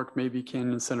Mark Mabey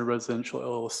Canyon Center Residential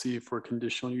LLC for a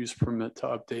conditional use permit to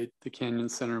update the Canyon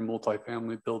Center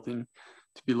multifamily building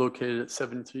to be located at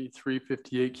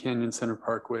 7358 Canyon Center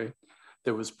Parkway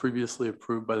that was previously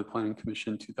approved by the Planning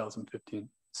Commission in 2015.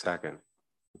 Second.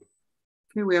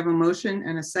 Okay, we have a motion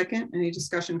and a second. Any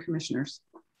discussion, commissioners?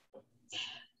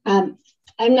 I'm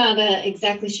not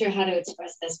exactly sure how to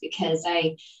express this because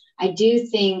I do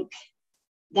think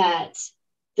that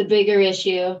the bigger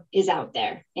issue is out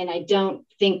there. And I don't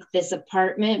think this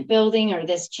apartment building or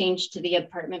this change to the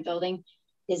apartment building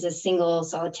is a single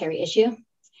solitary issue.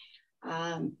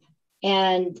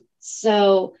 And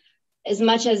so as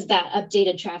much as that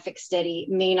updated traffic study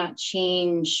may not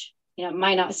change,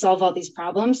 might not solve all these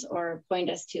problems or point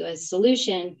us to a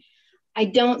solution, I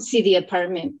don't see the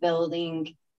apartment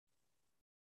building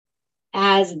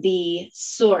as the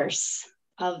source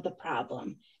of the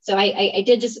problem. So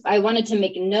I wanted to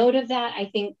make note of that. I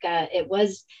think it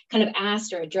was kind of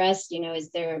asked or addressed, is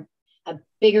there a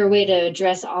bigger way to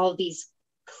address all of these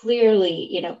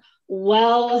clearly,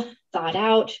 well thought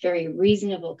out, very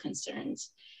reasonable concerns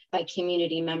by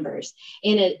community members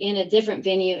in a different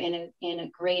venue, in a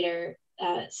greater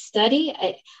study.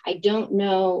 I don't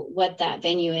know what that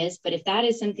venue is, but if that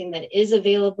is something that is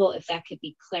available, if that could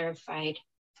be clarified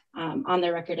on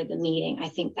the record of the meeting, I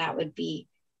think that would be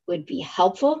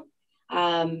helpful.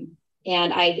 And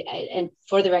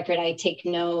for the record, I take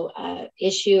no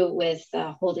issue with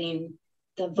holding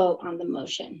the vote on the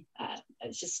motion.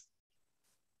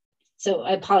 So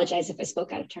I apologize if I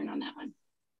spoke out of turn on that one.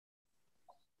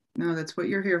 No, that's what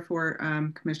you're here for,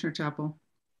 Commissioner Chappell.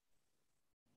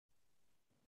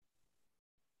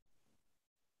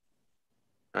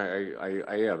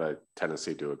 I have a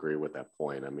tendency to agree with that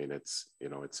point. I mean, it's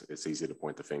easy to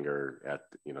point the finger at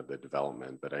the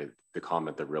development, but the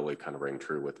comment that really kind of rang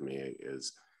true with me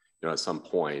is, at some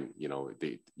point,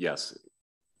 yes,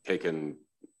 taken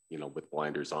with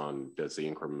blinders on, does the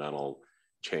incremental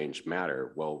change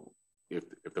matter? Well,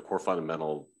 if the core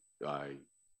fundamental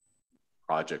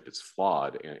project is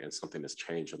flawed and something has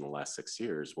changed in the last 6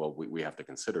 years, well, we have to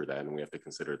consider that, and we have to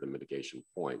consider the mitigation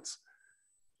points.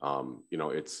 You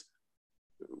know,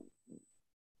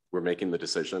 we're making the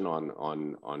decision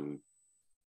on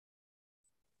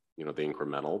you know, the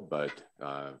incremental, but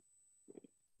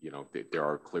you know, there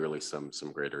are clearly some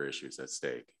greater issues at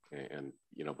stake, and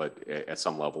you know, but at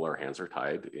some level our hands are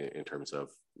tied in terms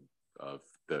of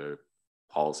the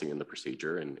policy and the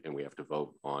procedure, and we have to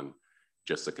vote on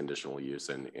just the conditional use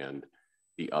and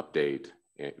the update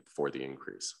for the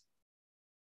increase.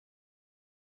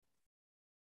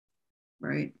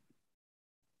 Right.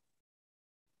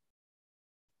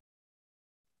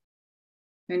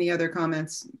 Any other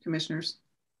comments, commissioners?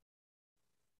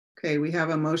 Okay, we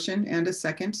have a motion and a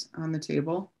second on the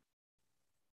table.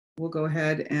 We'll go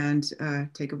ahead and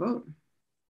take a vote.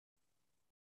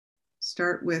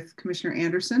 Start with Commissioner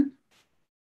Anderson.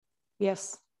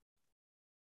 Yes.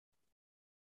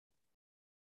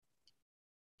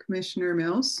 Commissioner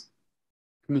Mills.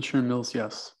 Commissioner Mills,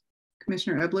 yes.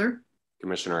 Commissioner Ebler.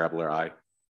 Commissioner Ebler, aye.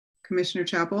 Commissioner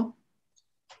Chappell.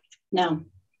 No.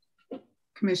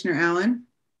 Commissioner Allen.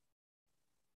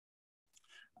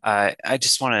 I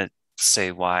just want to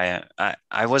say why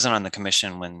I wasn't on the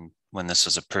commission when this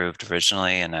was approved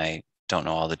originally, and I don't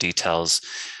know all the details,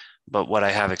 but what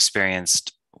I have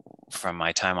experienced from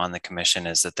my time on the commission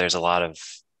is that there's a lot of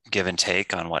give and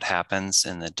take on what happens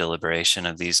in the deliberation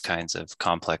of these kinds of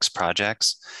complex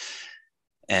projects.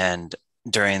 And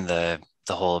during the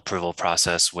whole approval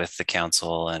process with the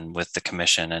council and with the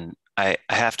commission, and I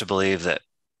have to believe that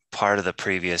part of the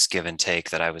previous give and take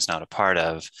that I was not a part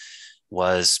of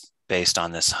was based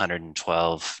on this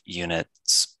 112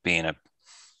 units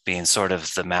being sort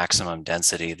of the maximum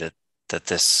density that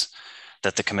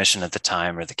the commission at the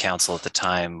time or the council at the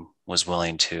time was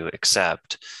willing to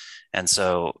accept. And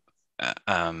so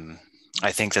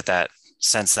I think that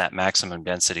since that maximum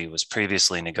density was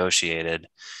previously negotiated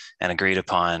and agreed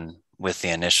upon with the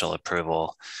initial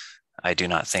approval, I do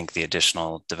not think the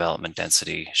additional development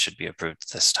density should be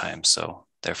approved this time. So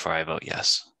therefore I vote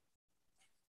yes.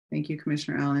 Thank you,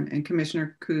 Commissioner Allen. And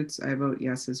Commissioner Coots, I vote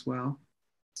yes as well.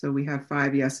 So we have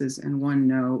 5 yeses and 1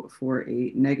 no for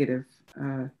a negative.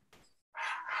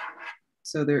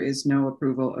 So there is no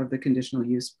approval of the conditional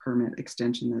use permit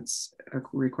extension that's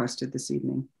requested this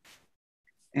evening.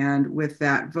 And with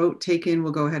that vote taken,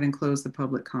 we'll go ahead and close the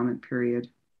public comment period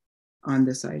on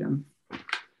this item.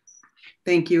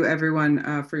 Thank you,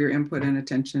 everyone, for your input and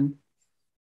attention.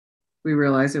 We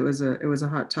realize it was a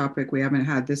hot topic. We haven't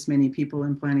had this many people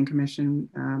in Planning Commission,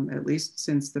 at least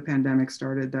since the pandemic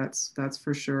started. That's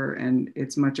for sure. And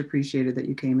it's much appreciated that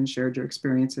you came and shared your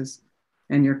experiences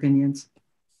and your opinions.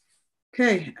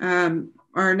 Okay,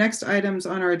 our next items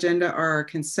on our agenda are our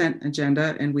consent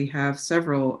agenda, and we have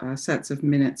several sets of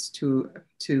minutes to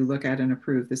look at and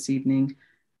approve this evening.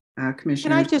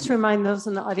 Commissioner, can I just remind those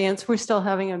in the audience, we're still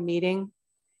having a meeting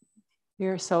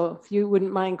here, so if you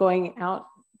wouldn't mind going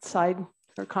outside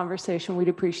for conversation, we'd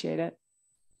appreciate it.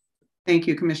 Thank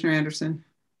you, Commissioner Anderson.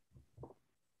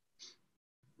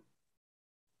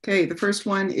 Okay, the first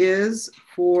one is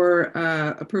for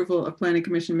approval of Planning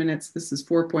Commission minutes. This is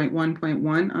 4.1.1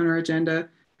 on our agenda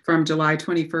from July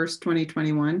 21st,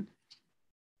 2021.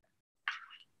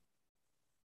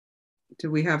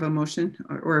 Do we have a motion?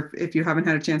 Or if you haven't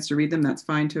had a chance to read them, that's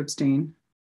fine to abstain.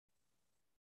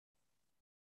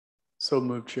 So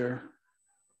moved, Chair.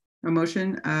 A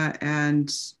motion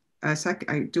and a second.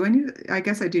 I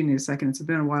guess I do need a second. It's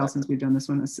been a while since we've done this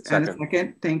one. And a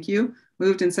second. Thank you.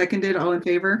 Moved and seconded. All in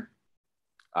favor?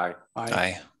 Aye.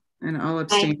 Aye. And I'll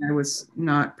abstain. I was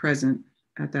not present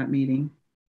at that meeting.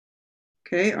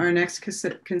 Okay, our next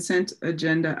consent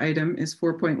agenda item is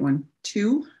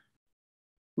 4.12,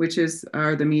 which is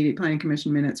the Planning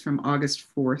Commission minutes from August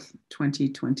 4th,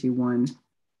 2021.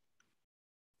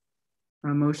 A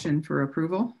motion for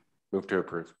approval. Move to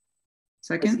approve.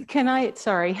 Second. Can I,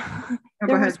 sorry. No,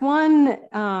 there was one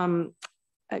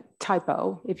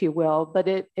typo, if you will, but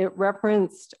it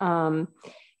referenced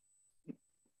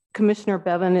Commissioner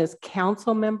Bevan as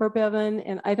Council Member Bevan,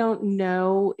 and I don't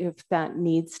know if that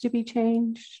needs to be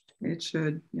changed. It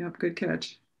should. Yep, good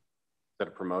catch. Is that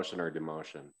a promotion or a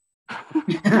demotion?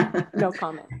 No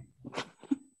comment.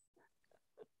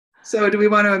 So do we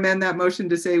want to amend that motion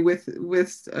to say with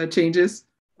changes?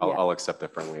 I'll accept the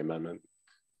friendly amendment.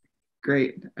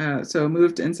 Great. So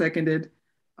moved and seconded.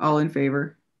 All in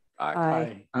favor?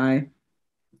 Aye. Aye.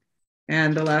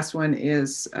 And the last one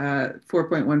is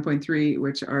 4.1.3,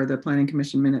 which are the Planning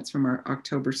Commission minutes from our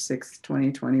October 6th,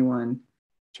 2021.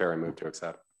 Chair, I move to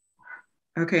accept.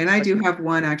 Okay, and I do have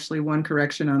one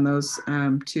correction on those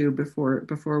two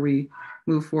before we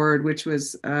move forward, which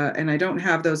was, and I don't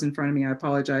have those in front of me, I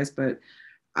apologize, but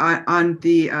On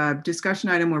the discussion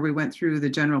item where we went through the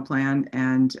general plan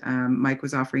and Mike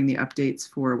was offering the updates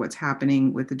for what's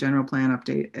happening with the general plan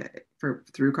update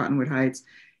through Cottonwood Heights,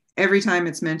 every time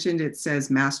it's mentioned, it says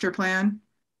master plan.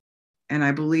 And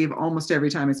I believe almost every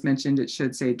time it's mentioned, it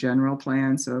should say general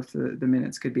plan. So if the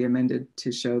minutes could be amended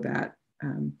to show that,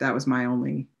 that was my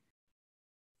only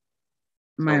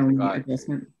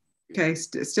adjustment. Okay,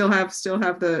 still have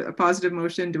the positive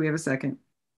motion. Do we have a second?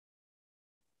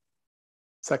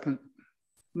 Second.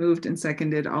 Moved and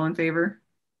seconded. All in favor?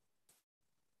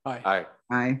 Aye. Aye.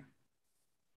 Aye.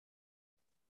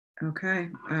 Okay,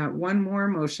 one more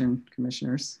motion,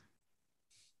 commissioners.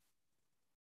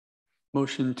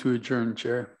 Motion to adjourn,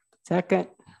 Chair. Second.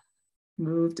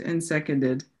 Moved and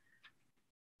seconded.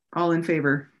 All in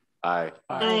favor? Aye.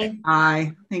 Aye.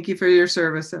 Aye. Thank you for your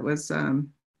service. That was a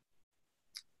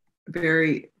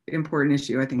very important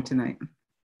issue, I think, tonight.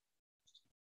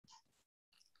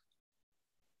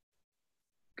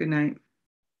 Good night.